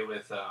UK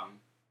with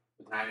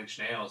 9 Inch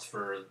Nails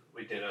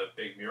we did a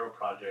big mural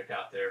project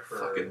out there for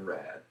fucking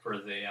rad for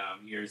the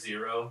Year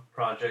Zero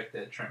project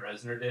that Trent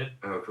Reznor did.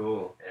 Oh,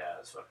 cool! Yeah,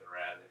 it was fucking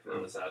rad. They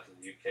flew us out to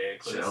the UK,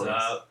 put us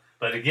up.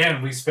 But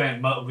again, we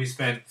spent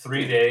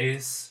 3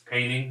 days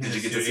painting. Did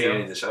you get to see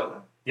any of the show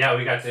though? Yeah,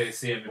 we got to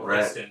see him in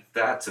Boston.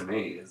 That to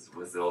me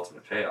was the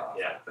ultimate payoff.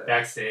 Yeah,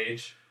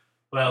 backstage.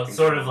 Well,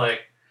 sort of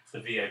like the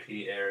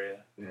VIP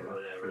area. Yeah, or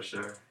whatever. For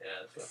sure.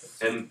 Yeah, it's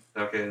fucking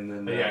sweet.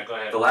 And then go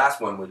ahead. The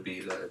last one would be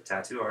the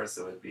tattoo artist,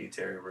 so it'd be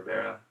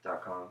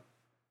TerryRivera.com.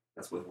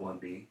 That's with 1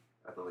 B,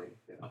 I believe.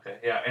 Yeah. Okay,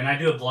 yeah, and I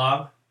do a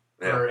blog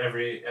for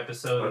every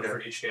episode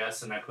for each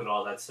guest, and I put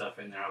all that stuff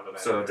in there. I'll go back.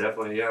 So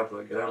definitely,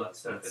 put all that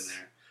stuff in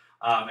there.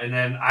 And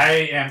then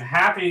I am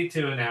happy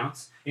to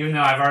announce, even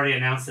though I've already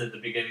announced it at the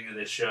beginning of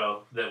this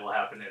show, that will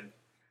happen in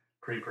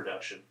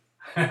pre-production.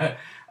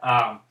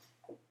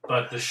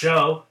 But the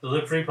show, the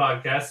Live Free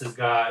Podcast, has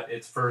got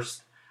its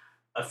first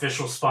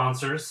official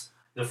sponsors.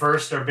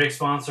 Our big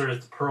sponsor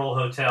is the Pearl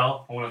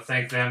Hotel. I want to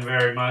thank them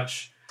very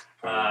much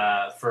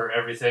for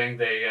everything.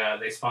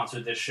 They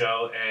sponsored this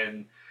show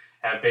and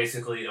have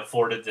basically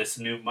afforded this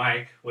new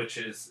mic, which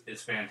is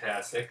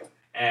fantastic.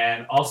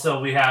 And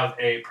also we have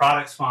a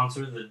product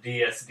sponsor, the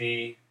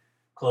DSD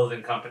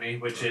Clothing Company,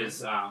 which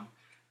is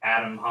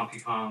Adam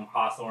Honky Kong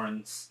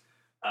Hawthorne's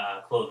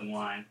clothing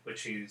line,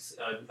 which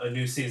a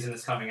new season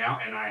is coming out,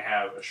 and I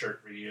have a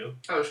shirt for you.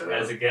 Oh, sure.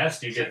 As a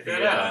guest, you get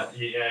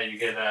you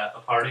get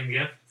a parting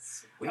gift,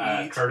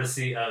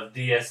 courtesy of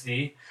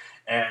DSD,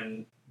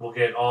 and we'll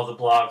get all the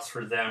blogs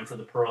for them, for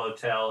the Pearl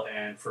Hotel,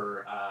 and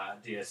for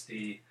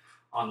DSD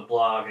on the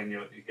blog, and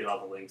you get all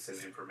the links and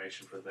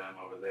information for them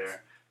over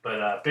there.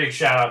 But big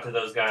shout out to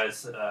those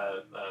guys.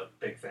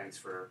 Big thanks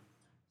for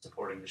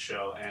supporting the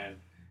show, and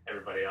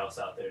everybody else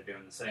out there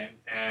doing the same.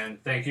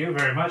 And thank you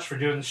very much for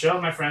doing the show,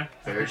 my friend.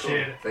 I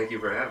appreciate it. Thank you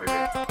for having me.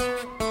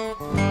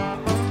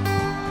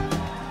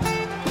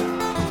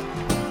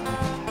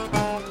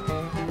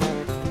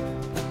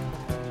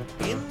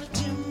 In the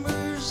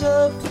timbers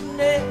of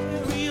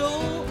Canario,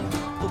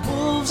 the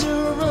wolves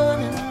are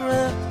running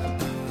around.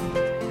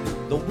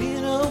 The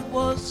winter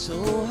was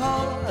so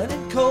hard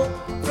and cold,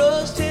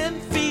 froze 10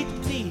 feet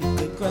beneath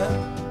the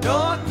ground.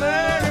 Don't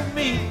murder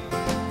me,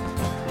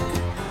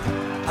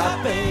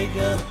 I beg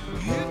of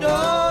you,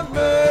 don't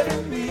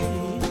murder me.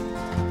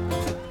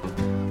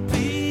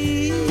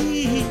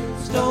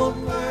 Please don't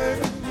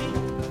murder me.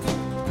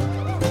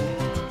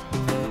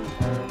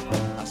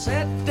 I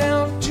sat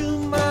down to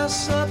my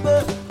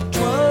supper,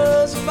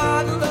 'twas a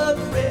bottle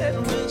of red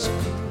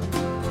whiskey.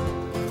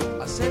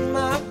 I said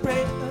my prayer.